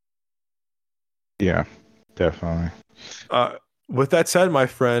 Yeah, definitely. With that said, my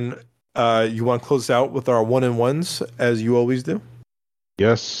friend, you want to close out with our one-and-ones as you always do?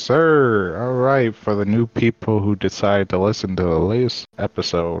 Yes, sir. All right. For the new people who decide to listen to the latest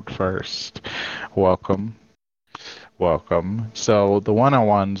episode first, welcome. So the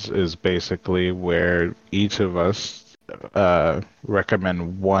one-on-ones is basically where each of us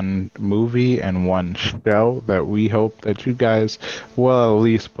recommend one movie and one show that we hope that you guys will at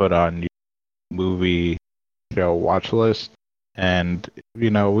least put on your movie show watch list. And,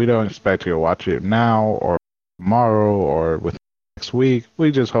 we don't expect you to watch it now or tomorrow or with next week. We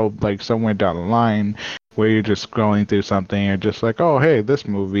just hope like somewhere down the line where you're just scrolling through something and just like, oh, hey, this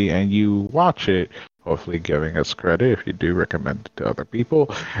movie, and you watch it. Hopefully giving us credit if you do recommend it to other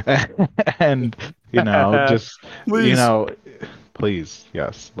people. And, just, please. Please,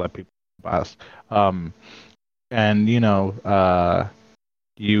 yes, let people pass. And,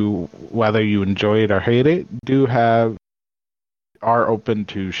 you, whether you enjoy it or hate it, are open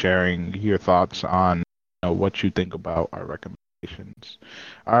to sharing your thoughts on what you think about our recommendations.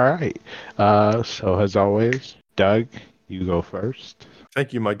 All right. So as always, Doug, you go first.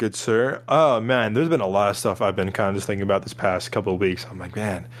 Thank you, my good sir. Oh, man, there's been a lot of stuff I've been kind of just thinking about this past couple of weeks. I'm like,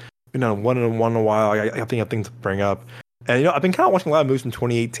 man, been on one in a while. I think I have things to bring up. And, I've been kind of watching a lot of movies from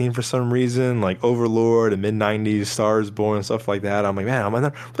 2018 for some reason, like Overlord and mid-90s, Stars Born and stuff like that. I'm like, man, I'm in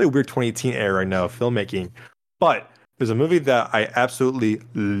a really weird 2018 era right now of filmmaking. But there's a movie that I absolutely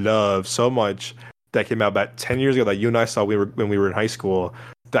love so much that came out about 10 years ago that you and I saw when we were in high school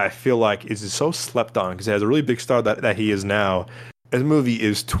that I feel like is so slept on because it has a really big star that he is now. This movie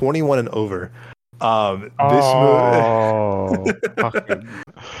is 21 and Over.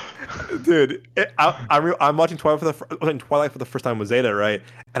 Dude, I'm watching Twilight for the first time with Zeta, right?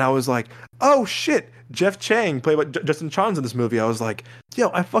 And I was like, oh shit, Jeff Chang played by Justin Chan's in this movie. I was like, yo,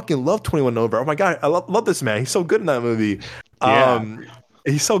 I fucking love 21 and Over. Oh my god, I love this man. He's so good in that movie. Yeah.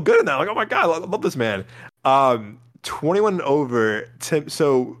 He's so good in that. Like, oh my god, I love this man. 21 and Over.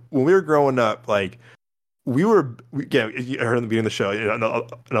 So when we were growing up, like. You heard in the beginning of the show, in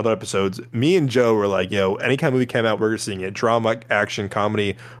other episodes, me and Joe were like, any kind of movie came out, we're seeing it. Drama, action,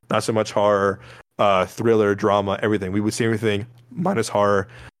 comedy, not so much horror, thriller, drama, everything. We would see everything minus horror.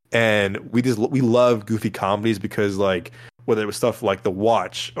 And we love goofy comedies because, like, whether it was stuff like The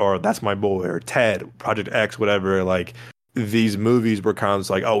Watch or That's My Boy or Ted, Project X, whatever, like, these movies were kind of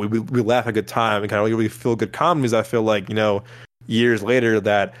just like, oh, we laugh a good time and kind of really feel good comedies. I feel like, years later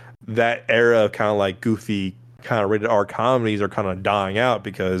that era of kind of like goofy kind of rated R comedies are kind of dying out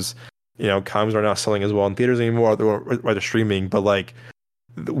because comedies are not selling as well in theaters anymore or the streaming. But like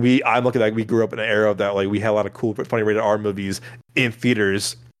I'm looking like we grew up in an era of that, like we had a lot of cool funny rated R movies in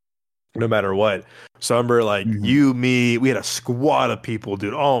theaters no matter what. So I remember like you, me, we had a squad of people,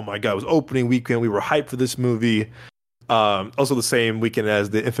 dude. Oh my god, it was opening weekend. We were hyped for this movie. Also the same weekend as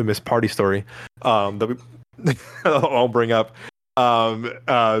the infamous Party Story that we I'll bring up.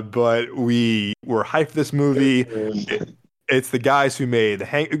 But we were hyped for this movie. It's the guys who made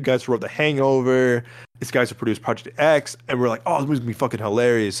guys who wrote The Hangover. It's guys who produced Project X, and we're like, oh, this movie's gonna be fucking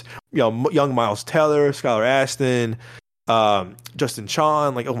hilarious. Young Miles Teller, Skylar Astin, Justin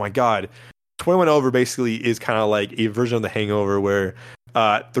Chon. Like, oh my god, 21 Over basically is kind of like a version of The Hangover where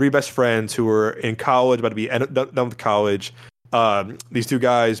three best friends who were in college, about to be done with college. These two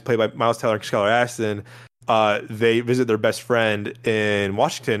guys, played by Miles Teller and Skylar Astin, they visit their best friend in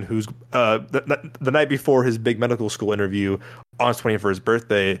Washington, who's the night before his big medical school interview on his 21st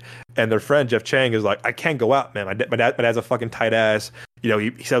birthday. And their friend Jeff Chang is like, I can't go out, man. My dad's a fucking tight ass. You know,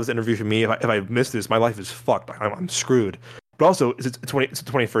 he set this interview for me. If I miss this, my life is fucked. I'm screwed. But also, it's the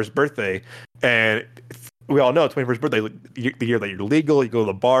 21st birthday, and we all know 21st birthday, the year that you're legal, you go to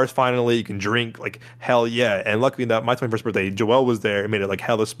the bars finally, you can drink like hell yeah. And luckily that my 21st birthday, Joel was there and made it like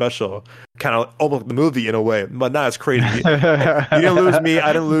hella special, kind of almost like the movie in a way, but not as crazy. You didn't lose me,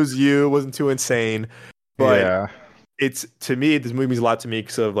 I didn't lose you. It wasn't too insane, but yeah. It's, to me, this movie means a lot to me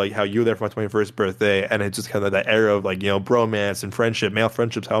because of like how you were there for my 21st birthday, and it's just kind of that era of like, you know, bromance and friendship, male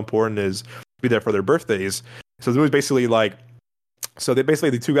friendships, how important it is to be there for their birthdays. So the movie's basically like, so they basically,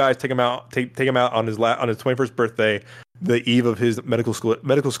 the two guys take him out on his 21st birthday, the eve of his medical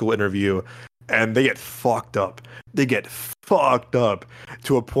school interview, and they get fucked up. They get fucked up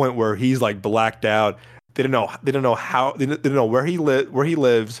to a point where he's like blacked out. They didn't know where he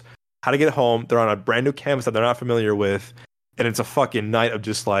lives, how to get home. They're on a brand new campus that they're not familiar with, and it's a fucking night of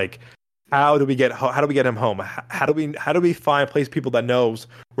just like, how do we get him home? How do we find a place people that knows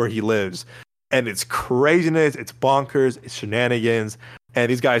where he lives? And it's craziness, it's bonkers, it's shenanigans,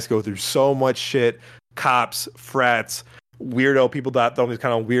 and these guys go through so much shit. Cops, frats, weirdo people that throw these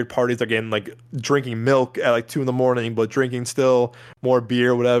kind of weird parties again, like drinking milk at like 2 a.m, but drinking still more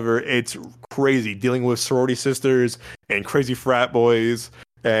beer, whatever. It's crazy, dealing with sorority sisters and crazy frat boys.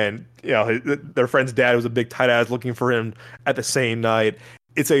 And, you know, their friend's dad was a big tight ass looking for him at the same night.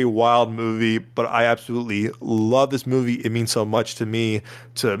 It's a wild movie, but I absolutely love this movie. It means so much to me.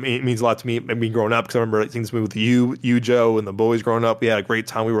 It means a lot to me. I mean, growing up, because I remember seeing this movie with you, Joe, and the boys growing up. We had a great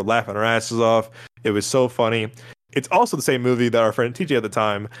time. We were laughing our asses off. It was so funny. It's also the same movie that our friend TJ at the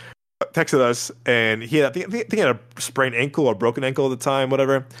time texted us, and he had, I think he had a sprained ankle or broken ankle at the time,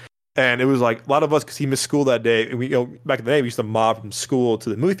 whatever. And it was like a lot of us, because he missed school that day. And we, you know, back in the day, we used to mob from school to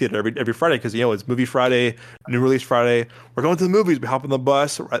the movie theater every Friday, because, you know, it's movie Friday, new release Friday. We're going to the movies. We hop on the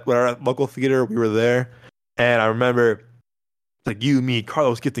bus at our local theater. We were there, and I remember, like, you, me,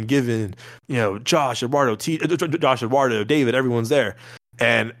 Carlos, Given, you know, Josh, Eduardo, David, everyone's there.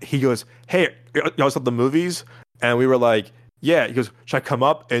 And he goes, "Hey, y'all saw the movies?" And we were like, "Yeah." He goes, "Should I come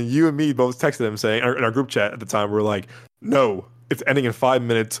up?" And you and me both texted him saying, in our group chat at the time, we were like, "No, it's ending in 5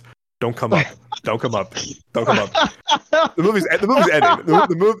 minutes. Don't come up. Don't come up. Don't come up." The movie's ending.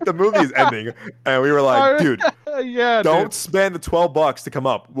 The movie is ending, and we were like, "Dude, yeah, don't spend the $12 to come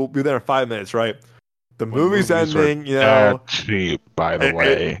up. We'll be there in 5 minutes, right?" The movie's ending. You know, cheap, by the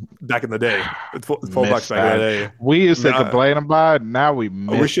way. Back in the day, it's $12 back in the day. We used to complain about it. Now we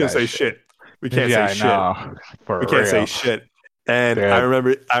miss. We shouldn't say shit. We can't say shit. We can't say shit. And I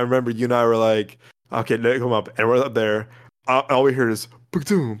remember you and I were like, "Okay, let come up," and we're up there. All we hear is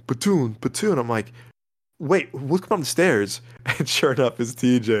platoon, platoon, platoon. I'm like, wait, what's coming up the stairs? And sure enough, it's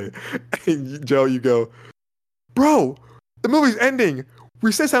TJ. And Joe, you go, "Bro, the movie's ending.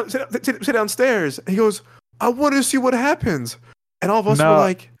 We sit downstairs." And he goes, "I want to see what happens." And all of us were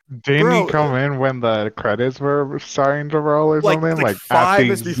like, didn't he come in when the credits were starting to roll or something? Like 5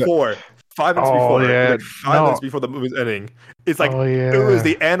 minutes before. 5 minutes before. Yeah. Like 5 minutes before the movie's ending. It's like, it was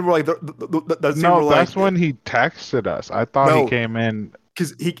the end where like the scene where, like, that's when he texted us. I thought he came in.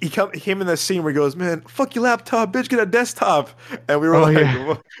 Because he came in the scene where he goes, "Man, fuck your laptop, bitch, get a desktop." And we were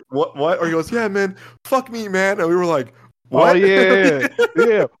what? Or he goes, "Yeah, man, fuck me, man." And we were like, "What?" Oh, yeah.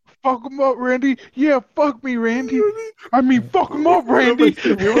 Yeah. Fuck him up, Randy. Yeah, fuck me, Randy. I mean, fuck him up, Randy.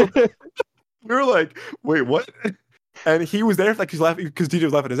 We were like, "Wait, what?" And he was there like he's laughing because DJ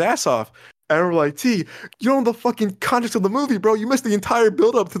was laughing his ass off. And we're like, "T, you don't know the fucking context of the movie, bro. You missed the entire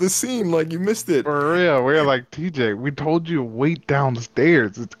build up to the scene. Like, you missed it." For real. We're like, "TJ, we told you to wait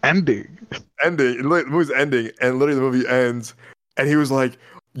downstairs. It's ending." The movie's ending, and literally the movie ends. And he was like,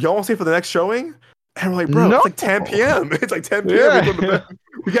 "Y'all want to stay for the next showing?" And we're like, "Bro, it's like 10 p.m. It's like 10 p.m. Yeah.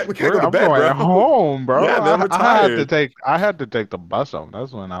 We can't go to bed, I'm going bro. home, bro. Yeah, man, we're tired. I had to take the bus home.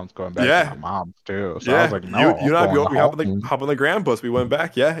 That's when I was going back to my mom's too. So I was like, "No, you and I, we hop on the Grand bus. We went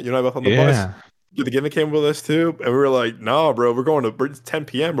back. Yeah, you and I both on the bus. The Given came with us too, and we were like, "No, bro, it's 10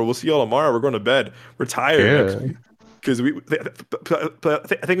 p.m. bro. We'll see y'all tomorrow. We're going to bed. We're tired." Because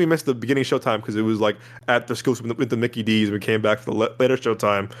I think we missed the beginning showtime because it was like at the school with the Mickey D's. We came back for the later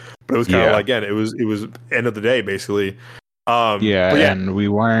showtime, but it was kind of like, again, it was end of the day basically. And we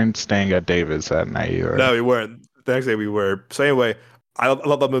weren't staying at David's that night either. No, we weren't. The next day we were. So anyway, I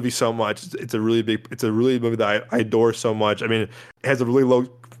love that movie so much. It's a really movie that I adore so much. I mean, it has a really low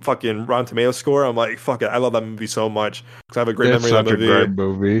fucking Rotten Tomatoes score. I'm like, fuck it, I love that movie so much because I have a great memory of that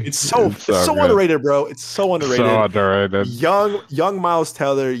movie. It's such a great movie. It's so underrated, bro. It's so underrated. So underrated. Young Miles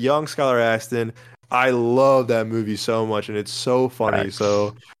Teller, young Skylar Astin. I love that movie so much, and it's so funny. Facts.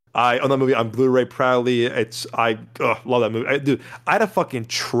 So I own that movie on Blu-ray proudly. I love that movie, dude. I had to fucking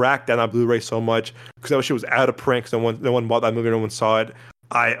track that on Blu-ray so much because that shit was out of print. 'Cause no one bought that movie, no one saw it.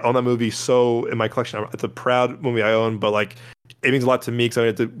 I own that movie so in my collection. It's a proud movie I own, but like it means a lot to me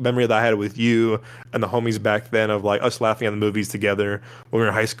because the memory that I had with you and the homies back then of like us laughing at the movies together when we were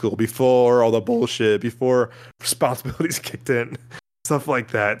in high school before all the bullshit, before responsibilities kicked in, stuff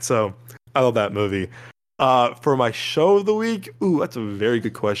like that. So I love that movie. For my show of the week, ooh, that's a very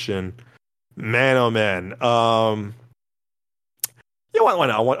good question. Man, oh man. You know what? Why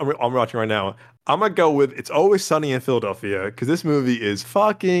not? I'm watching right now. I'm gonna go with "It's Always Sunny in Philadelphia" because this movie is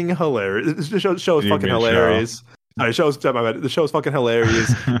fucking hilarious. The show is You fucking mean show? hilarious. The show is fucking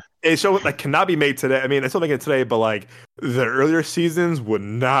hilarious. A show that cannot be made today. I mean, it's still making it today, but like the earlier seasons would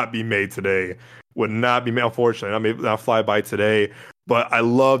not be made today. Would not be made, unfortunately. I mean, not fly by today. But I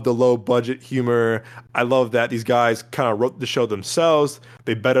love the low budget humor. I love that these guys kind of wrote the show themselves.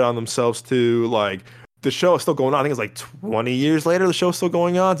 They betted on themselves too. Like the show is still going on. I think it's like 20 years later. The show's still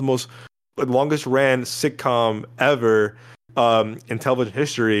going on. It's the most longest ran sitcom ever in television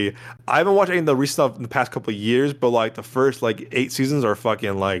history. I haven't watched any of the recent stuff in the past couple of years, but like the first like 8 seasons are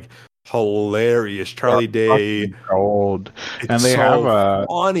fucking like hilarious. Charlie Day, Gold, it's and they so have a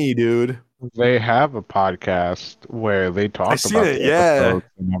funny, dude. podcast where they I talk seen about it, the yeah. episodes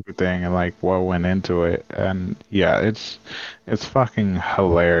and everything and like what went into it. And yeah, it's fucking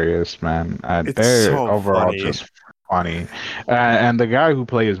hilarious, man. It's They're so overall funny. just funny. And the guy who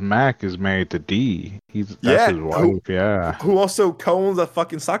plays Mac is married to Dee. That's Yeah, his wife. Yeah. who also co-owns a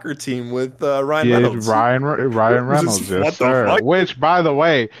fucking soccer team with Ryan Yeah, Reynolds. Ryan Which Reynolds, is yes, what the sir. fuck? Which, by the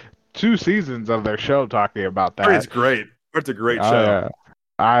way, 2 seasons of their show talking about It's that. great. It's a great Oh show. yeah,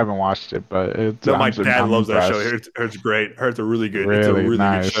 I haven't watched it, but No, my dad I'm loves that show. impressed. It's great. It's a really good. It's a Really really good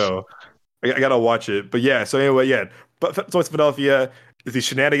nice. show. I gotta watch it. But yeah. So anyway, yeah. But so it's Philadelphia. These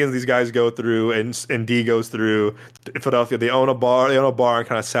shenanigans these guys go through, and D goes through Philadelphia. They own a bar. They own a bar in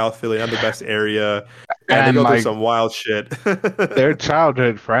kind of South Philly, not the best area, and they And go through like some wild shit. they're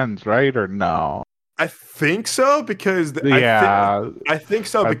childhood friends, right? Or no? I think so because Yeah, I think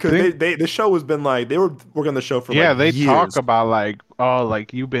so I because think the show has been like they were working on the show for like yeah, they talk years. about like, oh,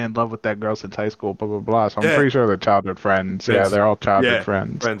 like you've been in love with that girl since high school, blah blah blah. So I'm Yeah, pretty sure they're childhood friends. Yeah, friends. they're all childhood Yeah,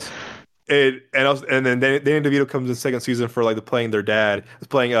 friends. friends. And then Danny DeVito comes in second season for like playing their dad. It's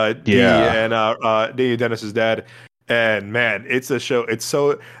playing D Yeah. and Danny Dennis's dad. And man, it's a show. It's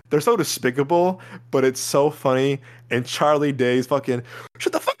so they're so despicable, but it's so funny. And Charlie Day's fucking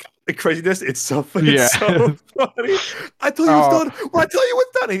shut the fuck up. The craziness. It's so Yeah. it's so funny. I told you it's Oh, done. Well, I tell you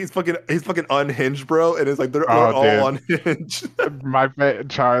what's done. He's fucking unhinged, bro. And it's like they're oh, all dude. unhinged.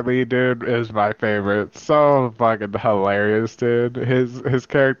 Charlie, dude, is my favorite. So fucking hilarious, dude. His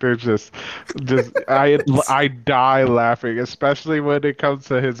character just I die laughing, especially when it comes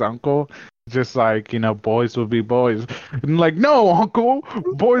to his uncle. Just like, boys will be boys. And like, no, uncle,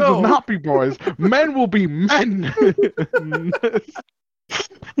 boys will No. not be boys. Men will be men.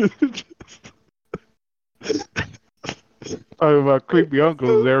 Talking about creepy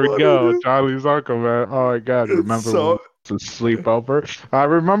uncles. There we Funny, go. dude. Charlie's uncle, man. Oh my god. It's Remember when we so used to sleep over? I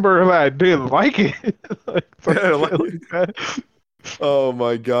remember that I didn't like it. Like some yeah, shit like that. oh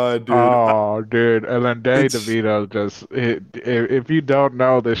my god, dude. Oh, dude. And then Danny It's DeVito if you don't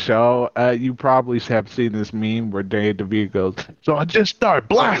know the show, you probably have seen this meme where Danny DeVito goes, so I just start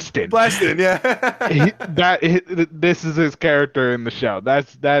blasting. blasting, yeah. This is his character in the show.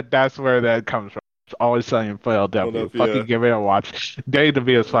 That's where that comes from. It's Always Sunny in Philadelphia. Yeah. Fucking give it a watch. Danny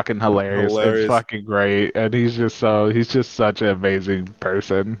DeVito's fucking hilarious. It's Hilarious. fucking great, and he's just such an amazing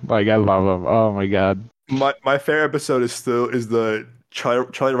person. Like I love him. Oh my god. My favorite episode is the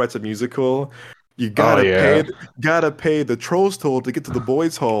Charlie writes a musical. You Oh yeah. gotta pay the trolls toll to get to the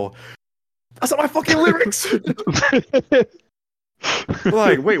boys' hall. That's not my fucking lyrics.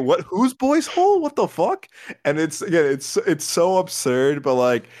 Like, wait, what? Who's boys' hole? What the fuck? And it's so absurd, but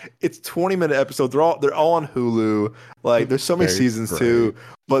like, it's 20-minute episodes. They're all on Hulu. Like, there's so many Very seasons too. great.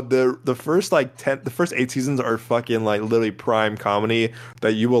 But the first the first 8 seasons are fucking like literally prime comedy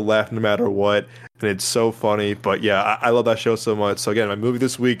that you will laugh no matter what, and it's so funny. But yeah, I love that show so much. So again, my movie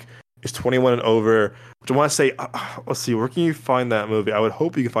this week is 21 and over. Which I want to say, let's see, where can you find that movie? I would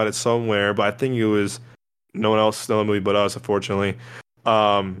hope you can find it somewhere, but I think it was. No one else know the movie but us, unfortunately.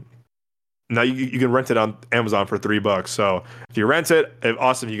 Now you can rent it on Amazon for $3. So if you rent it,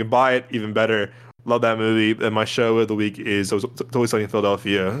 awesome. You can buy it, even better. Love that movie. And my show of the week is It's Always Sunny in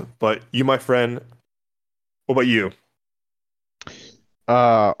Philadelphia. But you, my friend, what about you?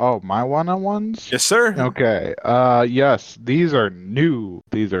 My one-on-ones? Yes, sir. Okay. Yes, these are new.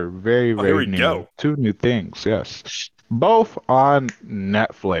 These are very, Oh, here very we new. go. Two new things, yes. Both on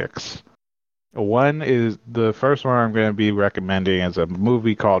Netflix. One is the first one I'm going to be recommending is a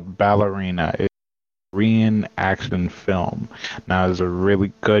movie called Ballerina. It's a Korean action film. Now, it's a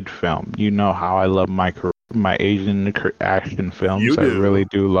really good film. You know how I love my Asian action films. You I do. really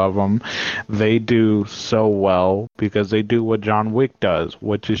do love them. They do so well because they do what John Wick does,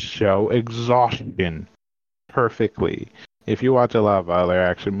 which is show exhaustion perfectly. If you watch a lot of other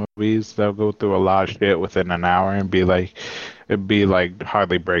action movies, they'll go through a lot of shit within an hour and it'd be like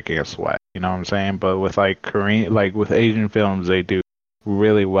hardly breaking a sweat. You know what I'm saying? But with like Korean, like with Asian films, they do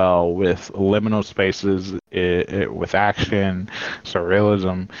really well with liminal spaces, with action,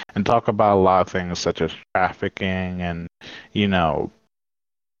 surrealism, and talk about a lot of things such as trafficking and, you know,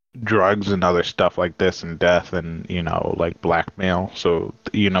 drugs and other stuff like this and death and like blackmail. So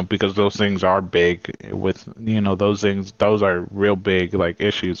because those things are big with those are real big like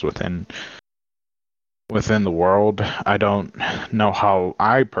issues within the world.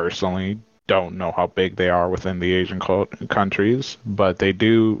 I personally don't know how big they are within the Asian countries, but they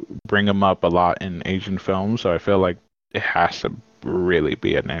do bring them up a lot in Asian films, so I feel like it has to really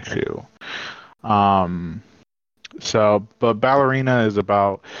be an issue. um but Ballerina is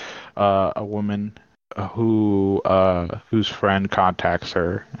about a woman whose friend contacts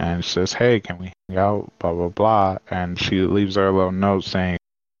her and says, "Hey, can we hang out?" Blah blah blah, and she leaves her a little note saying,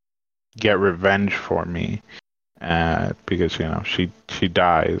 "Get revenge for me," because she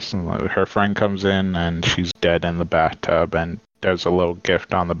dies. And her friend comes in and she's dead in the bathtub, and there's a little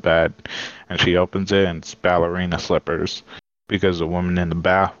gift on the bed, and she opens it and it's ballerina slippers because the woman in the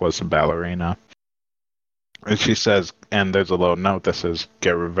bath was a ballerina. And she says, and there's a little note that says,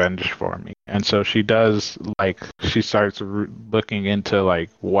 "Get revenge for me." And so she does, like, she starts looking into,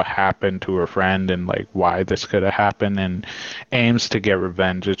 like, what happened to her friend and, like, why this could have happened and aims to get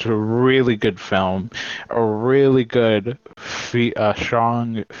revenge. It's a really good film, a really good,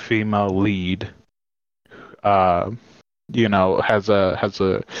 strong female lead. Uh, has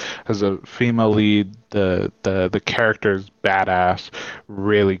a female lead. The character's badass,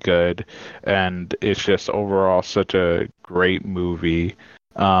 really good, and it's just overall such a great movie.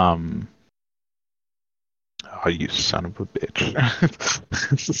 Um, oh, you son of a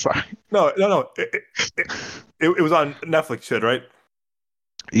bitch! Sorry. No. It was on Netflix, shit, right?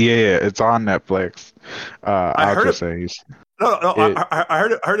 Yeah, it's on Netflix. I I'll heard just it. say No. it. I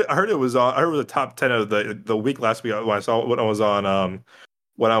heard it. I heard it was on. I heard it was the top 10 of the week last week when I saw when I was on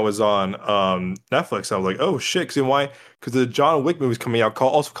Netflix. I was like, oh shit, because why? Because the John Wick movie's coming out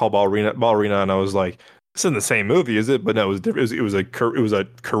also called Ballerina, and I was like, this isn't the same movie, is it? But no, it was different. It was a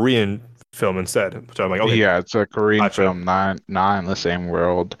Korean film instead, which I'm like, okay, Yeah, it's a Korean gotcha. film, not in the same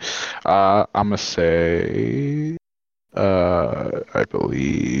world. I'm gonna say. I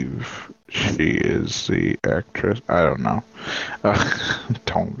believe she is the actress. I don't know.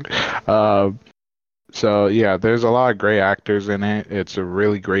 Don't. Uh, so yeah, there's a lot of great actors in it. It's a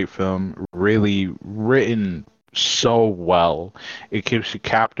really great film, really written so well. It keeps you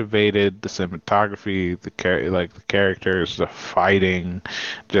captivated. The cinematography, the characters, the fighting,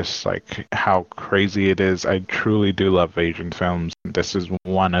 just like how crazy it is. I truly do love Asian films. This is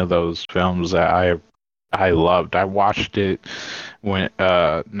one of those films that I loved. I watched it when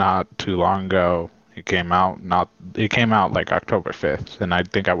not too long ago. It came out like October 5th, and I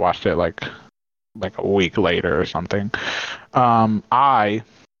think I watched it like a week later or something. I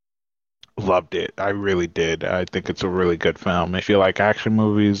loved it. I really did. I think it's a really good film. If you like action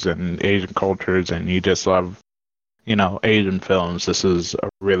movies and Asian cultures and you just love, Asian films, this is a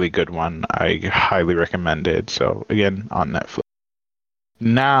really good one. I highly recommend it. So again, on Netflix.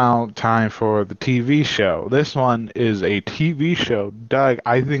 Now, time for the TV show. This one is a TV show, Doug,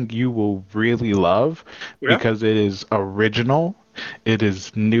 I think you will really love Yeah. because it is original, it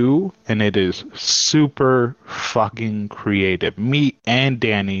is new, and it is super fucking creative. Me and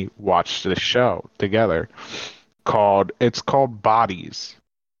Danny watched the show together. It's called Bodies.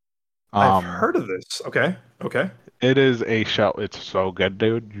 I've Um, heard of this. Okay. Okay. it is a show. It's so good,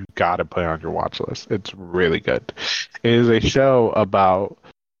 dude. You gotta put it on your watch list. It's really good. It is a show about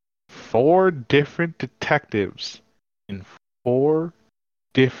four different detectives in four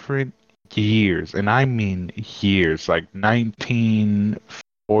different years. And I mean years, like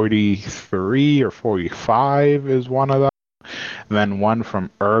 1943 or 45 is one of them. And then one from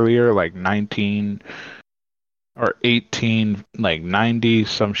earlier, like 19 or 18, like 90,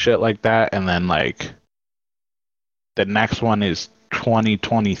 some shit like that. And then like the next one is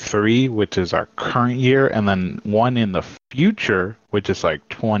 2023, which is our current year, and then one in the future, which is like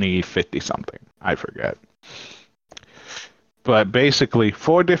 2050 something. I forget. But basically,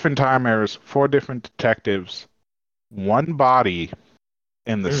 4 different time eras, 4 different detectives, one body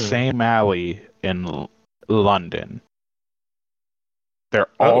in the same alley in London. They're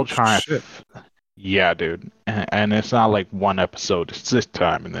all trying. Yeah, dude. And it's not like one episode it's this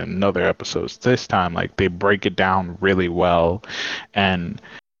time and then another episode it's this time. Like, they break it down really well. And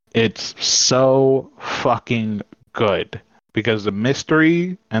it's so fucking good because the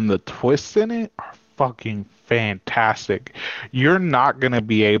mystery and the twists in it are fucking fantastic. You're not going to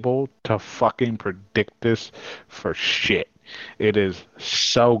be able to fucking predict this for shit. It is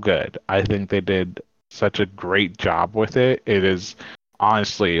so good. I think they did such a great job with it. It is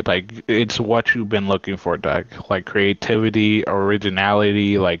honestly like it's what you've been looking for, Doug. Like creativity,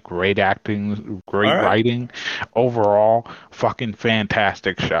 originality, like great acting, great writing. Overall, fucking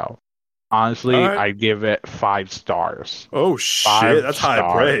fantastic show. Honestly, I give it 5 stars. Oh shit, that's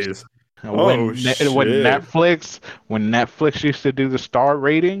high praise. When Netflix used to do the star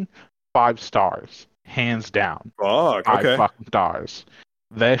rating, 5 stars, hands down. Fuck, okay. 5 fucking stars.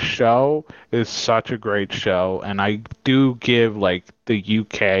 This show is such a great show, and I do give like the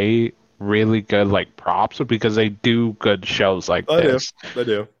UK really good like props because they do good shows like this. They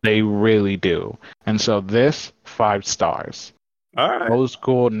do. They really do. And so this 5 stars. All right. Old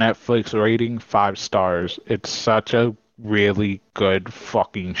school Netflix rating 5 stars. It's such a really good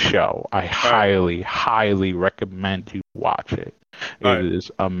fucking show. I highly recommend you watch it. It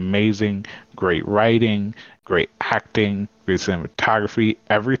is amazing, great writing, great acting, great cinematography,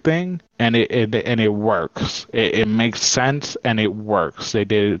 everything, and it works. It makes sense and it works. They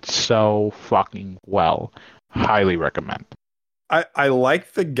did it so fucking well. Highly recommend. I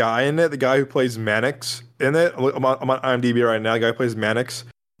like the guy in it, the guy who plays Mannix in it. I'm on IMDb right now. The guy who plays Mannix.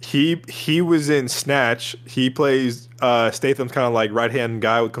 He was in Snatch. He plays Statham's kind of like right hand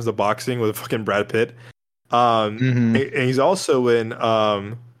guy when it comes to boxing with fucking Brad Pitt. And he's also in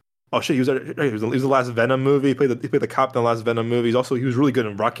he was the last Venom movie. He played the cop in the last Venom movie. He was really good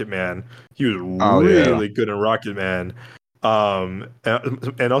in Rocket Man. He was really good in Rocket Man.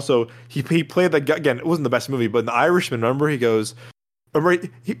 And also he played the guy again. It wasn't the best movie, but in The Irishman, remember he was the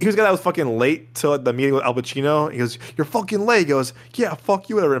guy that was fucking late to the meeting with Al Pacino. He goes, "You're fucking late." He goes, "Yeah, fuck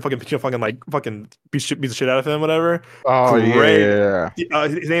you," whatever. And fucking Pacino fucking beats the shit out of him, whatever. Oh, great. Yeah.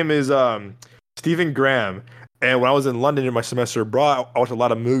 His name is Stephen Graham. And when I was in London in my semester abroad, I watched a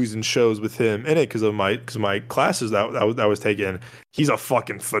lot of movies and shows with him in it because of my classes that I was taking. He's a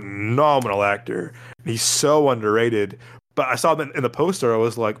fucking phenomenal actor. He's so underrated. But I saw him in the poster. I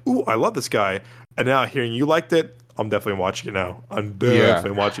was like, "Ooh, I love this guy." And now hearing you liked it, I'm definitely watching it now.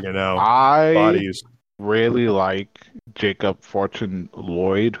 I really like Jacob Fortune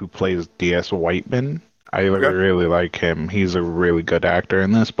Lloyd, who plays D.S. Whiteman. I really like him. He's a really good actor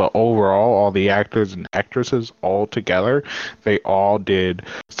in this. But overall, all the actors and actresses all together, they all did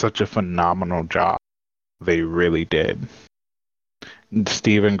such a phenomenal job. They really did.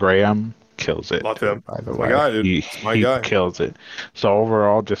 Stephen Graham kills it. Love him. By the way, he kills it. So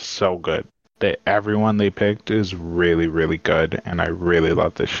overall, just so good. Everyone they picked is really, really good, and I really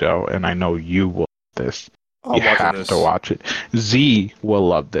love this show. And I know you will love this. You have to watch it. Z will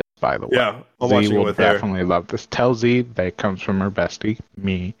love this, by the way. Yeah, I'm watching it with her. Z will definitely love this. Tell Z that it comes from her bestie,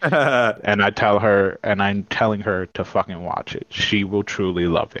 me, and I'm telling her to fucking watch it. She will truly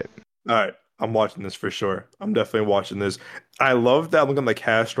love it. All right. I'm watching this for sure. I'm definitely watching this. I love that. Look at the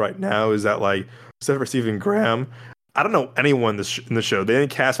cast right now. Is that like, except for Stephen Graham, I don't know anyone in the show. They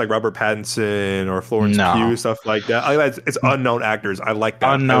didn't cast like Robert Pattinson or Florence Pugh, stuff like that. It's unknown actors. I like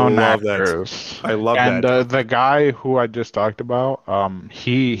that. Unknown actors. I love that. And the guy who I just talked about,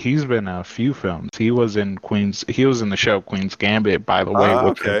 he's been in a few films. He was in the show Queen's Gambit, by the way,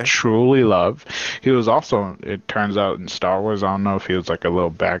 which I truly love. He was also, it turns out, in Star Wars. I don't know if he was like a little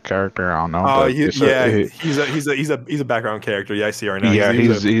back character. I don't know. Oh, he's a background character. Yeah, I see right now. Yeah,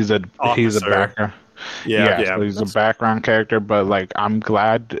 he's a background. So he's a background character, but like I'm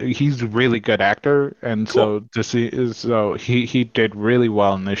glad he's a really good actor, and so he did really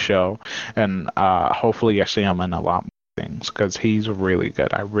well in this show, and hopefully I see him in a lot more things because he's really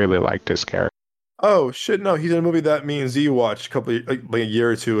good. I really like this character. Oh shit! No, he's in a movie that me and Z watched a year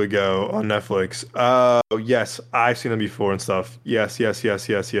or two ago on Netflix. Oh yes, I've seen him before and stuff. Yes. He's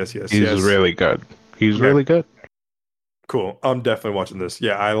really good. He's really good. Cool. I'm definitely watching this.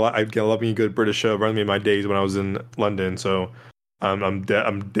 Yeah, I love me a good British show. Reminded me of my days when I was in London. So I'm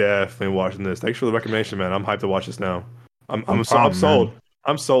definitely watching this. Thanks for the recommendation, man. I'm hyped to watch this now. I'm sold.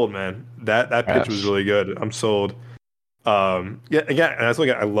 I'm sold, man. That pitch was really good. I'm sold. Yeah, again, and that's like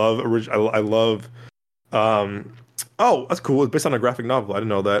I love I love. Oh, that's cool. It's based on a graphic novel. I didn't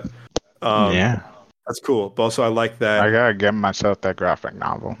know that. Um, Yeah, that's cool. But also, I like I that. gotta get myself that graphic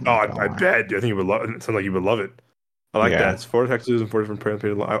novel. Oh, Not gonna I lie. bet. Dude, I think you would love it. It sounds like you would love it. I like that. Yeah, It's four Texas and four different parents.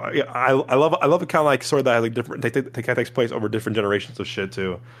 Yeah, I love it kind of like sort of that like different. They kind of takes place over different generations of shit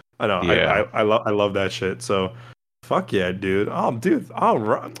too. I know. yeah. I love that shit. So, fuck yeah, dude. Oh, dude. All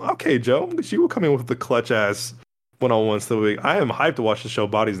right. Okay, Joe. You will come in with the clutch ass 101 still week. I am hyped to watch the show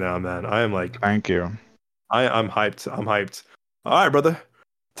Bodies now, man. I am like, Thank you. I'm hyped. I'm hyped. All right, brother.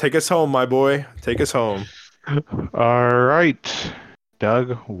 Take us home, my boy. Take us home. All right,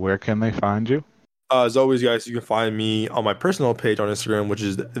 Doug, where can they find you? As always, guys, you can find me on my personal page on Instagram, which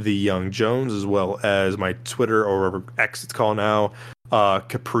is the Young Jones, as well as my Twitter or X it's called now,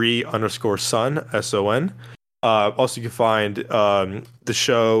 Capri_Sun SON. Also, you can find the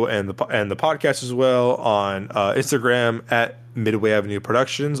show and the podcast as well on Instagram at Midway Avenue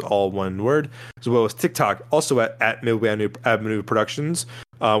Productions, all one word, as well as TikTok, also at Midway Avenue Productions.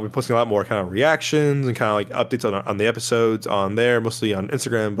 We're posting a lot more kind of reactions and kind of like updates on the episodes on there, mostly on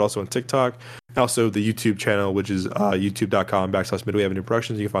Instagram, but also on TikTok. And also the YouTube channel, which is youtube.com/Midway Avenue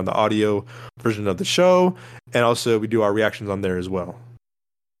Productions. You can find the audio version of the show. And also we do our reactions on there as well.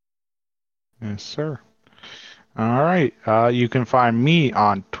 Yes, sir. All right. You can find me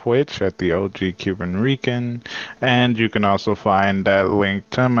on Twitch at the OG Cuban Rican, and you can also find that link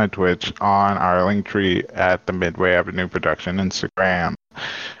to my Twitch on our link tree at the Midway Avenue Production Instagram.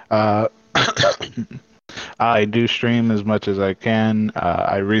 Uh, I do stream as much as I can.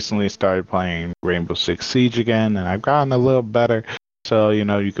 I recently started playing Rainbow Six Siege again, and I've gotten a little better. So,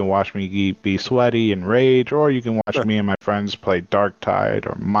 you can watch me be sweaty and rage, or you can watch me and my friends play Darktide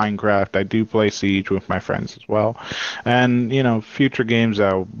or Minecraft. I do play Siege with my friends as well. And, future games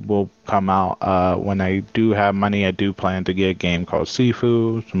that will come out, when I do have money, I do plan to get a game called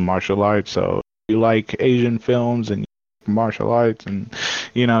Sifu, some martial arts. So if you like Asian films and martial arts and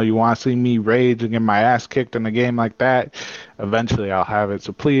you want to see me rage and get my ass kicked in a game like that, eventually I'll have it.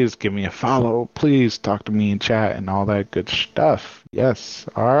 So please give me a follow, please talk to me in chat and all that good stuff. Yes.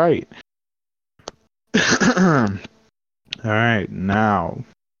 All right. All right, now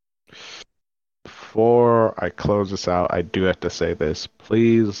before I close this out, I do have to say this.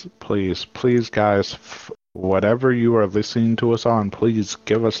 Please guys, whatever you are listening to us on, please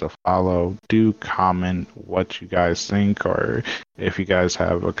give us a follow. Do comment what you guys think, or if you guys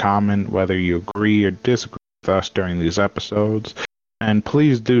have a comment, whether you agree or disagree with us during these episodes. And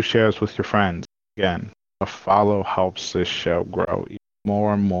please do share us with your friends. Again, a follow helps this show grow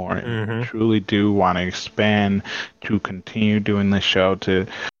more and more. And we truly do want to expand to continue doing this show to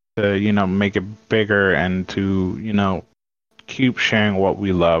make it bigger and to, keep sharing what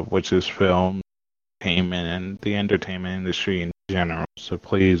we love, which is film, entertainment, and the entertainment industry in general. So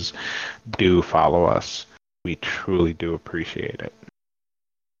please do follow us. We truly do appreciate it.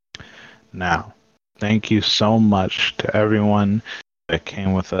 Now, thank you so much to everyone that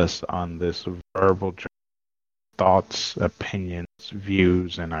came with us on this verbal journey. Thoughts, opinions,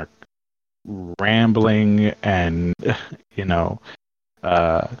 views, and our rambling and,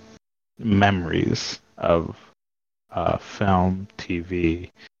 memories of film, TV,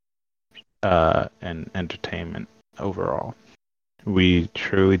 and entertainment overall. We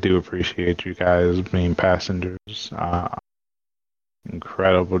truly do appreciate you guys being passengers.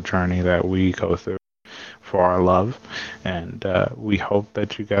 Incredible journey that we go through for our love, and we hope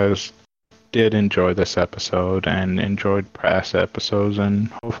that you guys did enjoy this episode and enjoyed past episodes, and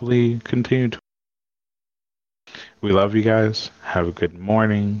hopefully continue to. We love you guys. Have a good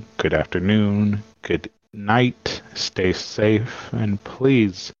morning, good afternoon, good night. Stay safe, and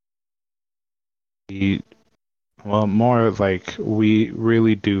please more like we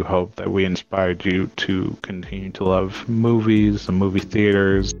really do hope that we inspired you to continue to love movies, the movie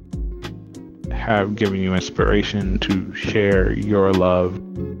theaters, have given you inspiration to share your love,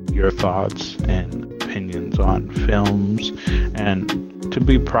 your thoughts and opinions on films, and to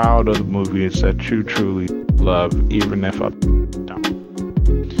be proud of the movies that you truly love, even if others don't.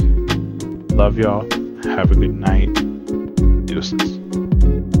 Love y'all. Have a good night. Deuces.